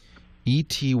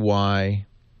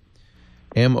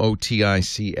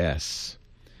 Etymotics.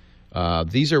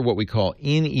 These are what we call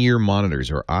in-ear monitors,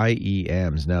 or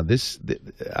IEMs. Now,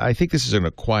 I think this is an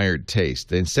acquired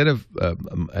taste. Instead of,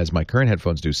 as my current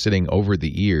headphones do, sitting over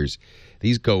the ears,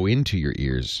 these go into your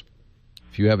ears.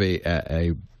 If you have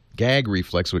a gag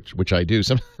reflex, which I do,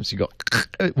 sometimes you go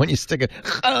when you stick it.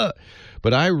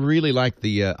 But I really like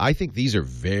I think these are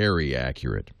very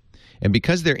accurate. And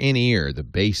because they're in-ear, the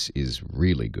bass is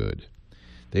really good.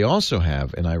 They also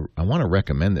have, and I want to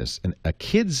recommend this, a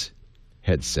kid's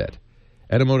headset,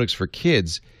 Etymotics for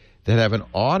kids, that have an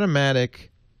automatic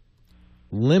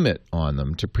limit on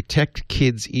them to protect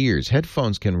kids' ears.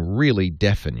 Headphones can really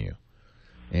deafen you.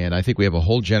 And I think we have a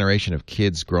whole generation of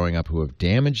kids growing up who have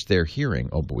damaged their hearing.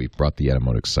 Oh, but we've brought the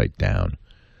Etymotics site down.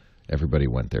 Everybody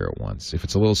went there at once. If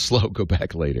it's a little slow, go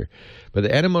back later. But the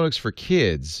Etymotics for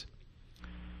kids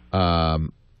are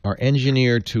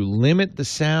engineered to limit the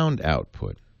sound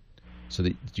output so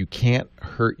that you can't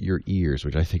hurt your ears,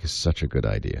 which I think is such a good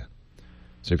idea.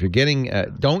 So if you're getting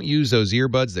don't use those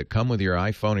earbuds that come with your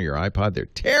iPhone or your iPod. They're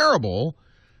terrible,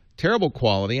 terrible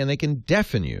quality, and they can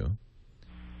deafen you.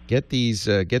 Get these.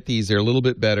 They're a little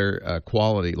bit better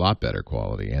quality, a lot better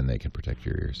quality, and they can protect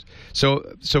your ears. So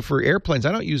for airplanes,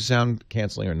 I don't use sound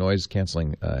canceling or noise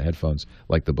canceling headphones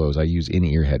like the Bose. I use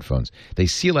in-ear headphones. They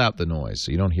seal out the noise,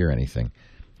 so you don't hear anything,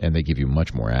 and they give you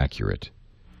much more accurate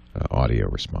audio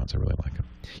response. I really like them.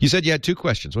 You said you had two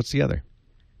questions. What's the other?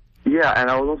 Yeah, and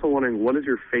I was also wondering, what is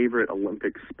your favorite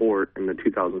Olympic sport in the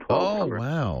 2012 summer? Oh,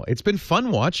 wow. It's been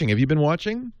fun watching. Have you been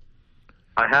watching?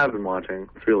 I have been watching.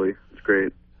 It's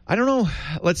great. I don't know.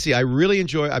 Let's see. I've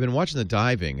been watching the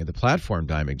diving, and the platform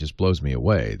diving just blows me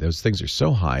away. Those things are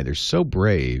so high. They're so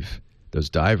brave, those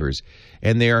divers,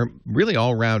 and they are really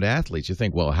all-round athletes. You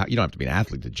think, well, you don't have to be an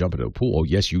athlete to jump into a pool. Oh,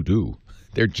 yes, you do.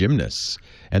 They're gymnasts,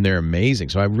 and they're amazing.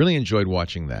 So I really enjoyed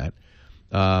watching that.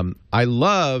 I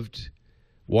loved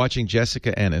watching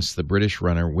Jessica Ennis, the British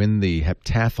runner, win the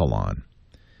heptathlon.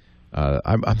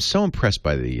 I'm so impressed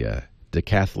by the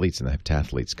decathletes and the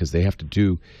heptathletes because they have to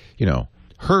do,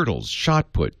 hurdles,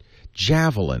 shot put,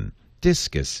 javelin,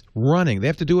 discus, running. They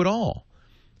have to do it all.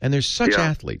 And they're such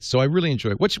athletes. So I really enjoy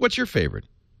it. What's your favorite?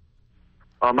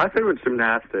 My favorite's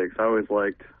gymnastics. I always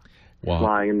liked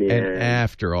flying in the air. And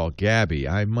after all, Gabby,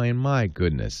 my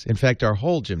goodness. In fact, our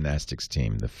whole gymnastics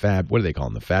team, what do they call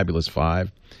them? The Fabulous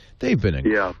Five? They've been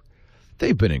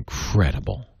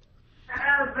incredible.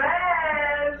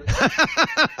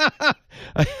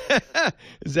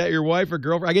 Is that your wife or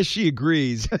girlfriend? I guess she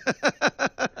agrees.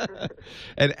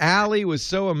 And Allie was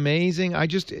so amazing.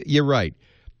 You're right.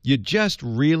 You just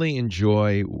really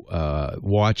enjoy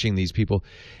watching these people.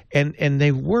 And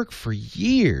they work for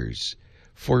years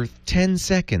for 10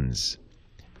 seconds.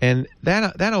 And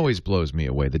that always blows me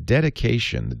away. The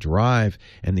dedication, the drive,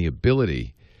 and the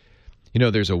ability.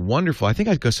 There's a wonderful, I think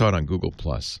I saw it on Google+.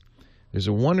 There's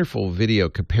a wonderful video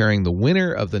comparing the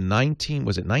winner of the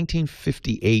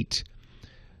 1958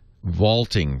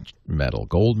 vaulting medal,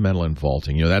 gold medal in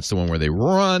vaulting. You know, that's the one where they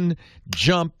run,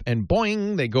 jump, and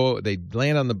boing, they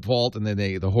land on the vault, and then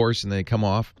the horse, and they come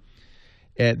off.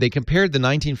 They compared the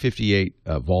 1958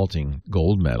 vaulting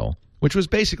gold medal, which was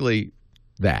basically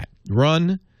that: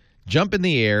 run, jump in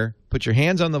the air, put your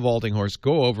hands on the vaulting horse,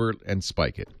 go over and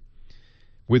spike it.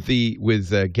 With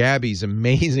Gabby's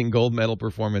amazing gold medal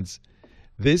performance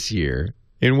this year,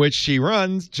 in which she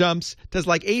runs, jumps, does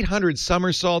like 800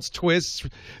 somersaults, twists,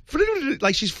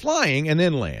 like she's flying, and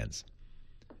then lands.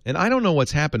 And I don't know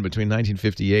what's happened between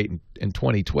 1958 and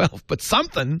 2012, but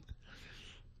something.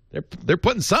 They're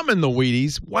putting something in the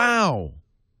Wheaties. Wow.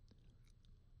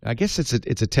 I guess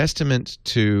it's a testament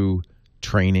to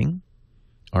training,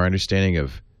 our understanding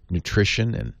of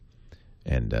nutrition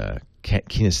and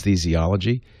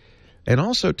kinesthesiology, and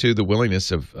also to the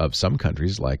willingness of some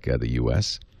countries like the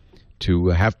U.S. to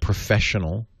have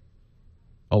professional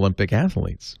Olympic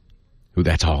athletes who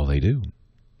that's all they do.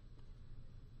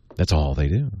 That's all they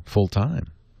do, full time.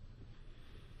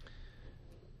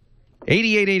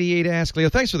 8888 Ask Leo.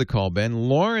 Thanks for the call, Ben.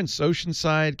 Lawrence,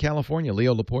 Oceanside, California.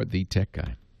 Leo Laporte, the tech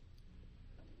guy.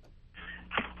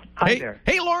 Hi there.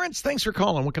 Hey, Lawrence. Thanks for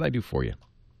calling. What can I do for you?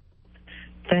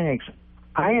 Thanks.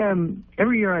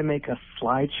 Every year I make a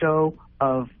slideshow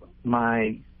of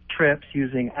my trips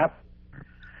using Apple.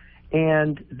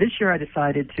 And this year I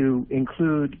decided to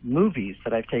include movies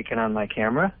that I've taken on my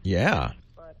camera. Yeah.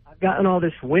 But I've gotten all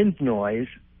this wind noise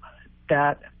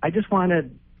that I just want to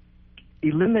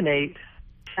eliminate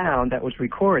sound that was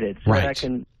recorded so that I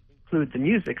can include the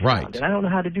music sound. Right. And I don't know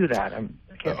how to do that.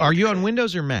 Are you on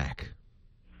Windows or Mac?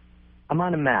 I'm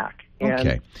on a Mac.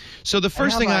 Okay. So the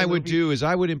first thing I would do is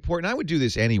I would import, and I would do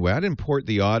this anyway, I'd import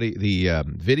the audio, the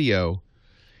video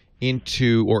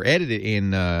into, or edit it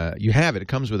in, you have it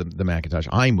comes with the Macintosh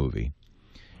iMovie,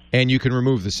 and you can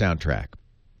remove the soundtrack,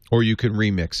 or you can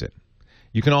remix it.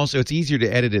 You can also, it's easier to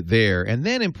edit it there, and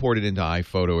then import it into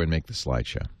iPhoto and make the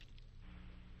slideshow.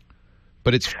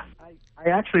 But it's...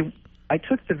 I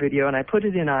took the video and I put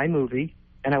it in iMovie,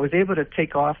 and I was able to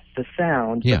take off the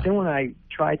sound, Yeah. but then when I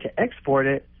tried to export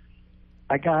it,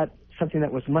 I got something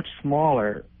that was much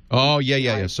smaller. Oh,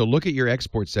 yeah. So look at your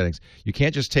export settings. You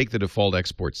can't just take the default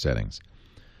export settings.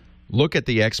 Look at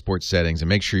the export settings and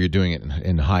make sure you're doing it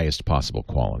in the highest possible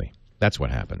quality. That's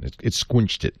what happened. It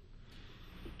squinched it.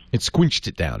 It squinched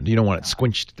it down. You don't want it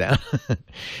squinched down.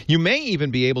 You may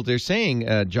even be able to, they're saying,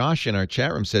 Josh in our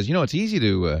chat room says, it's easy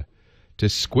to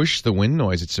squish the wind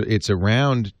noise. It's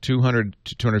around 200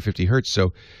 to 250 hertz.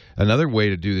 So another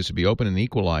way to do this would be open an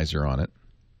equalizer on it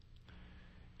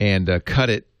and cut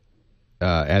it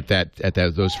at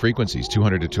those frequencies,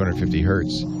 200 to 250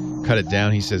 hertz. Cut it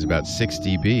down, he says, about 6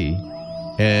 dB,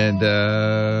 and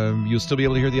you'll still be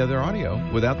able to hear the other audio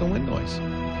without the wind noise.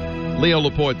 Leo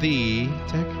Laporte, the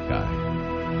tech guy.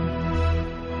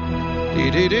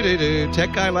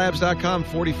 TechGuyLabs.com,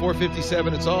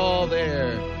 4457. It's all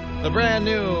there. The brand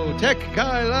new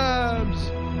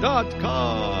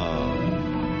TechGuyLabs.com.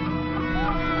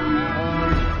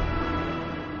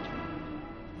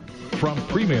 From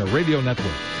Premier Radio Network.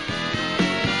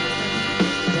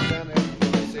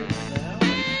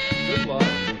 Good luck.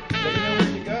 Let me know where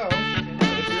you go.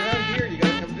 If you're out here, you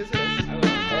got to come visit us.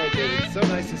 All right, David. So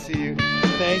nice to see you.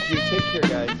 Thank you. Take care,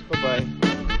 guys. Bye-bye.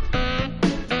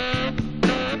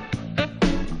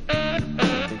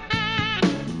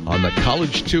 On the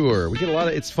college tour, we get a lot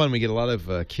of. It's fun. We get a lot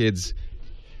of kids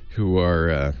who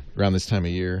are around this time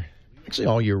of year, actually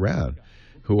all year round,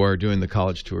 who are doing the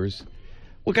college tours.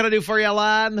 What can I do for you,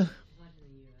 Alan?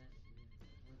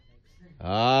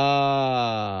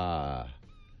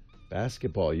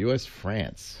 Basketball, U.S.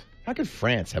 France. How could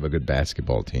France have a good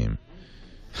basketball team?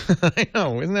 I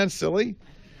know, isn't that silly?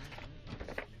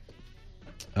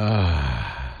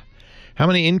 How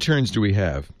many interns do we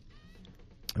have?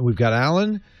 We've got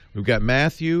Alan, we've got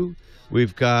Matthew,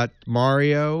 we've got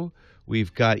Mario,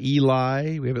 we've got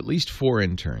Eli. We have at least 4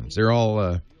 interns. They're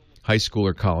all high school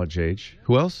or college age.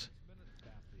 Who else?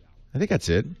 I think that's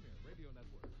it.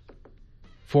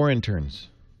 4 interns.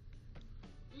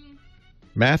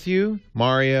 Matthew,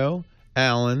 Mario,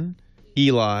 Alan,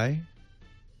 Eli.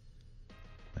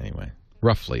 Anyway,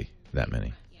 roughly that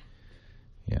many.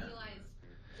 Yeah.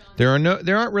 There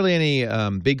aren't really any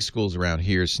big schools around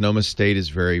here. Sonoma State is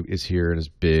here and is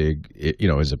big.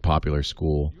 Is a popular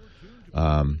school.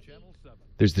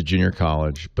 There's the junior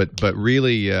college, but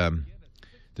really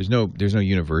there's no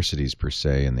universities per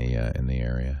se in the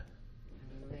area.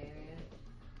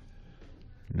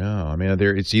 No, I mean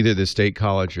it's either the state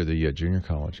college or the junior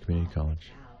college, community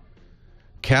college.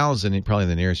 Cal's probably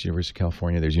the nearest University of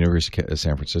California. There's University of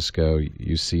San Francisco,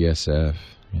 UCSF.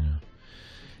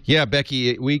 Yeah,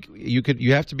 Becky,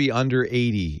 you have to be under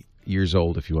 80 years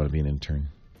old if you want to be an intern.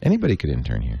 Anybody could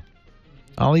intern here.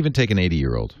 I'll even take an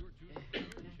 80-year-old.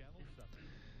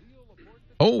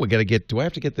 Oh, we got to get. Do I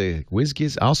have to get the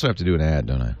WizGiz? I also have to do an ad,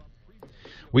 don't I?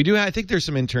 We do. I think there's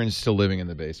some interns still living in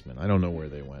the basement. I don't know where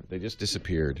they went. They just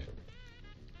disappeared.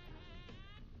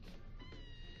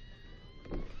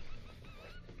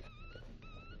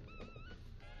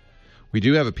 We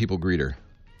do have a people greeter.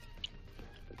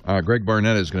 Greg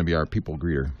Barnett is going to be our people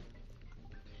greeter.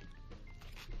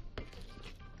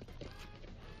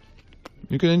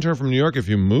 You can intern from New York if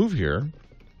you move here.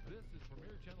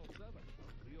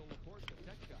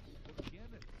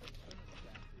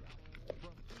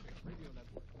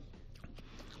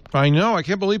 I know. I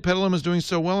can't believe Petaluma is doing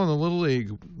so well in the Little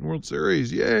League World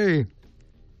Series. Yay.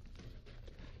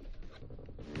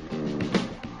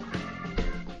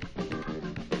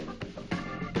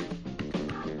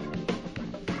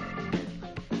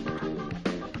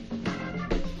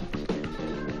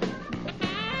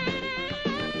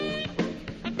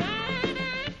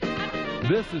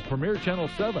 This is Premier Channel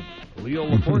 7. Leo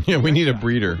Laporte. Yeah, we need a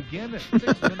breeder. Begin at 6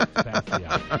 minutes past the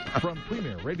hour from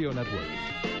Premier Radio Network.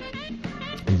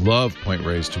 Love Point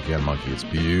Reyes Toucan Monkey. It's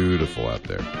beautiful out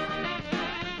there.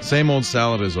 Same old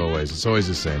salad as always. It's always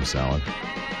the same salad.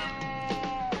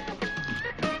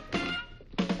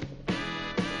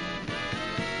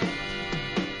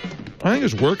 I think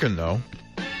it's working, though.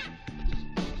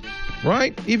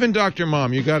 Right? Even Dr.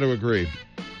 Mom, you got to agree.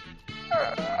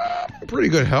 Pretty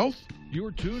good health.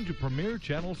 You're tuned to Premier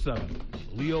Channel 7.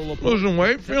 Leo Laporte. Losing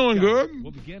weight, feeling good.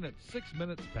 Will begin at 6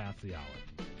 minutes past the hour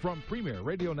from Premier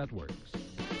Radio Networks.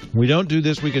 We don't do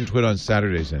This Week in Twit on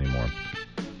Saturdays anymore.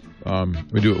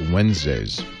 We do it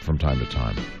Wednesdays from time to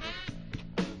time.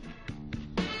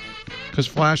 Because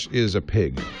Flash is a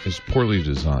pig. It's poorly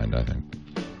designed, I think.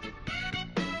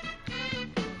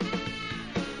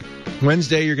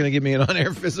 Wednesday, you're going to give me an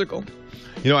on-air physical?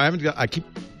 You know, I keep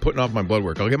putting off my blood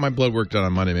work. I'll get my blood work done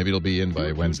on Monday. Maybe it'll be in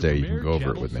by Wednesday. You can go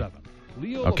over it with me.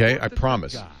 Okay, I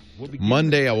promise.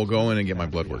 Monday, I will go in and get my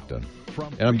blood work done.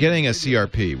 And I'm getting a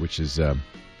CRP, which is the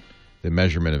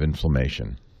measurement of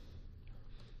inflammation.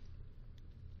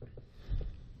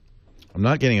 I'm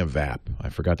not getting a VAP. I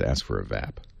forgot to ask for a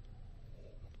VAP.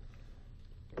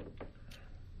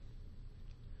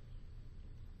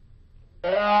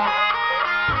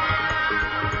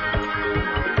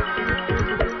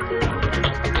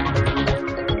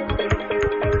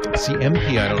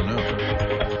 CMP, I don't know.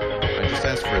 I just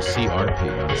asked for a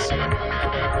CRP, not a CMP.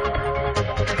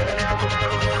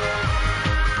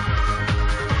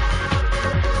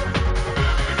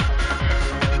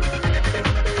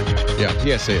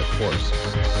 Yeah, PSA, of course.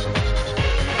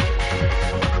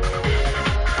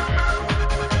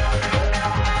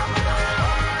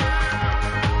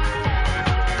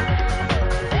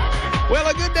 Well,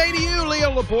 a good day to you,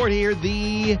 Leo Laporte here,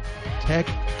 the tech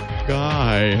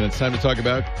guy. And it's time to talk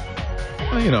about,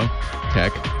 well, you know,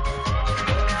 tech.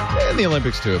 And the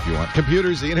Olympics, too, if you want.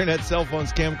 Computers, the internet, cell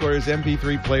phones, camcorders,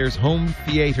 MP3 players, home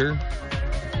theater,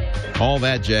 all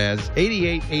that jazz.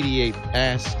 8888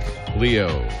 Ask Leo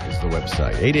is the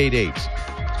website.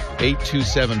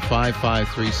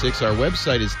 888-827-5536. Our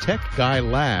website is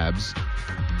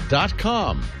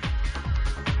techguylabs.com.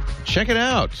 Check it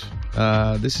out.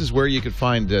 This is where you can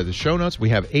find the show notes. We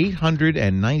have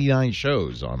 899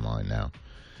 shows online now.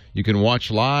 You can watch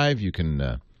live. You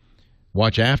can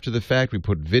watch after the fact. We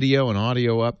put video and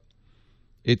audio up.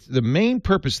 It's the main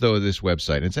purpose, though, of this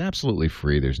website. And it's absolutely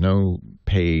free. There's no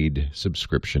paid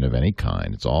subscription of any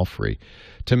kind. It's all free.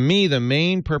 To me, the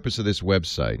main purpose of this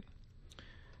website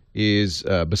is,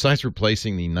 besides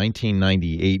replacing the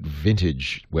 1998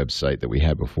 vintage website that we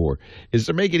had before, is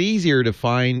to make it easier to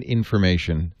find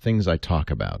information, things I talk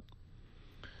about.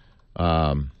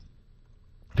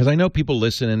 Because I know people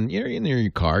listen, and you're in your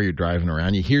car, you're driving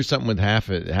around, you hear something with half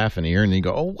an ear, and you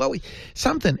go, oh, well,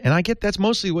 something. And I get, that's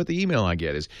mostly what the email I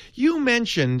get is, you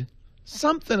mentioned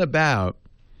something about.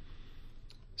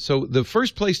 So the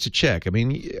first place to check, I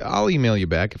mean, I'll email you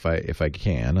back if I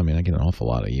can. I mean, I get an awful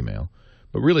lot of email.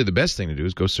 But really the best thing to do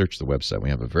is go search the website. We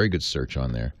have a very good search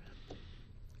on there.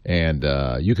 And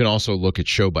you can also look at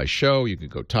show by show. You can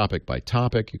go topic by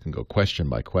topic. You can go question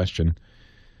by question.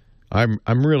 I'm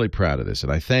really proud of this, and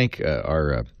I thank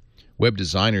our web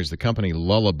designers, the company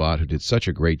Lullabot, who did such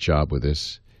a great job with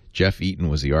this. Jeff Eaton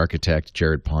was the architect,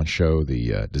 Jared Poncho,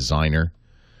 the designer.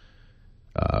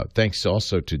 Thanks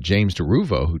also to James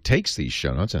DeRuvo, who takes these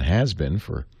show notes and has been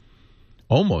for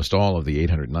almost all of the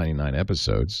 899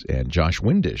 episodes, and Josh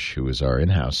Windish, who is our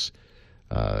in-house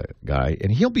guy.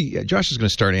 And Josh is going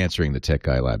to start answering the Tech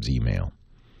Guy Labs email.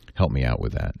 help me out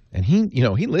with that. And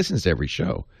he listens to every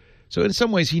show. So in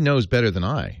some ways, he knows better than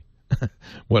I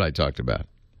what I talked about.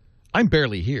 I'm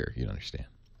barely here, you understand.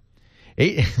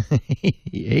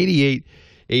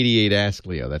 8888 Ask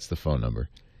Leo, that's the phone number.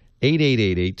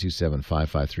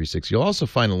 888-827-5536. You'll also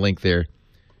find a link there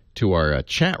to our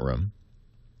chat room.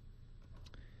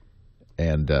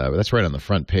 And that's right on the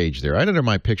front page there. Right under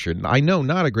my picture. I know,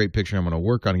 not a great picture. I'm going to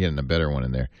work on getting a better one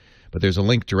in there. But there's a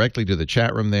link directly to the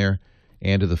chat room there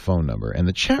and to the phone number. And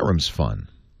the chat room's fun.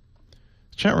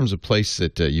 The chat room's a place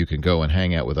that you can go and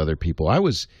hang out with other people. I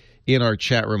was in our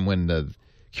chat room when the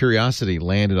Curiosity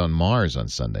landed on Mars on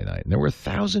Sunday night. And there were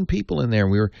 1,000 people in there.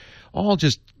 And we were all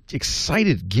just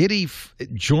excited, giddy,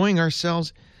 enjoying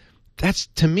ourselves. That's,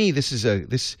 to me, this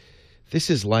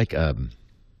is like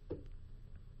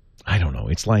I don't know.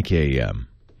 It's like a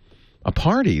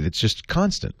party that's just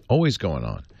constant, always going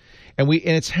on, and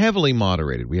it's heavily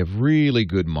moderated. We have really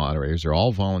good moderators. They're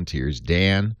all volunteers.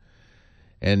 Dan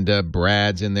and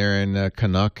Brad's in there, and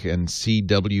Canuck and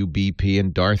CWBP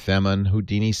and Darth Emma and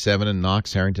Houdini 7 and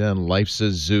Knox Harrington and Life's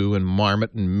a Zoo and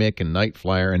Marmot and Mick and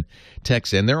Nightflyer and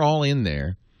Tex, and they're all in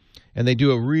there, and they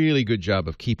do a really good job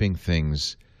of keeping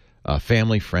things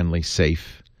family friendly,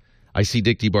 safe. I see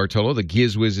Dick DiBartolo, the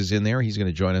GizWiz, is in there. He's going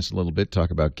to join us a little bit, talk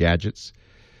about gadgets.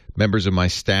 Members of my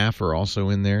staff are also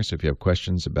in there, so if you have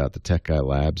questions about the Tech Guy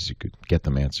Labs, you could get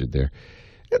them answered there.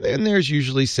 And then there's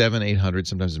usually 700, 800,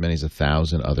 sometimes as many as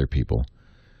 1,000 other people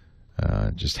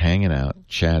just hanging out,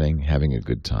 chatting, having a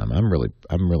good time. I'm really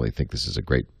think this is a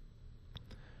great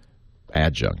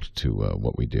adjunct to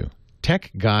what we do.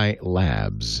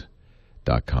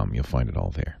 TechGuyLabs.com. You'll find it all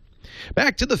there.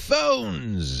 Back to the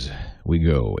phones we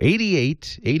go.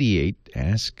 8888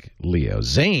 Ask Leo.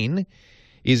 Zane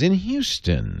is in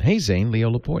Houston. Hey, Zane, Leo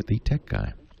Laporte, the tech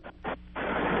guy.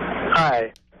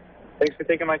 Hi. Thanks for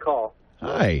taking my call.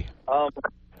 Hi.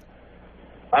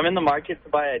 I'm in the market to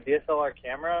buy a DSLR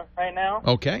camera right now.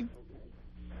 Okay.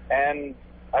 And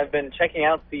I've been checking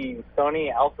out the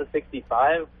Sony Alpha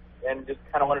 65 and just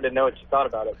kind of wanted to know what you thought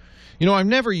about it. You know, I've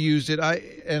never used it,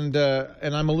 and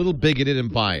I'm a little bigoted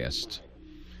and biased.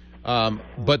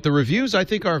 But the reviews, I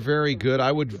think, are very good.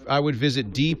 I would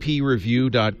visit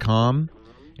dpreview.com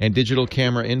and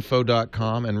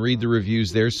digitalcamerainfo.com and read the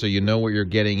reviews there so you know what you're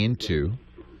getting into.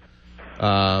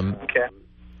 Okay.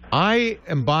 I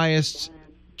am biased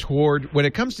toward, when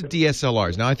it comes to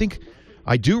DSLRs. Now,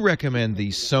 I do recommend the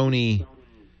Sony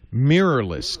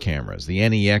mirrorless cameras, the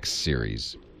NEX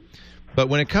series. But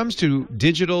when it comes to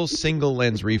digital single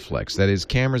lens reflex, that is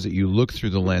cameras that you look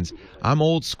through the lens, I'm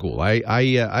old school.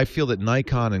 I feel that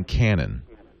Nikon and Canon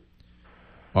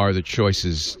are the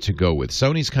choices to go with.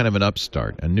 Sony's kind of an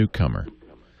upstart, a newcomer.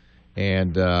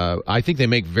 And I think they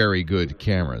make very good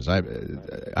cameras. I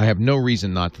have no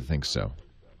reason not to think so.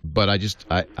 But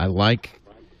I like...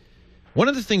 One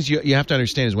of the things you have to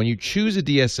understand is when you choose a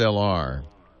DSLR,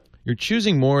 you're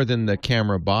choosing more than the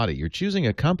camera body. You're choosing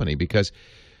a company because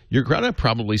you're going to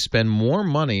probably spend more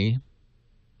money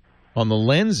on the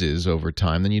lenses over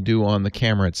time than you do on the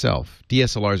camera itself.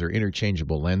 DSLRs are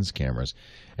interchangeable lens cameras,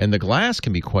 and the glass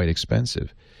can be quite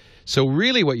expensive. So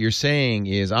really what you're saying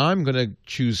is I'm going to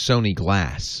choose Sony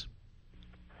glass.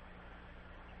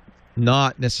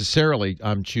 Not necessarily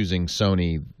I'm choosing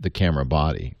Sony, the camera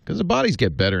body, because the bodies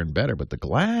get better and better, but the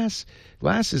glass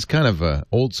is kind of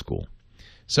old school.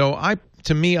 So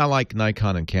to me, I like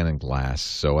Nikon and Canon glass,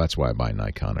 so that's why I buy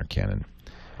Nikon or Canon.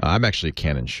 I'm actually a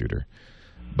Canon shooter,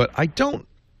 but I don't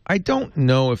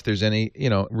know if there's any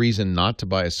reason not to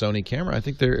buy a Sony camera. I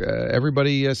think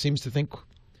everybody seems to think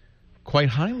quite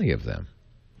highly of them.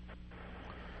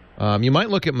 You might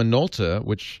look at Minolta,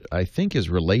 which I think is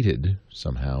related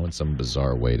somehow in some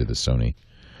bizarre way to the Sony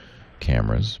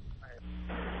cameras.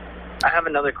 I have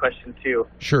another question too.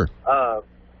 Sure.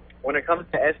 When it comes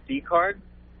to SD cards,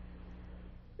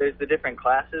 there's the different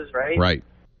classes, right? Right.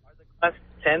 Are the class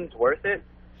 10s worth it?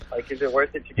 Like, is it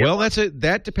worth it to get? Well,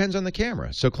 that depends on the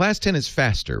camera. So class 10 is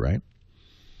faster, right?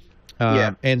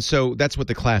 Yeah. And so that's what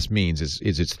the class means is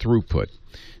its throughput.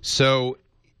 So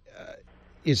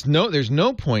there's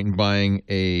no point in buying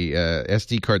a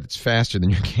SD card that's faster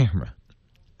than your camera.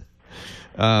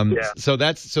 So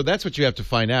that's what you have to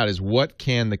find out is what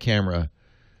can the camera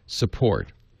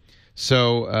support.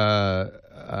 So I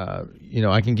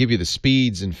can give you the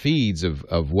speeds and feeds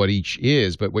of what each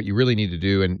is, but what you really need to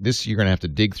do, and this you're going to have to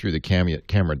dig through the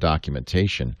camera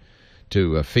documentation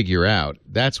to figure out.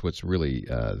 That's what's really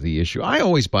the issue. I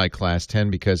always buy Class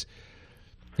 10 because,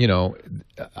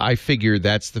 I figure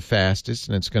that's the fastest,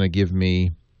 and it's going to give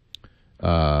me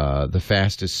the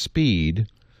fastest speed.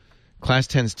 Class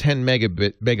 10's 10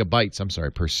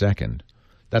 megabytes per second.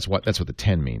 That's what the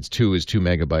 10 means. 2 is 2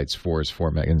 megabytes, 4 is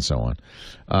 4 meg, and so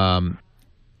on.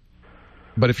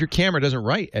 But if your camera doesn't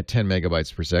write at 10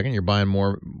 megabytes per second, you're buying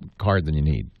more card than you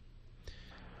need.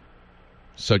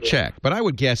 So check. But I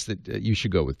would guess that you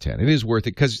should go with 10. It is worth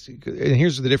it because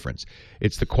here's the difference.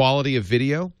 It's the quality of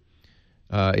video.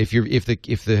 If the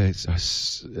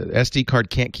SD card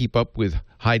can't keep up with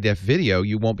high def video,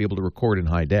 you won't be able to record in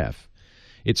high def.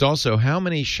 It's also how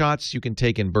many shots you can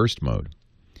take in burst mode.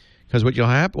 Because what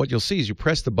you'll see is you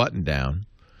press the button down,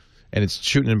 and it's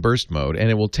shooting in burst mode, and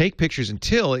it will take pictures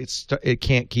until it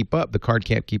can't keep up. The card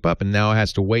can't keep up, and now it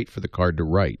has to wait for the card to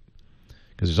write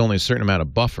because there's only a certain amount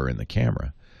of buffer in the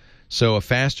camera. So a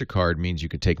faster card means you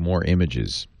can take more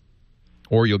images,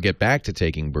 or you'll get back to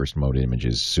taking burst mode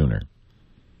images sooner.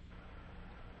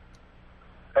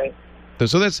 Right.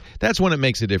 So that's when it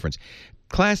makes a difference.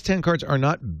 Class 10 cards are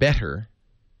not better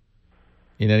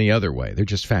in any other way. They're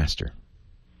just faster.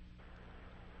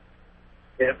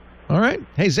 Yep. All right.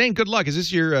 Hey, Zane, good luck. Is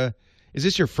this your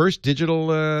first digital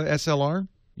SLR?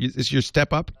 Is this your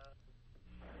step up?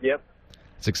 Yep.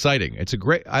 It's exciting.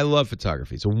 I love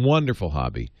photography. It's a wonderful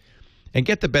hobby. And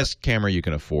get the best camera you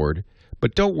can afford,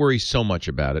 but don't worry so much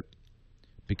about it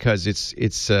because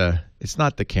it's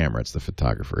not the camera, it's the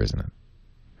photographer, isn't it?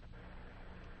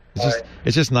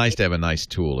 It's just nice to have a nice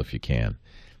tool if you can.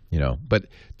 But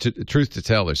truth to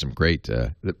tell, there's some great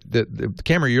the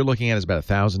camera you're looking at is about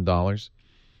 $1,000.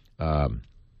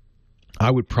 I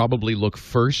would probably look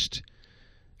first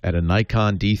at a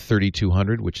Nikon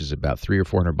D3200, which is about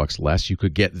 $300 or $400 less. You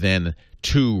could get then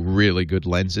 2 really good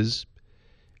lenses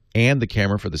and the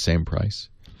camera for the same price.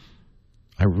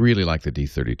 I really like the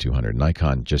D3200.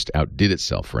 Nikon just outdid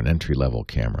itself for an entry-level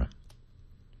camera.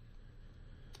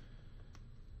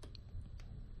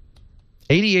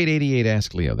 8888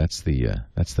 Ask Leo. That's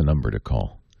the number to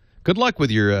call. Good luck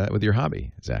with your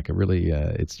hobby, Zach. It really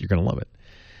you're going to love it.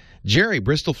 Jerry,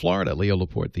 Bristol, Florida. Leo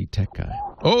Laporte, the tech guy.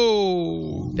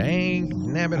 Oh, dang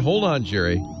nabbit. Hold on,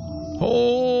 Jerry.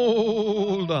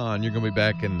 Hold on. You're going to be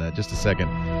back in just a second.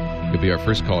 You'll be our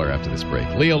first caller after this break.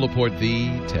 Leo Laporte, the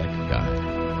tech guy.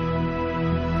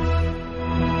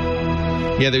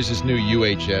 Yeah, there's this new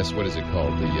UHS. What is it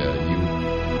called? The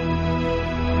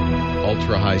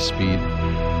ultra high speed.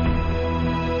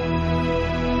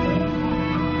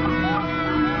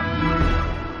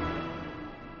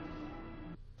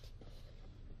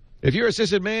 If you're a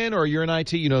sysadmin or you're in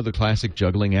IT, you know the classic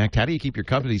juggling act. How do you keep your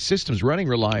company's systems running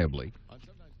reliably?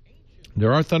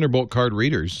 There are Thunderbolt card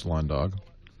readers, Lawn Dog.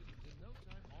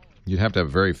 You'd have to have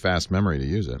very fast memory to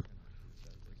use it.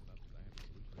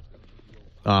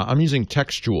 I'm using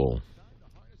Textual.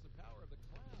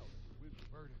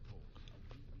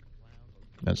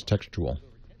 That's Textual.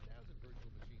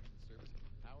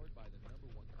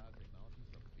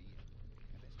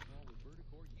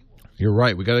 You're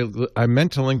right. I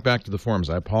meant to link back to the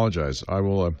forums. I apologize. I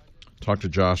will talk to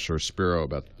Josh or Spiro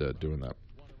about doing that.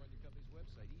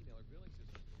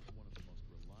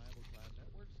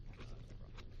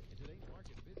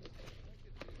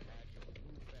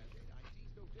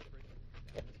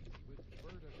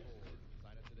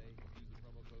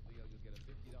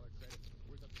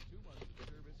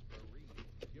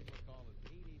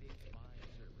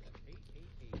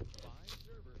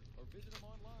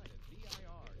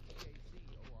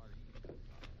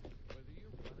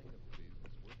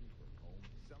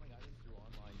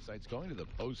 Going to the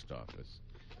post office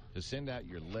to send out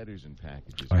your letters and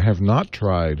packages. I have not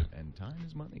tried and time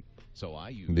is money. So I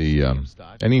use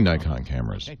any Nikon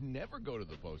cameras. I never go to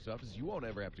the post office. You won't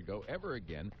ever have to go ever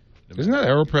again. Isn't that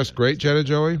AeroPress great, Jetta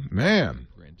Joey? Man,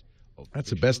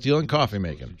 that's the best deal in coffee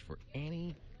making. For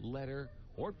any letter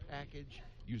or package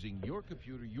using your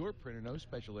computer, your printer, no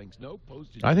special inks, no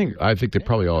postage. I think they're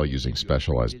probably all using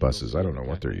specialized buses. I don't know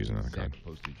what they're using on the card.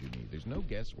 There's no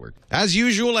guesswork. As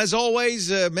usual, as always,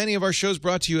 many of our shows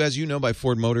brought to you, as you know, by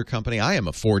Ford Motor Company. I am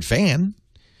a Ford fan.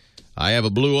 I have a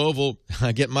blue oval.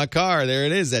 I get my car. There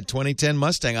it is, that 2010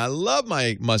 Mustang. I love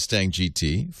my Mustang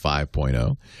GT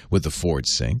 5.0 with the Ford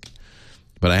Sync.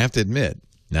 But I have to admit,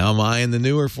 now am I in the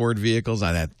newer Ford vehicles.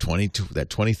 I had that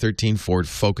 2013 Ford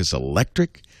Focus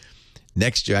Electric.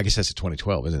 Next year, I guess that's a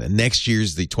 2012, isn't it? Next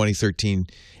year's the 2013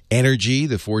 Energy,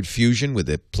 the Ford Fusion with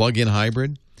a plug-in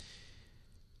hybrid.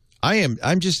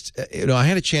 I'm just, I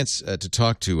had a chance to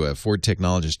talk to Ford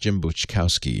technologist Jim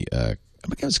Buchkowski, I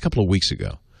think it was a couple of weeks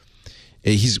ago.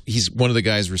 He's one of the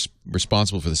guys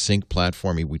responsible for the Sync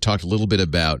platform. We talked a little bit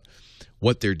about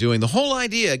what they're doing. The whole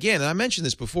idea, again, and I mentioned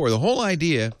this before, the whole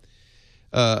idea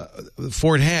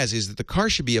Ford has is that the car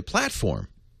should be a platform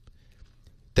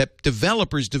that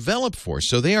developers develop for.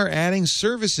 So they are adding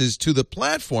services to the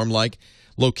platform like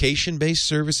location-based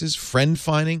services, friend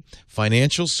finding,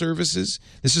 financial services.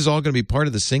 This is all going to be part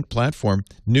of the Sync platform.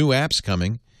 New apps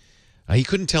coming. He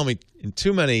couldn't tell me in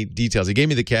too many details. He gave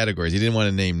me the categories. He didn't want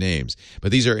to name names.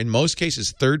 But these are, in most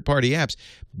cases, third-party apps.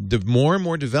 The more and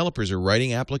more developers are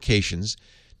writing applications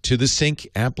to the Sync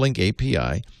AppLink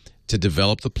API to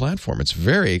develop the platform. It's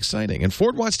very exciting. And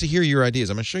Ford wants to hear your ideas.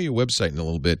 I'm going to show you a website in a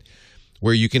little bit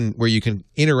where you can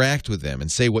interact with them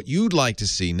and say what you'd like to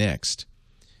see next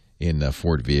in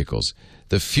Ford vehicles.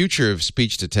 The future of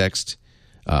speech-to-text,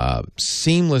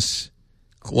 seamless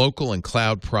local and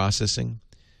cloud processing.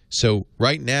 So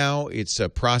right now it's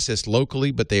processed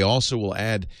locally, but they also will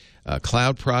add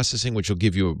cloud processing, which will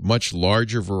give you a much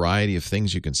larger variety of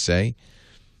things you can say.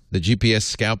 The GPS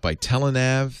Scout by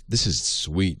Telenav. This is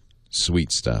sweet,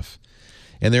 sweet stuff.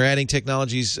 And they're adding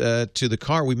technologies to the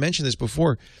car. We mentioned this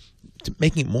before,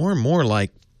 making it more and more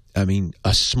like,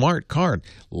 a smart car.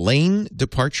 Lane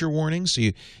departure warning. So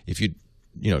if you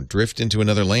drift into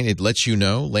another lane, it lets you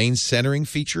know. Lane centering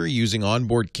feature using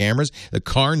onboard cameras. The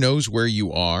car knows where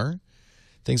you are.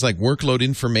 Things like workload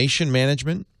information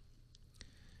management.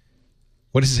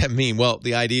 What does that mean? Well,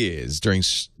 the idea is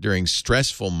during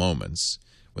stressful moments,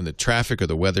 when the traffic or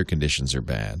the weather conditions are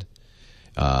bad,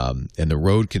 and the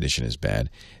road condition is bad,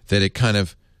 that it kind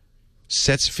of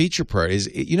sets feature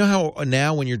priorities. You know how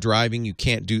now when you're driving,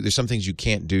 there's some things you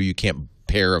can't do. You can't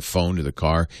pair a phone to the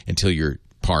car until you're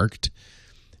parked.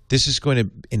 This is going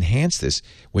to enhance this.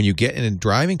 When you get in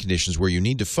driving conditions where you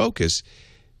need to focus,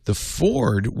 the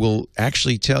Ford will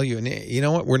actually tell you, you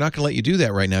know what, we're not going to let you do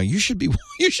that right now. You should be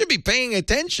paying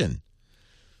attention.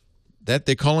 That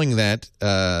they're calling that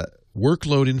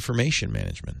workload information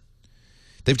management.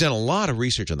 They've done a lot of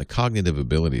research on the cognitive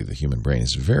ability of the human brain.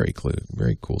 It's very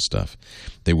cool stuff.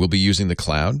 They will be using the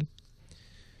cloud.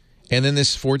 And then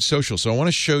this Ford Social. So I want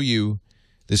to show you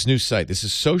this new site. This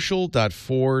is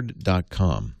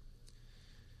social.ford.com.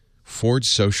 Ford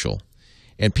Social.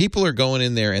 And people are going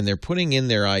in there and they're putting in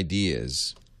their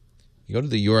ideas. You go to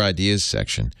the Your Ideas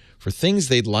section for things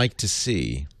they'd like to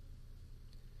see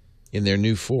in their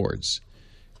new Fords.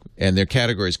 And their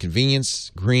categories: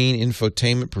 convenience, green,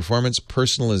 infotainment, performance,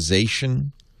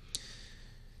 personalization.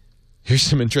 Here's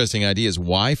some interesting ideas.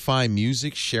 Wi-Fi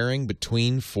music sharing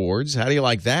between Fords. How do you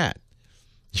like that?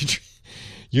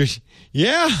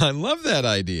 Yeah, I love that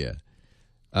idea.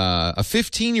 A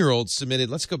 15-year-old submitted,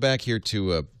 let's go back here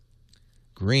to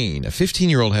green. A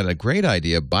 15-year-old had a great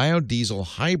idea, biodiesel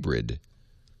hybrid.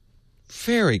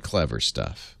 Very clever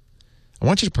stuff. I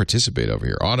want you to participate over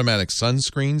here. Automatic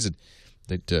sunscreens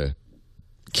that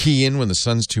key in when the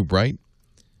sun's too bright.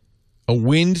 A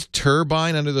wind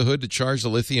turbine under the hood to charge the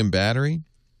lithium battery.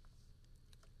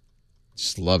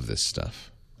 Just love this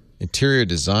stuff. Interior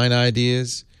design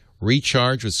ideas.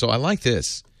 Recharge with solar. I like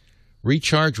this.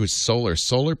 Recharge with solar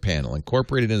panel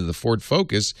incorporated into the Ford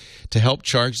Focus to help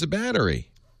charge the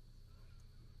battery.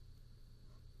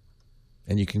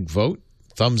 And you can vote.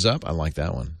 Thumbs up. I like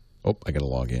that one. Oh, I got to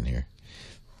log in here.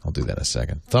 I'll do that in a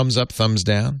second. Thumbs up, thumbs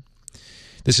down.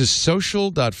 This is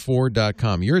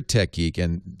social.ford.com. You're a tech geek,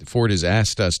 and Ford has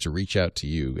asked us to reach out to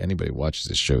you. Anybody who watches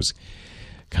this show is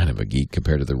kind of a geek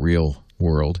compared to the real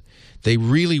world. They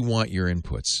really want your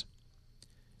inputs.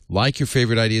 Like your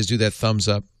favorite ideas, do that thumbs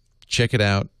up. Check it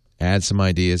out. Add some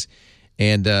ideas.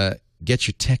 And get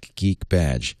your Tech Geek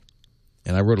badge.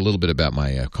 And I wrote a little bit about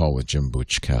my call with Jim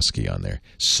Buchkowski on there.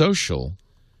 Social,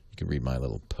 you can read my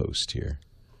little post here.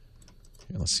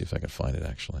 Let's see if I can find it,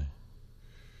 actually.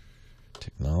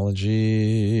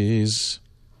 Technologies.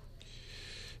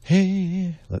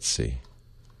 Hey, let's see.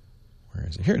 Where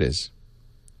is it? Here it is.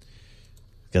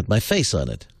 Got my face on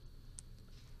it.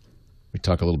 We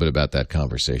talk a little bit about that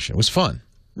conversation. It was fun.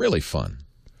 Really fun.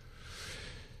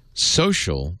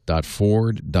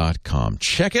 Social.ford.com.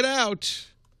 Check it out.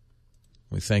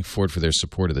 We thank Ford for their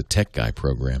support of the Tech Guy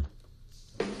program.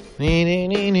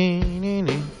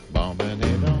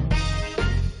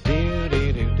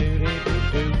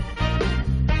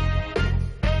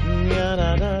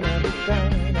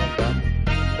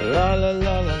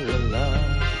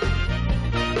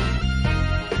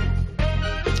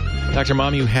 Dr.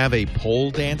 Mom, you have a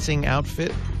pole dancing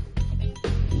outfit?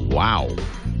 Wow.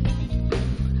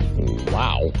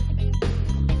 Wow.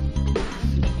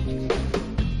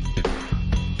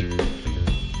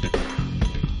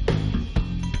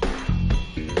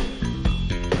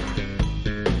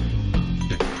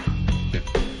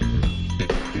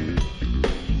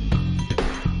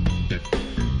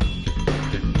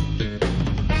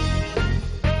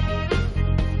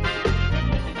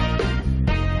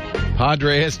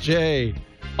 Padre SJ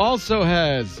also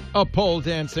has a pole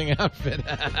dancing outfit.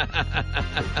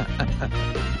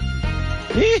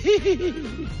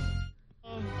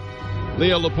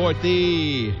 Leo Laporte,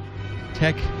 the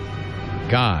tech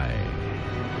guy.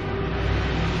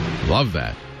 Love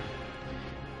that.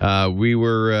 We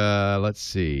were, let's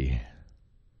see.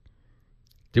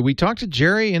 Did we talk to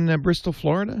Jerry in Bristol,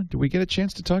 Florida? Did we get a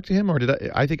chance to talk to him? Or did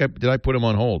I put him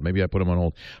on hold? Maybe I put him on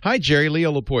hold. Hi, Jerry.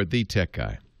 Leo Laporte, the tech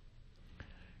guy.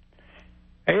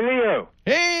 Hey, Leo.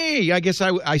 Hey, I guess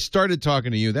I started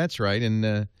talking to you. That's right. And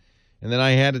then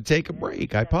I had to take a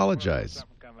break. I apologize.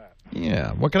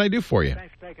 Yeah. What can I do for you?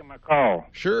 Thanks for taking my call.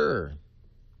 Sure.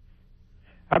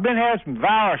 I've been having some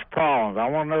virus problems. I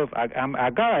want to know if I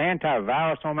got an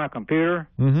antivirus on my computer.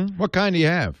 Mm-hmm. What kind do you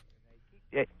have?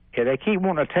 Yeah, they keep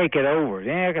wanting to take it over. Is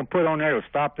there anything I can put on there to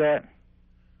stop that?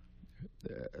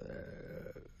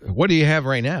 What do you have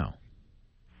right now?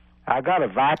 I got a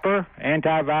Viper,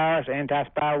 antivirus,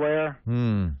 anti-spyware.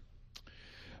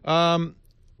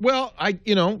 Well,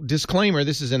 disclaimer,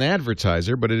 this is an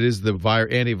advertiser, but it is the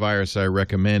antivirus I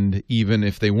recommend even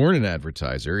if they weren't an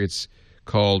advertiser. It's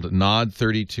called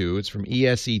Nod32. It's from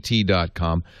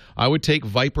ESET.com. I would take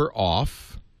Viper off.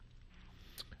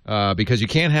 Because you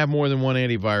can't have more than one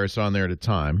antivirus on there at a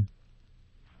time.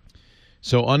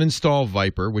 So uninstall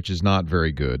Viper, which is not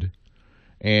very good,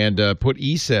 and put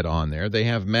ESET on there. They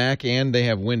have Mac and they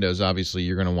have Windows. Obviously,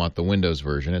 you're going to want the Windows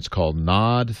version. It's called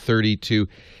Nod32,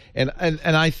 and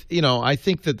I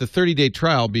think that the 30-day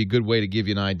trial would be a good way to give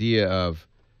you an idea of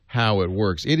how it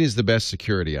works. It is the best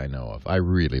security I know of. I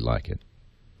really like it.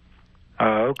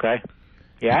 Oh, okay.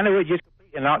 Yeah, I know it just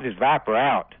completely knocked this Viper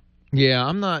out. Yeah,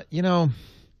 I'm not.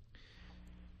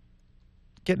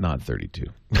 Get Nod32.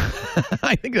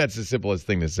 I think that's the simplest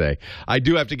thing to say. I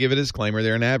do have to give a disclaimer.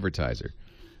 They're an advertiser.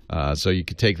 So you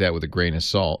could take that with a grain of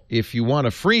salt. If you want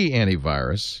a free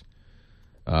antivirus,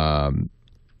 I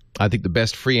think the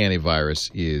best free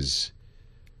antivirus is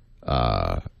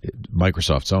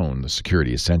Microsoft's own, the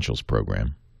Security Essentials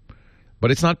program.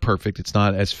 But it's not perfect. It's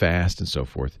not as fast and so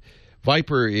forth.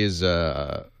 Viper is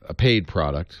a paid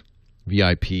product,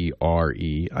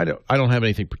 V-I-P-R-E. I don't have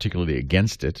anything particularly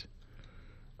against it.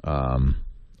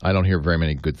 I don't hear very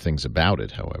many good things about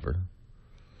it, however.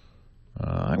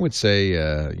 I would say,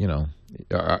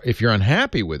 if you're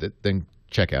unhappy with it, then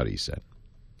check out ESET.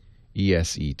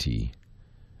 ESET.com.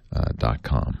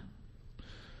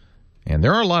 And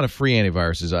there are a lot of free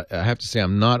antiviruses. I have to say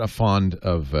I'm not a fond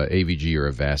of AVG or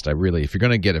Avast.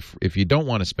 If you don't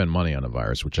want to spend money on a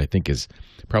virus, which I think is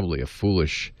probably a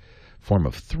foolish form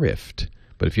of thrift,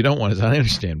 but if you don't want to, I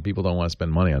understand people don't want to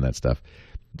spend money on that stuff.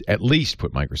 At least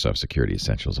put Microsoft Security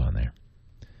Essentials on there.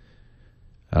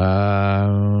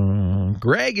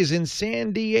 Greg is in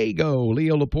San Diego.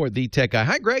 Leo Laporte, the tech guy.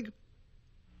 Hi, Greg.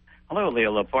 Hello,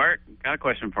 Leo Laporte. Got a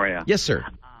question for you. Yes, sir.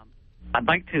 I'd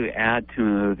like to add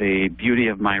to the beauty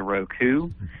of my Roku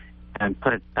and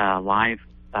put live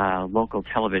local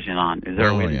television on. Is there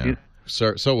a way to do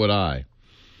that? So would I.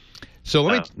 So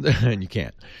let me... and you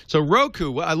can't. So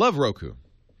Roku, I love Roku.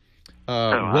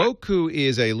 Roku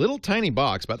is a little tiny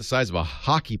box about the size of a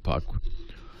hockey puck,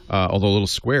 although a little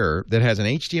squarer, that has an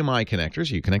HDMI connector,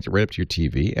 so you connect it right up to your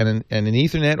TV, and an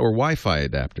Ethernet or Wi-Fi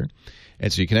adapter,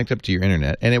 and so you connect up to your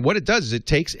internet. And what it does is it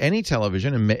takes any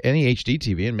television, and any HD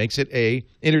TV, and makes it a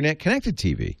internet-connected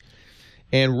TV.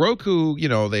 And Roku,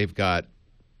 they've got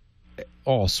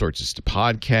all sorts of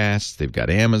podcasts. They've got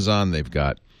Amazon. They've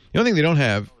got... The only thing they don't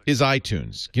have is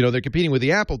iTunes. They're competing with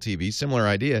the Apple TV, similar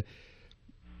idea.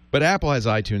 But Apple has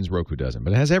iTunes, Roku doesn't.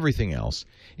 But it has everything else.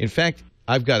 In fact,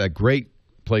 I've got a great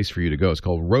place for you to go. It's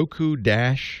called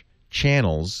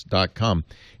Roku-channels.com.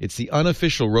 It's the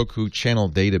unofficial Roku channel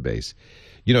database.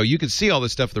 You can see all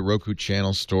this stuff, the Roku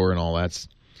channel store and all that,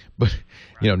 but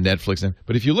Netflix.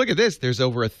 But if you look at this, there's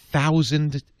over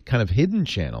 1,000 kind of hidden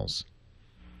channels.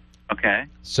 Okay.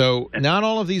 So not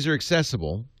all of these are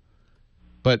accessible.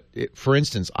 But, for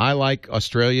instance, I like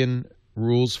Australian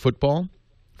rules football,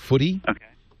 footy. Okay.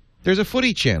 There's a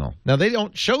footy channel. Now, they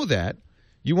don't show that.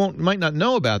 You might not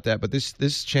know about that, but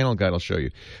this channel guide will show you.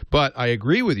 But I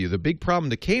agree with you. The big problem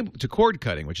to cord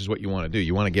cutting, which is what you want to do,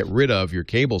 you want to get rid of your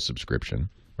cable subscription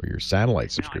or your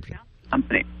satellite subscription.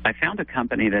 I found a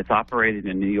company that's operated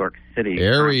in New York City.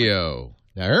 Aereo.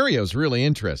 Now, Aereo's really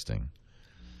interesting.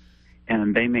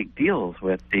 And they make deals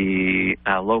with the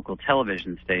local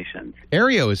television stations.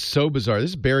 Aereo is so bizarre. This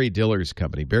is Barry Diller's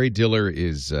company. Barry Diller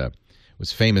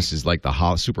was famous as like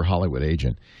the super Hollywood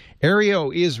agent.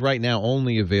 Aereo is right now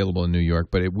only available in New York,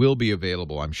 but it will be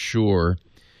available, I'm sure,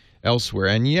 elsewhere.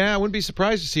 And yeah, I wouldn't be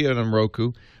surprised to see it on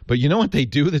Roku. But you know what they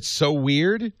do that's so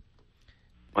weird?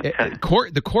 What's that?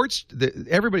 The courts,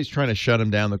 everybody's trying to shut them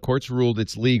down. The courts ruled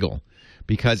it's legal.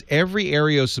 because every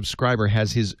Aereo subscriber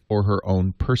has his or her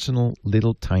own personal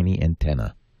little tiny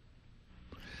antenna.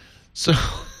 So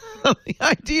the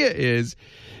idea is,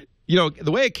 you know,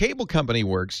 the way a cable company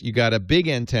works, you got a big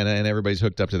antenna and everybody's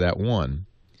hooked up to that one.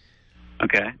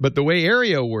 Okay. But the way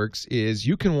Aereo works is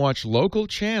you can watch local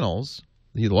channels.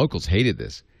 The locals hated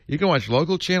this. You can watch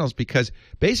local channels because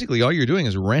basically all you're doing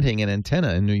is renting an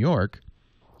antenna in New York,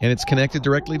 and it's connected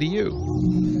directly to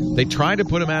you. They tried to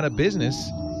put them out of business,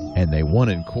 and they won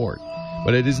in court.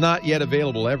 But it is not yet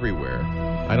available everywhere.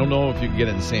 I don't know if you can get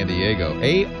it in San Diego.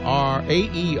 AEREO.com.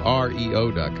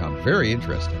 Very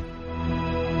interesting.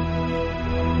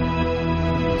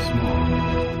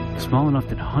 Small enough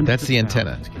that hundreds That's the of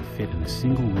antenna. thousands can fit in a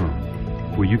single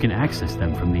room, where you can access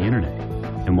them from the internet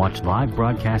and watch live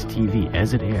broadcast TV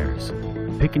as it airs.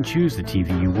 Pick and choose the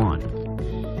TV you want.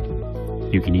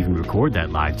 You can even record that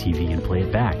live TV and play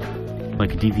it back,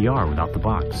 like a DVR without the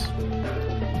box.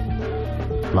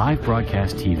 Live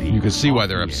broadcast TV. You can see why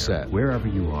they're upset. Wherever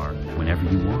you are, whenever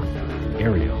you want.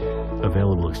 Aereo,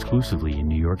 available exclusively in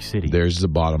New York City. There's the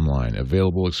bottom line.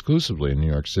 Available exclusively in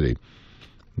New York City.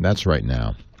 That's right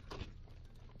now.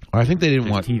 I think they didn't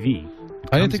want TV.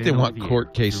 I didn't think they want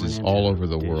court cases all over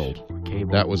the world.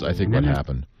 That was, I think, what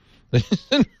happened. They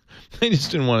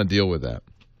just didn't want to deal with that.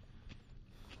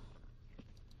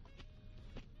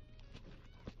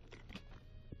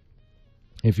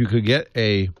 If you could get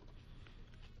a,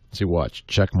 let's see, watch,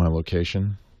 check my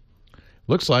location.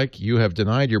 Looks like you have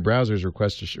denied your browser's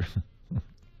request to share.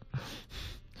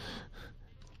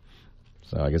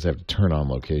 So I guess I have to turn on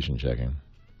location checking.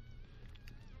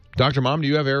 Dr. Mom, do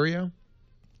you have Aereo?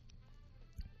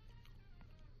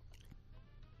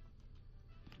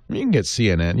 You can get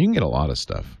CNN. You can get a lot of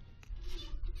stuff.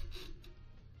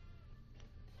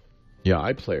 Yeah,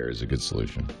 iPlayer is a good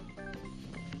solution.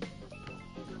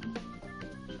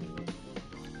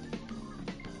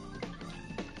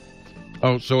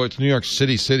 Oh, so it's New York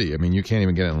City. I mean, you can't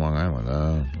even get it in Long Island.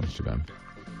 That's too bad.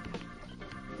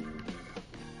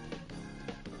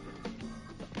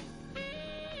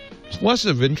 It's less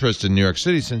of interest in New York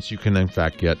City since you can, in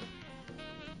fact,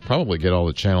 probably get all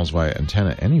the channels via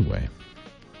antenna anyway.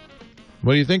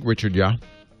 What do you think, Richard? Yeah?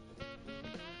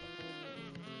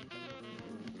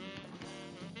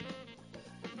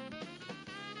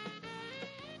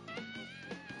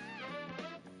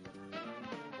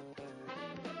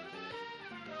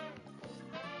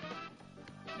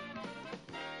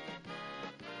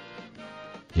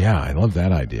 Yeah, I love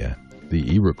that idea.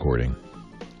 The e-recording.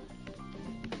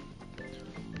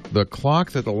 The clock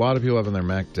that a lot of people have on their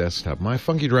Mac desktop. My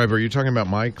Funky Drive, are you talking about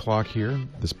my clock here?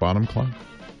 This bottom clock?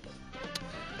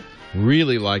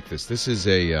 Really like this. This is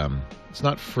a, it's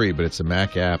not free, but it's a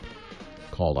Mac app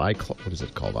called iClock. What is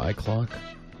it called? iClock?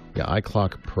 Yeah,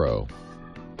 iClock Pro.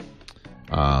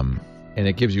 And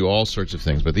it gives you all sorts of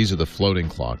things, but these are the floating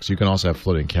clocks. You can also have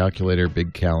floating calculator,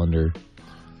 big calendar,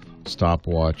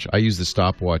 stopwatch. I use the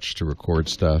stopwatch to record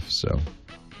stuff, so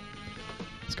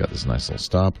it's got this nice little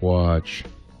stopwatch.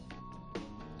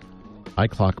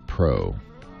 iClock Pro.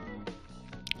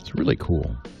 It's really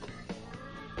cool.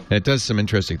 And it does some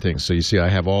interesting things. So you see I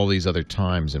have all these other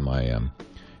times in my...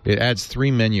 it adds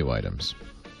 3 menu items.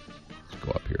 Let's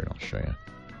go up here and I'll show you.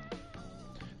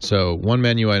 So one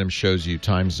menu item shows you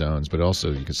time zones, but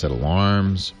also you can set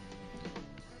alarms,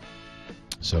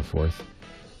 so forth.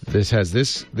 This has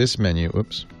this menu.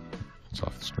 Oops. It's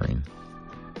off the screen.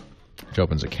 Which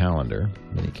opens a calendar,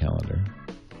 mini calendar.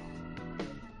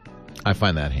 I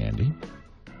find that handy.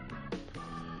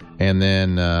 And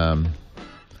then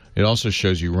it also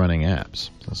shows you running apps.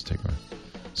 Let's take one.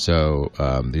 So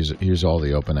here's all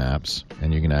the open apps,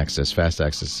 and you can access fast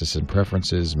access system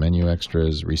preferences, menu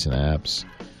extras, recent apps,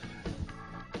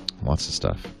 lots of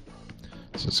stuff.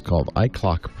 So it's called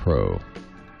iClock Pro.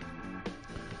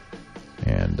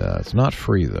 And it's not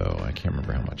free, though. I can't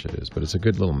remember how much it is, but it's a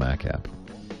good little Mac app.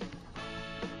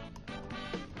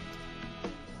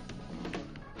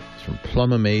 It's from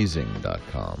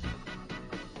plumamazing.com.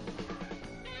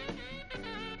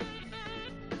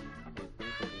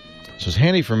 So it's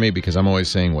handy for me because I'm always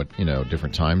saying what,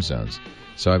 different time zones.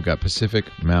 So I've got Pacific,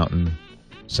 Mountain,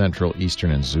 Central,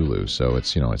 Eastern, and Zulu. So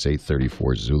it's, it's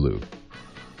 8:34 Zulu.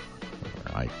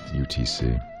 Or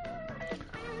UTC.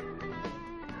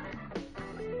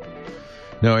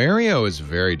 No, Aereo is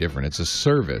very different. It's a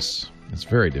service. It's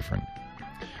very different.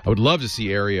 I would love to see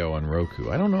Aereo on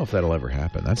Roku. I don't know if that'll ever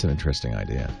happen. That's an interesting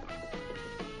idea.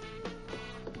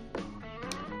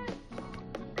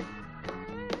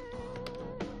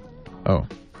 Oh,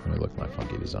 let me look at my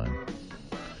funky design.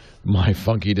 My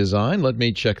funky design? Let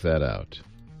me check that out.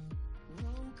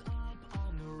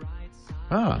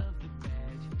 Ah.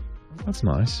 That's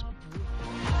nice.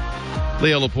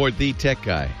 Leo Laporte, the tech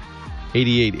guy.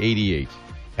 8888.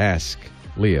 Ask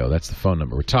Leo. That's the phone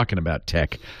number. We're talking about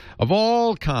tech of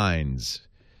all kinds.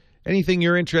 Anything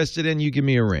you're interested in, you give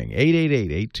me a ring.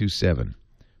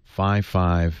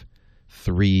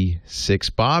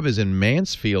 888-827-5536. Bob is in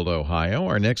Mansfield, Ohio.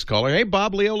 Our next caller. Hey,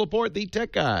 Bob, Leo Laporte, the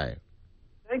tech guy.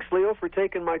 Thanks, Leo, for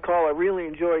taking my call. I really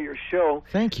enjoy your show.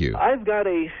 Thank you. I've got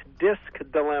a disc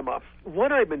dilemma.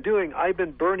 What I've been doing, I've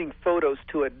been burning photos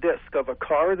to a disc of a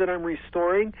car that I'm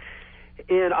restoring,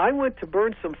 and I went to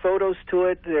burn some photos to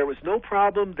it. There was no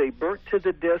problem. They burnt to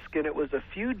the disc, and it was a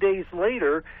few days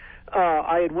later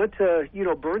I had went to,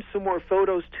 burn some more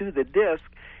photos to the disc,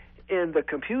 and the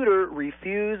computer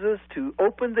refuses to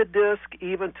open the disc,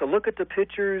 even to look at the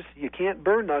pictures. You can't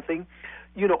burn nothing,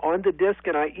 on the disc,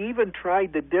 and I even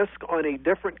tried the disc on a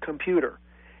different computer.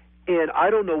 And I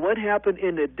don't know what happened,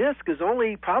 and the disc is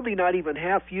only probably not even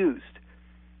half used.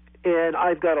 And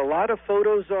I've got a lot of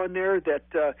photos on there that,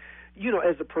 as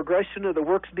a progression of the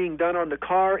work's being done on the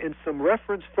car, and some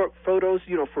reference photos,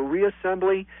 for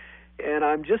reassembly. And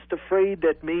I'm just afraid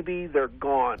that maybe they're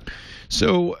gone.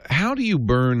 So how do you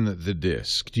burn the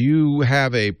disc? Do you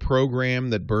have a program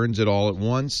that burns it all at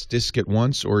once, disk at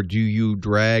once, or do you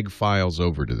drag files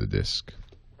over to the disc?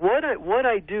 What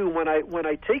I do when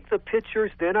I take the pictures,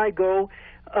 then I go.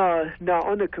 Now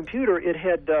on the computer, it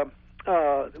had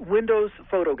Windows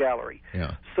Photo Gallery.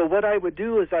 Yeah. So what I would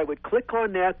do is I would click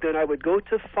on that, then I would go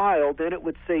to File, then it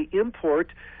would say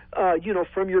Import.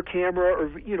 From your camera or,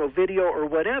 video or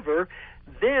whatever.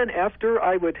 Then after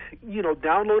I would,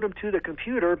 download them to the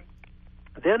computer,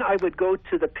 then I would go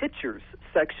to the pictures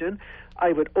section.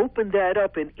 I would open that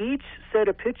up, and each set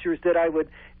of pictures that I would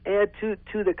add to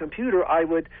the computer, I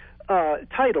would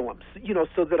title them,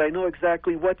 so that I know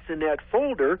exactly what's in that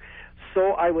folder.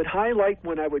 So I would highlight,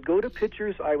 when I would go to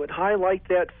pictures, I would highlight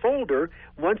that folder.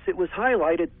 Once it was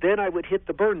highlighted, then I would hit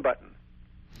the burn button.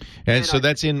 And so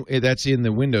that's in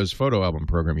the Windows Photo Album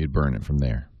program. You'd burn it from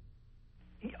there.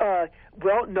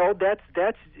 Well, no, that's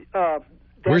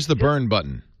Where's the burn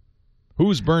button?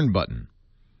 Whose burn button?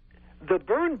 The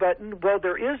burn button. Well,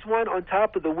 there is one on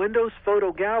top of the Windows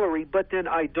Photo Gallery, but then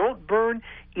I don't burn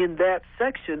in that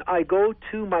section. I go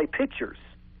to my pictures.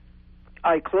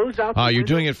 I close out. You're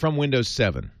doing it from Windows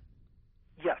 7.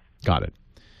 Yes. Got it.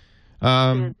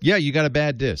 Yeah, you got a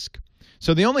bad disk.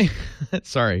 So the only,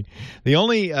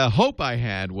 hope I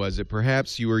had was that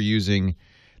perhaps you were using.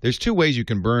 There's two ways you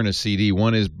can burn a CD.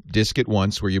 One is disk at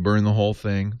once, where you burn the whole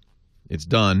thing. It's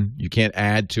done. You can't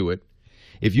add to it.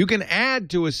 If you can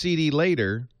add to a CD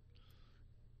later,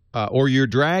 or you're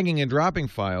dragging and dropping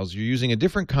files, you're using a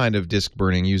different kind of disk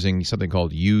burning, using something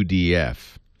called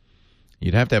UDF.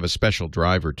 You'd have to have a special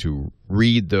driver to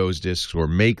read those disks or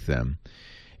make them.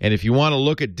 And if you want to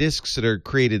look at disks that are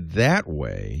created that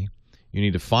way, you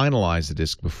need to finalize the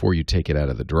disk before you take it out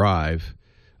of the drive.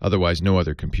 Otherwise, no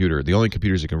other computer. The only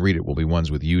computers that can read it will be ones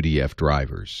with UDF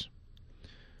drivers.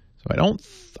 So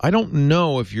I don't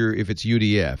know if it's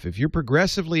UDF. If you're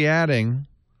progressively adding,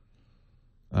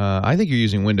 I think you're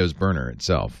using Windows Burner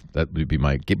itself. That would be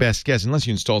my best guess, unless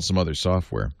you installed some other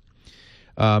software.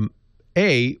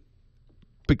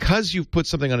 Because you've put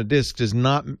something on a disk does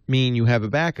not mean you have a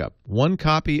backup. One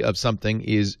copy of something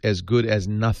is as good as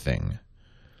nothing.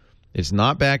 It's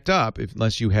not backed up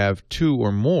unless you have two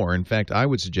or more. In fact, I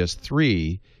would suggest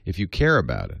 3 if you care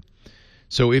about it.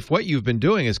 So if what you've been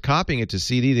doing is copying it to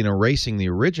CD and erasing the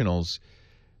originals,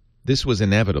 this was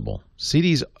inevitable.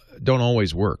 CDs don't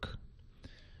always work.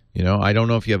 I don't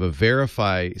know if you have a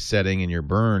verify setting in your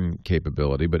burn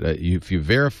capability, but if you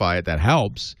verify it, that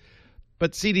helps.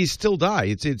 But CDs still die.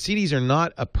 CDs are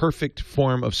not a perfect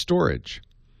form of storage.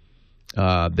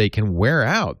 They can wear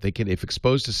out. If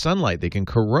exposed to sunlight, they can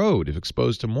corrode if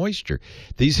exposed to moisture.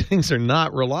 These things are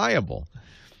not reliable.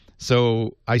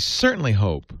 So I certainly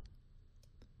hope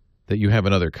that you have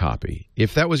another copy.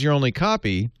 If that was your only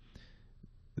copy,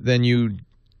 then you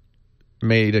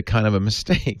made a kind of a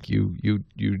mistake. You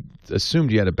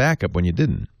assumed you had a backup when you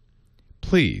didn't.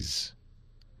 Please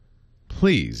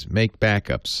make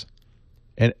backups.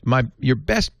 And your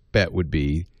best bet would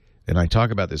be, and I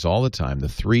talk about this all the time, the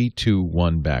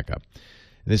 3-2-1 backup.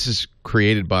 This is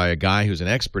created by a guy who's an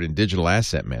expert in digital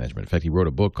asset management. In fact, he wrote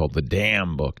a book called The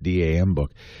DAM Book, D-A-M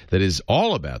book, that is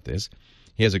all about this.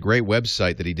 He has a great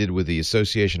website that he did with the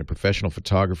Association of Professional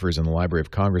Photographers in the Library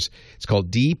of Congress. It's called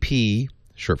DP,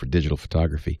 short for digital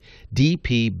photography,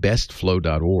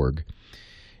 dpbestflow.org.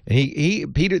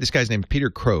 And this guy's named Peter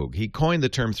Krogh. He coined the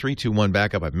term 3-2-1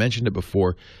 backup. I've mentioned it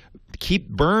before.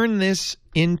 Burn this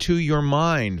into your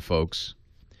mind, folks.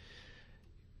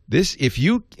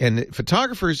 And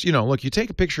photographers, look, you take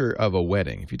a picture of a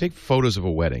wedding. If you take photos of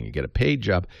a wedding, you get a paid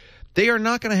job. They are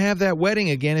not going to have that wedding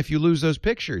again if you lose those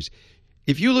pictures.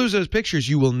 If you lose those pictures,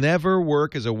 you will never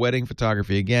work as a wedding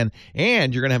photography again,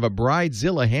 and you're going to have a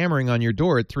bridezilla hammering on your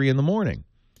door at 3 a.m.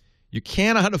 You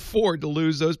cannot afford to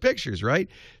lose those pictures, right?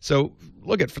 So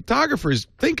look at photographers.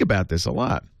 Think about this a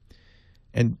lot.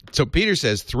 And so Peter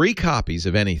says 3 copies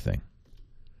of anything.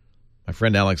 My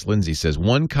friend Alex Lindsay says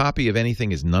 1 copy of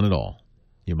anything is none at all.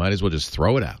 You might as well just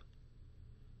throw it out.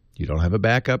 You don't have a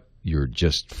backup. You're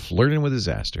just flirting with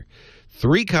disaster.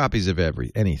 3 copies of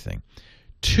anything.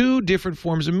 2 different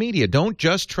forms of media. Don't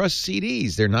just trust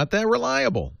CDs. They're not that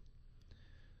reliable.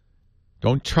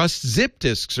 Don't trust zip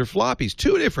disks or floppies.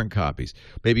 2 different copies.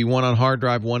 Maybe 1 on hard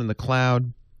drive, 1 in the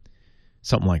cloud.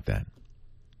 Something like that.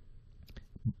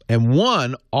 And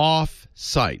 1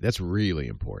 off-site. That's really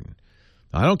important.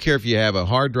 I don't care if you have a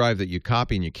hard drive that you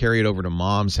copy and you carry it over to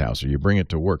mom's house or you bring it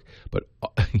to work. But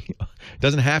it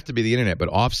doesn't have to be the internet. But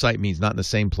off-site means not in the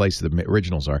same place the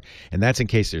originals are. And that's in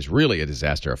case there's really a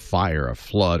disaster, a fire, a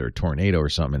flood, or tornado or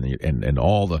something, and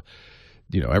all the,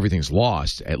 everything's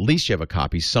lost. At least you have a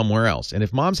copy somewhere else. And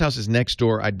if mom's house is next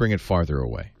door, I'd bring it farther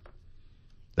away.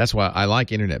 That's why I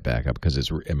like internet backup, because it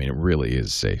really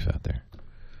is safe out there.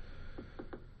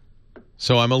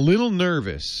 So I'm a little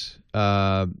nervous.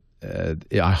 I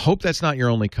hope that's not your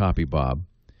only copy, Bob.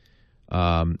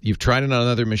 You've tried it on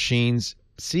other machines.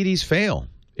 CDs fail.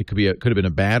 It could have been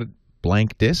a bad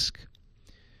blank disc.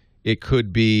 It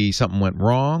could be something went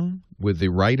wrong with the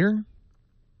writer.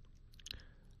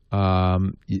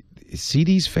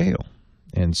 CDs fail.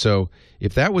 And so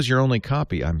if that was your only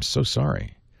copy, I'm so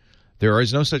sorry. There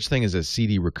is no such thing as a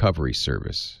CD recovery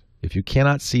service. If you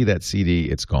cannot see that CD,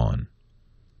 it's gone.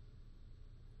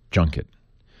 Junk it.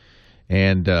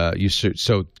 And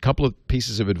so a couple of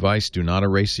pieces of advice: do not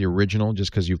erase the original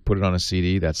just because you've put it on a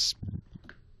CD. That's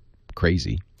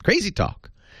crazy. Crazy talk.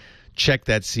 Check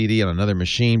that CD on another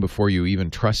machine before you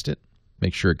even trust it.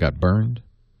 Make sure it got burned.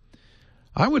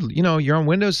 I would, you're on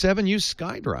Windows 7, use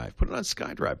SkyDrive. Put it on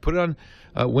SkyDrive. Put it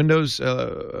on Windows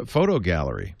Photo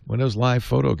Gallery, Windows Live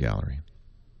Photo Gallery.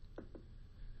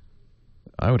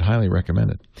 I would highly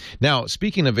recommend it. Now,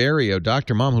 speaking of Aereo,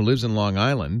 Dr. Mom, who lives in Long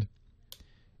Island,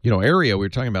 Aereo, we were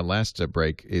talking about last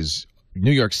break, is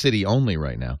New York City only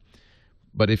right now.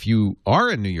 But if you are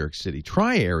in New York City,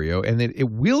 try Aereo, and it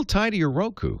will tie to your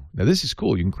Roku. Now, this is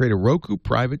cool. You can create a Roku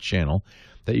private channel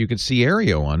that you can see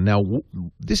Aereo on. Now,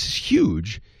 this is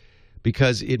huge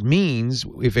because it means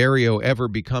if Aereo ever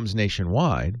becomes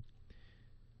nationwide,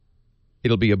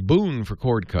 it'll be a boon for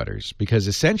cord cutters, because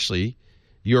essentially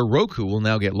your Roku will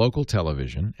now get local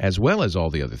television as well as all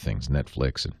the other things,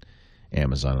 Netflix and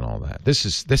Amazon and all that. This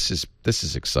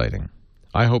is exciting.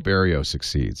 I hope Aereo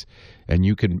succeeds, and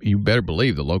you better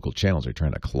believe the local channels are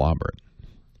trying to clobber it.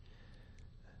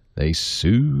 They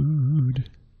sued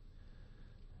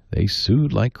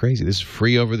like crazy. This is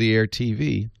free over-the-air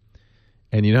TV,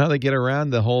 and you know how they get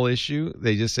around the whole issue?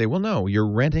 They just say, "Well, no, you're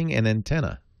renting an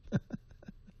antenna."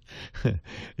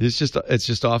 It's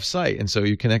just off-site, and so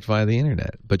you connect via the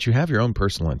internet, but you have your own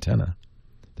personal antenna.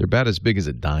 They're about as big as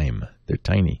a dime. They're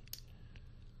tiny.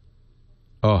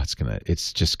 Oh,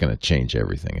 it's just gonna change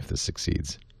everything if this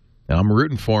succeeds. And I'm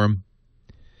rooting for him.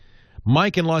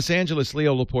 Mike in Los Angeles,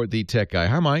 Leo Laporte, the tech guy.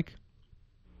 Hi, Mike.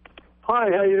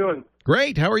 Hi, how you doing?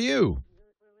 Great. How are you?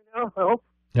 I hope.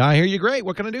 I hear you great.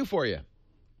 What can I do for you?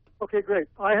 Okay, great.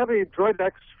 I have a Droid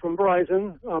X from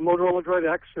Verizon, Motorola Droid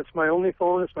X. It's my only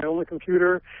phone. It's my only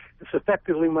computer. It's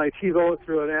effectively my TiVo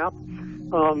through an app.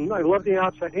 I love the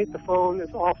apps. I hate the phone.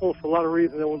 It's awful for a lot of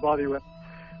reasons I won't bother you with.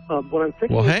 What I'm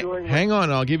thinking of doing... hang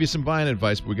on. I'll give you some buying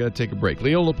advice, but we got to take a break.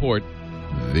 Leo Laporte,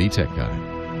 the tech guy.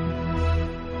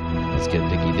 Let's get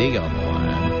Dickie D on the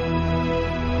line.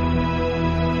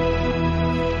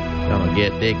 Gonna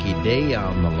get Dickie D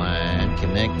on the line,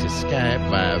 connect to Skype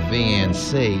via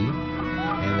VNC,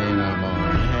 and then I'm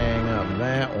gonna hang up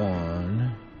that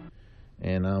one,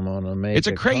 and I'm gonna make It's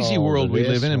a crazy world we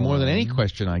live in, and more than any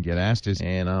question I get asked is,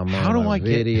 how do I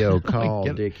get video call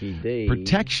Dickie D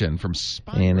protection from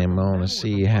spyware? And I'm gonna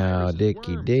see how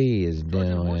Dickie D is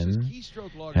doing.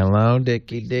 Hello,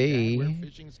 Dickie D.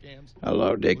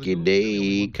 Hello, Dickie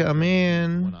D. Come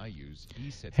in.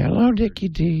 Hello, Dickie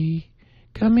D.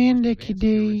 Come in, Dickie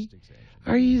D.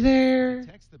 Are you there?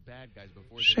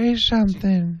 Say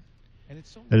something.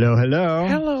 Hello, hello.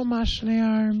 Hello, muscly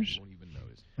arms.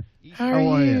 How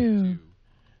are you?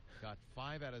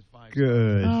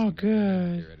 Good. Oh,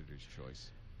 good.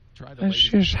 Let's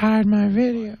just hide my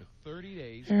video.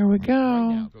 There we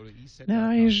go.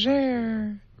 Now he's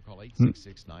there.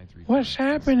 What's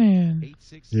happening?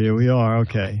 Here we are.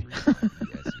 Okay.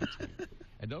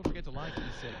 And don't forget to like and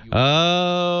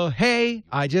Oh, hey,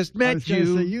 I just met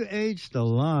you. Say, you aged a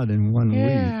lot in 1 week.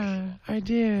 Yeah, I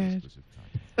did.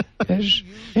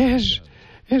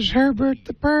 Is Herbert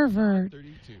the pervert?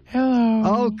 Hello.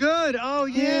 Oh, good. Oh,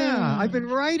 yeah. I've been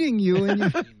writing you.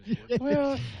 And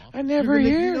well, I never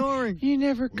hear. You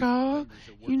never call.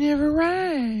 You never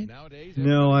write.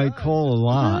 No, I call a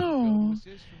lot. No,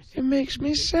 it makes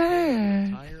me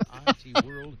sad.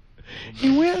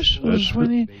 He whistles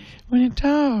when he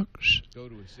talks.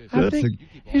 I think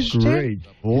his great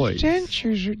voice. His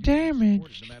dentures are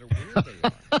damaged.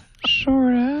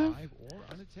 Sort of.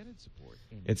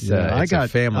 It's a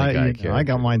family guy character. I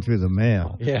got mine through the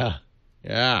mail. Yeah.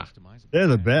 Yeah. They're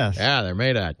the best. Yeah, they're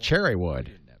made of cherry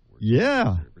wood.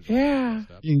 Yeah. Yeah.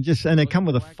 You can and they come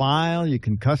with a file. You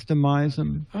can customize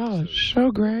them. Oh, it's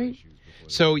so great.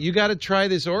 So you got to try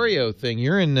this Oreo thing.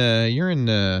 You're in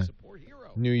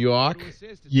New York.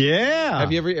 Yeah.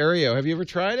 Have you ever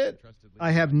tried it?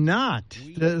 I have not.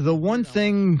 The one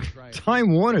thing,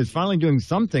 Time Warner is finally doing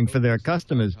something for their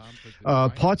customers.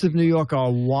 Parts of New York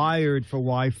are wired for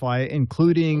Wi-Fi,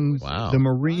 including the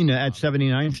marina at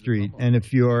 79th Street. And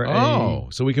if you're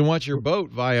so we can watch your boat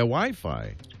via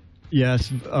Wi-Fi.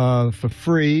 Yes, for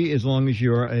free, as long as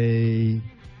you're a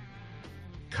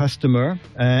customer.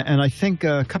 And I think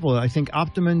I think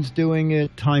Optimum's doing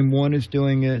it, Time Warner's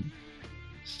doing it.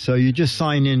 So you just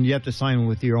sign in. You have to sign in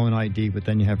with your own ID, but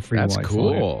then you have free Wi-Fi. That's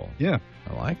cool. Yeah.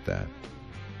 I like that.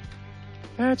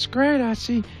 That's great. I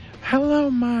see. Hello,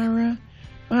 Myra.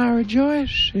 Myra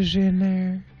Joyce is in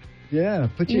there. Yeah.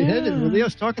 Put your head in.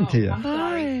 Leo's talking to you.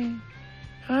 Hi.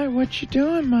 Hi, what you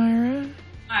doing, Myra?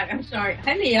 Hi, I'm sorry.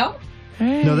 Hi, Leo.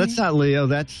 Hey. No, that's not Leo.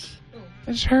 That's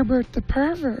Herbert the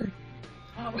pervert.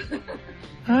 Oh.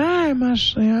 Hi, my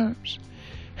slips.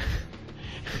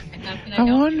 I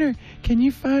wonder, can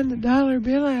you find the dollar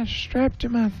bill I strapped to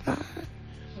my thigh?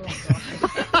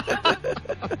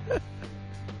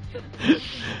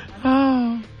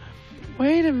 Oh,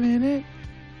 wait a minute.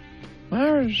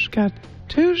 Myra's got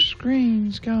 2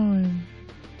 screens going.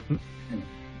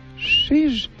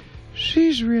 She's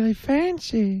really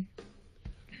fancy.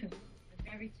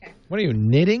 What are you,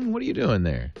 knitting? What are you doing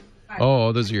there?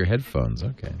 Oh, those are your headphones.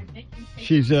 Okay.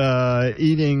 She's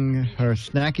eating her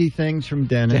snacky things from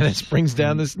Dennis. Dennis brings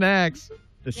down the snacks.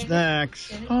 The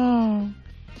snacks. Oh,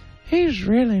 he's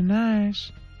really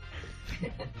nice.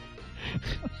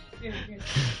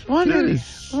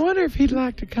 wonder if he'd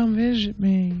like to come visit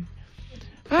me.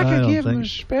 I could give him a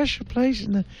special place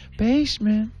in the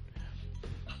basement.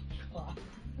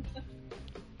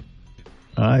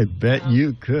 I bet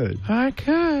you could. I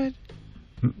could.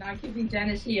 Not keeping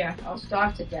Dennis here. I'll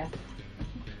starve to death.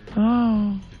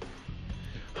 Oh.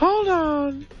 Hold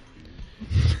on.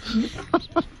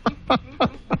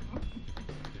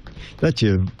 That's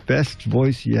your best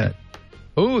voice yet.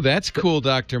 Oh, that's cool,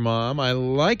 Dr. Mom. I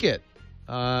like it.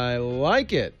 I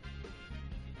like it.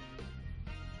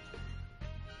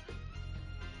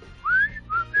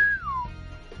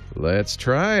 Let's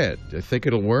try it. I think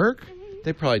it'll work.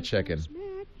 They probably checking.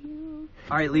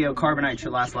 All right, Leo, Carbonite,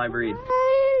 your last live read.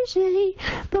 Crazy,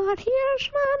 but here's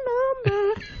my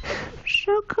number,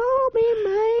 so call me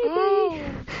maybe. Oh.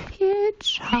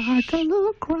 It's hard to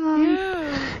look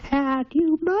right at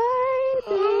you, baby,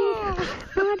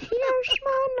 but here's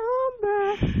my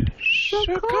number, so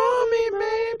call me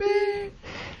maybe.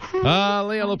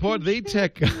 Leo Laporte, the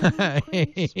tech guy.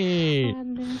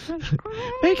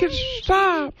 Make it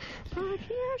stop.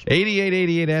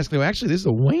 8888 Ask Leo. Actually, this is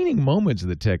the waning moments of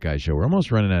the Tech Guy Show. We're almost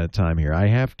running out of time here. I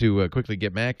have to quickly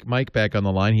get Mike back on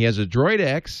the line. He has a Droid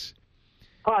X.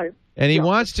 Hi. And he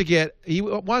wants to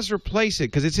replace it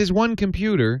because it's his one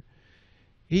computer.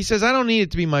 He says, I don't need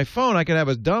it to be my phone. I could have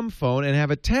a dumb phone and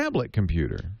have a tablet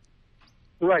computer.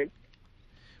 Right.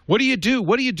 What do you do?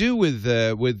 What do you do with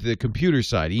the computer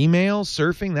side? Email,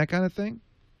 surfing, that kind of thing?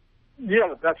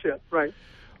 Yeah, that's it. Right.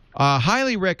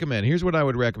 Highly recommend. Here's what I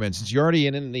would recommend. Since you're already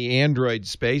in the Android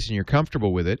space and you're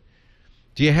comfortable with it,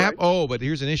 do you have... Right. Oh, but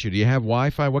here's an issue. Do you have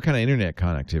Wi-Fi? What kind of Internet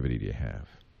connectivity do you have?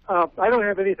 I don't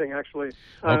have anything, actually.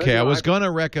 Okay, I was going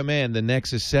to recommend the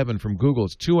Nexus 7 from Google.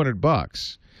 It's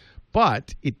 $200,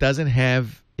 but it doesn't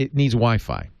have... It needs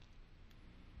Wi-Fi.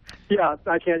 Yeah,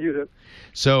 I can't use it.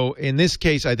 So in this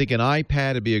case, I think an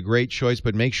iPad would be a great choice,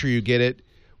 but make sure you get it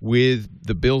with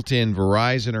the built-in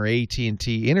Verizon or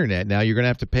AT&T Internet. Now, you're going to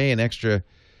have to pay an extra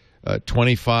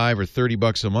 $25 or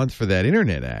 $30 a month for that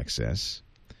Internet access.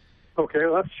 Okay,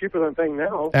 well, that's cheaper than paying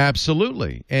now.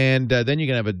 Absolutely. And then you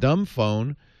can have a dumb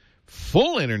phone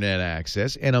full internet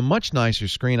access, and a much nicer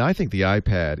screen. I think the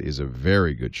iPad is a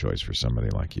very good choice for somebody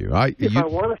like you. If I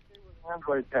want to stay with an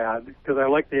Android pad, because I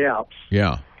like the apps.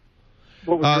 Yeah.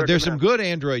 What would you recommend? There's some good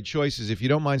Android choices if you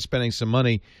don't mind spending some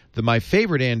money. My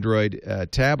favorite Android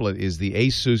tablet is the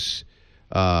Asus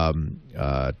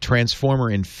Transformer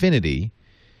Infinity.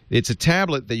 It's a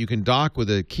tablet that you can dock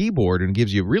with a keyboard and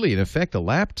gives you really, in effect, a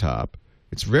laptop.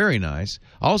 It's very nice.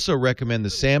 Also recommend the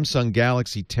Samsung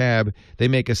Galaxy Tab. They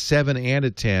make a 7 and a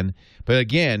 10. But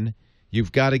again,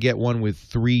 you've got to get one with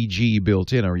 3G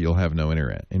built in or you'll have no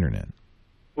internet.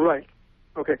 Right.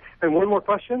 Okay. And one more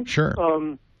question. Sure.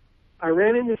 I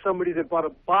ran into somebody that bought a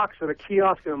box at a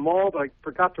kiosk in a mall, but I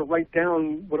forgot to write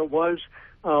down what it was.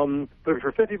 But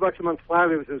for $50 a month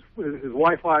flat, it was his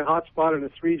Wi-Fi hotspot and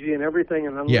his 3G and everything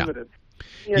and unlimited.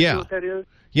 Yeah. You know what that is?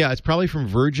 Yeah, it's probably from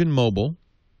Virgin Mobile.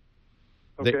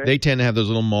 Okay. They tend to have those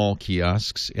little mall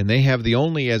kiosks, and they have the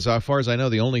only, as far as I know,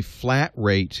 the only flat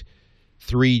rate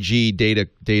 3G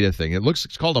data thing.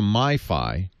 It's called a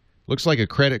MiFi. Looks like a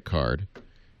credit card,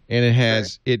 and it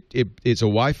has it's a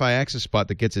Wi-Fi access spot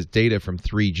that gets its data from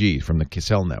 3G from the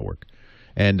cell network.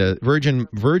 And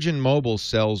Virgin Mobile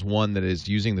sells one that is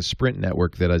using the Sprint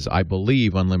network that is, I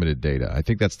believe, unlimited data. I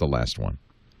think that's the last one.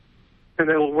 And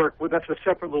it'll work. That's a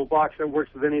separate little box that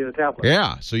works with any of the tablets.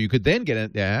 Yeah, so you could then get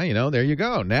it. Yeah, there you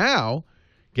go. Now,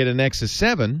 get an Nexus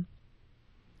 7,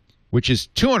 which is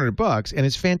 $200, and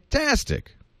it's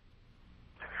fantastic.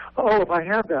 Oh, if I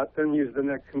have that, then use the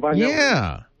next combined.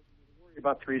 Yeah. Worry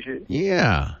about 3G.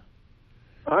 Yeah.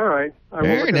 All right.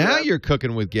 Now you're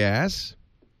cooking with gas.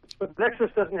 But Nexus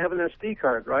doesn't have an SD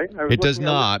card, right? It does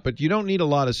not, but you don't need a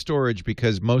lot of storage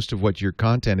because most of what your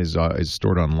content is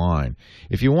stored online.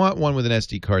 If you want one with an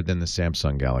SD card, then the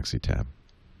Samsung Galaxy Tab.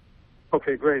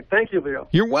 Okay, great. Thank you, Leo.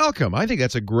 You're welcome. I think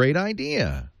that's a great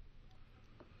idea.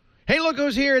 Hey, look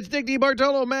who's here. It's Dick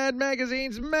DiBartolo, Mad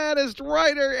Magazine's maddest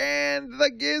writer and the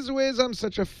Gizwiz. I'm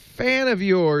such a fan of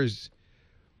yours.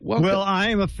 Welcome. Well,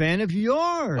 I'm a fan of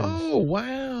yours. Oh,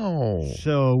 wow.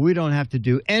 So we don't have to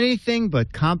do anything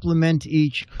but compliment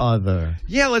each other.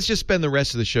 Yeah, let's just spend the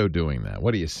rest of the show doing that.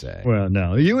 What do you say? Well,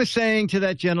 no. You were saying to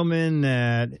that gentleman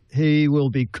that he will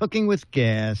be cooking with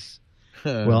gas.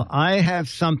 Well, I have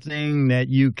something that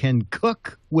you can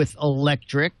cook with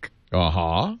electric.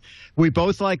 Uh-huh. We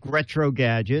both like retro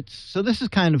gadgets, so this is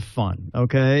kind of fun,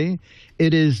 okay?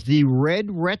 It is the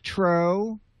Red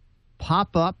Retro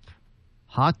pop-up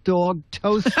hot dog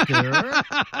toaster.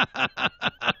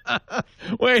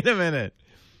 Wait a minute.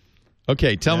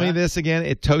 Okay, tell me this again.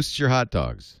 It toasts your hot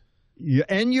dogs.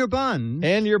 And your buns.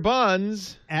 And your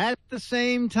buns. At the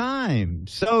same time.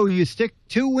 So you stick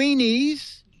 2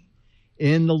 weenies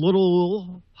in the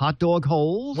little hot dog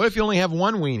holes. What if you only have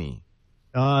 1 weenie?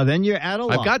 Then you're out of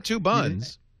luck. I've got 2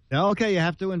 buns. Okay, you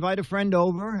have to invite a friend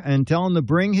over and tell him to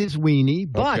bring his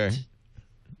weenie. But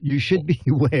you should be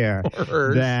aware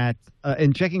that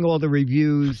in checking all the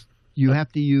reviews, you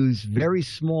have to use very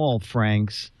small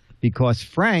Franks because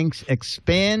Franks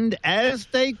expand as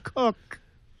they cook.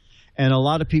 And a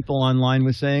lot of people online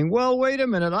were saying, well, wait a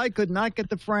minute, I could not get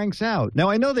the Franks out. Now,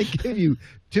 I know they give you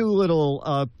 2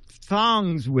 little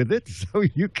thongs with it so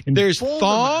you can... There's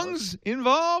thongs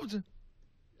involved?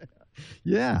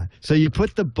 Yeah. So you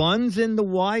put the buns in the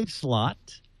wide slot.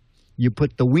 You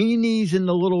put the weenies in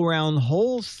the little round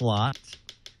hole slot.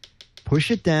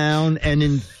 Push it down. And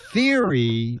in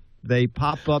theory, they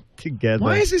pop up together.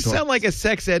 Why does it sound like a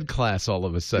sex ed class all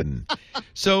of a sudden?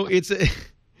 So it's...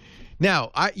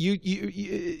 Now,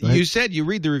 you said you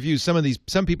read the reviews.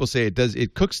 Some people say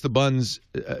it cooks the buns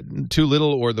too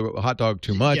little or the hot dog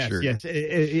too much. Yes.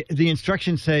 The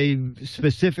instructions say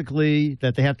specifically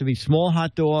that they have to be small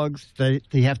hot dogs.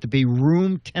 They have to be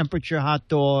room temperature hot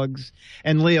dogs.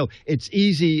 And Leo, it's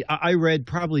easy. I read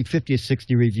probably 50 or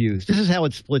 60 reviews. This is how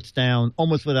it splits down,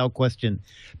 almost without question.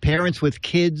 Parents with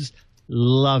kids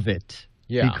love it.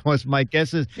 Yeah. Because my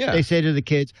guess is they say to the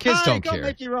kids, don't go care.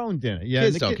 Make your own dinner. Yeah,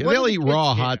 kids don't care. They'll eat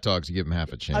raw hot dogs to give them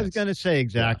half a chance. I was going to say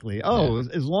exactly. Yeah.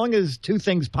 As long as 2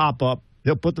 things pop up,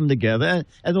 they'll put them together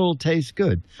and it'll taste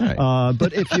good. Right.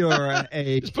 But if you're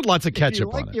just put lots of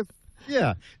ketchup on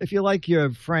it. If you like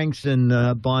your Franks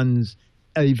and buns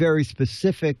a very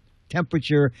specific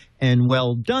temperature and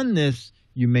well-doneness,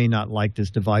 you may not like this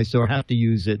device or have to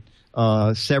use it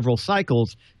several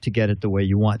cycles to get it the way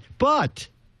you want. But...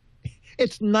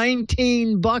 it's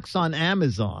 $19 on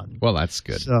Amazon. Well, that's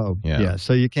good. So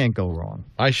so you can't go wrong.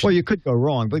 Well, you could go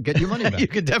wrong, but get your money back. You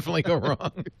could definitely go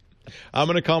wrong. I'm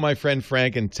going to call my friend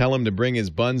Frank and tell him to bring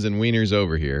his buns and wieners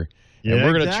over here, and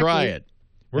we're going to try it.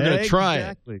 We're going to try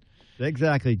it.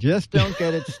 Exactly. Just don't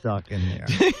get it stuck in there.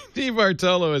 Steve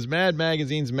Bartolo is Mad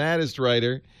Magazine's maddest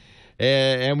writer.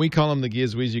 And we call him the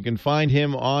GizWiz. You can find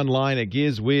him online at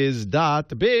gizwiz.biz.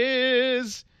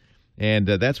 And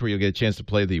that's where you'll get a chance to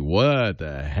play the What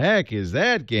the Heck Is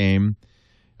That game.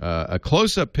 A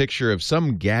close-up picture of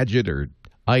some gadget or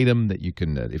item that you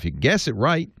can, if you guess it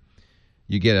right,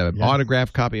 you get an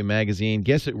autographed copy of magazine.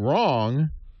 Guess it wrong,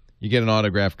 you get an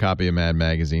autographed copy of Mad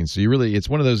Magazine. So it's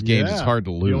one of those games that's hard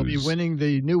to lose. You'll be winning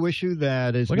the new issue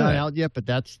that is not out yet, but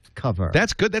that's the cover.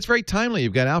 That's good. That's very timely.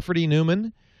 You've got Alfred E.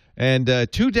 Newman and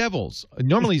two devils.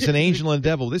 Normally it's an angel and a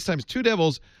devil. This time it's two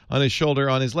devils on his shoulder.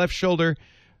 On his left shoulder,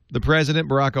 the president,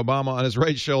 Barack Obama. On his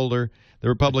right shoulder, the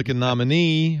Republican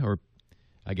nominee, or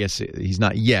I guess he's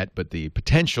not yet, but the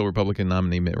potential Republican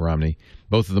nominee, Mitt Romney.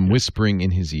 Both of them whispering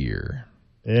in his ear.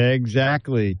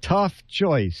 Exactly. Tough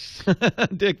choice.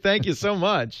 Dick, thank you so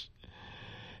much.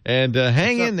 And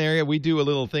hang in there. We do a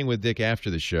little thing with Dick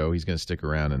after the show. He's going to stick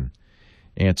around and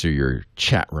answer your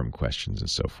chat room questions and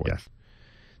so forth. Yes.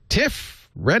 Tiff,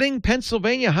 Reading,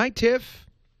 Pennsylvania. Hi, Tiff.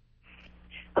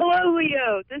 Hello,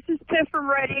 Leo. This is Tiff from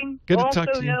Reading, Good to also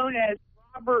talk to you. known as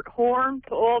Robert Horn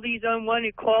to all these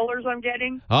unwanted callers I'm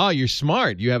getting. Oh, you're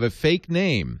smart. You have a fake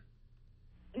name.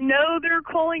 No, they're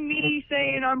calling me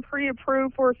saying I'm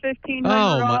pre-approved for a $1,500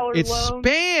 loan. It's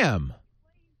spam.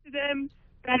 To them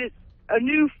that it's a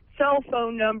new cell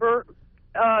phone number,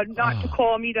 not to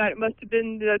call me, that it must have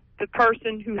been the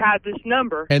person who had this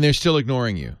number. And they're still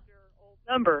ignoring you.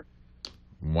 Number.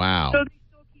 Wow. So they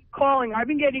still keep calling. I've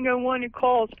been getting unwanted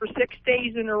calls for 6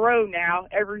 days in a row now,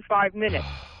 every 5 minutes.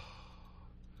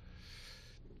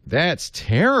 That's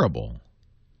terrible.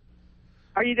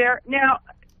 Are you there? Now,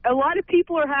 a lot of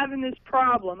people are having this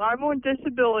problem. I'm on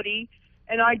disability,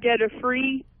 and I get a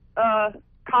free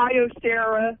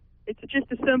Kyocera. It's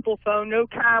just a simple phone, no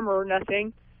camera or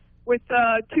nothing, with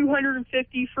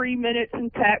 250 free minutes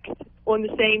and text on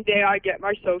the same day I get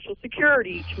my Social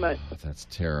Security each month. That's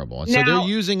terrible. So they're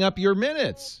using up your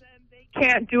minutes.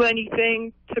 Can't do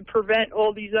anything to prevent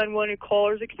all these unwanted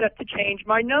callers except to change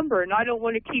my number, and I don't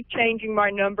want to keep changing my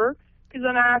number because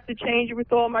then I have to change it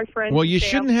with all my friends. Well, you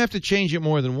shouldn't have to change it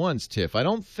more than once, Tiff.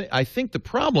 I think the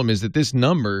problem is that this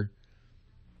number,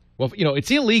 well,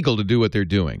 it's illegal to do what they're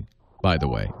doing. By the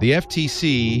way, the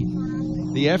FTC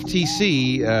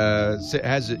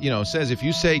has says if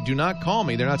you say do not call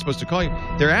me, they're not supposed to call you.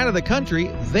 They're out of the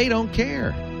country. They don't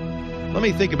care. Let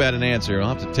me think about an answer.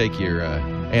 I'll have to take your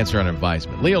answer on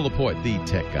advisement. Leo Laporte, the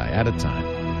tech guy, out of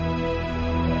time.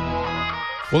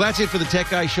 Well, that's it for the Tech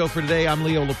Guy Show for today. I'm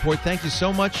Leo Laporte. Thank you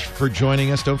so much for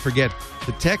joining us. Don't forget,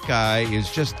 the Tech Guy is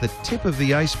just the tip of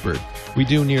the iceberg. We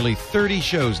do nearly 30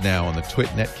 shows now on the TWiT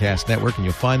Netcast Network, and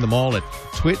you'll find them all at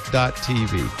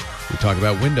twit.tv. We talk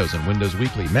about Windows on Windows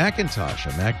Weekly, Macintosh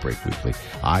on MacBreak Weekly,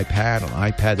 iPad on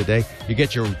iPad Today. You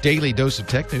get your daily dose of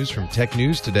tech news from Tech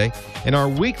News Today, and our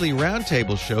weekly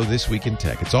roundtable show, This Week in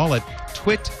Tech. It's all at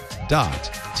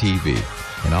twit.tv.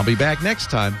 And I'll be back next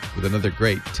time with another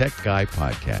great Tech Guy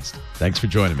podcast. Thanks for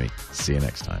joining me. See you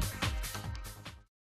next time.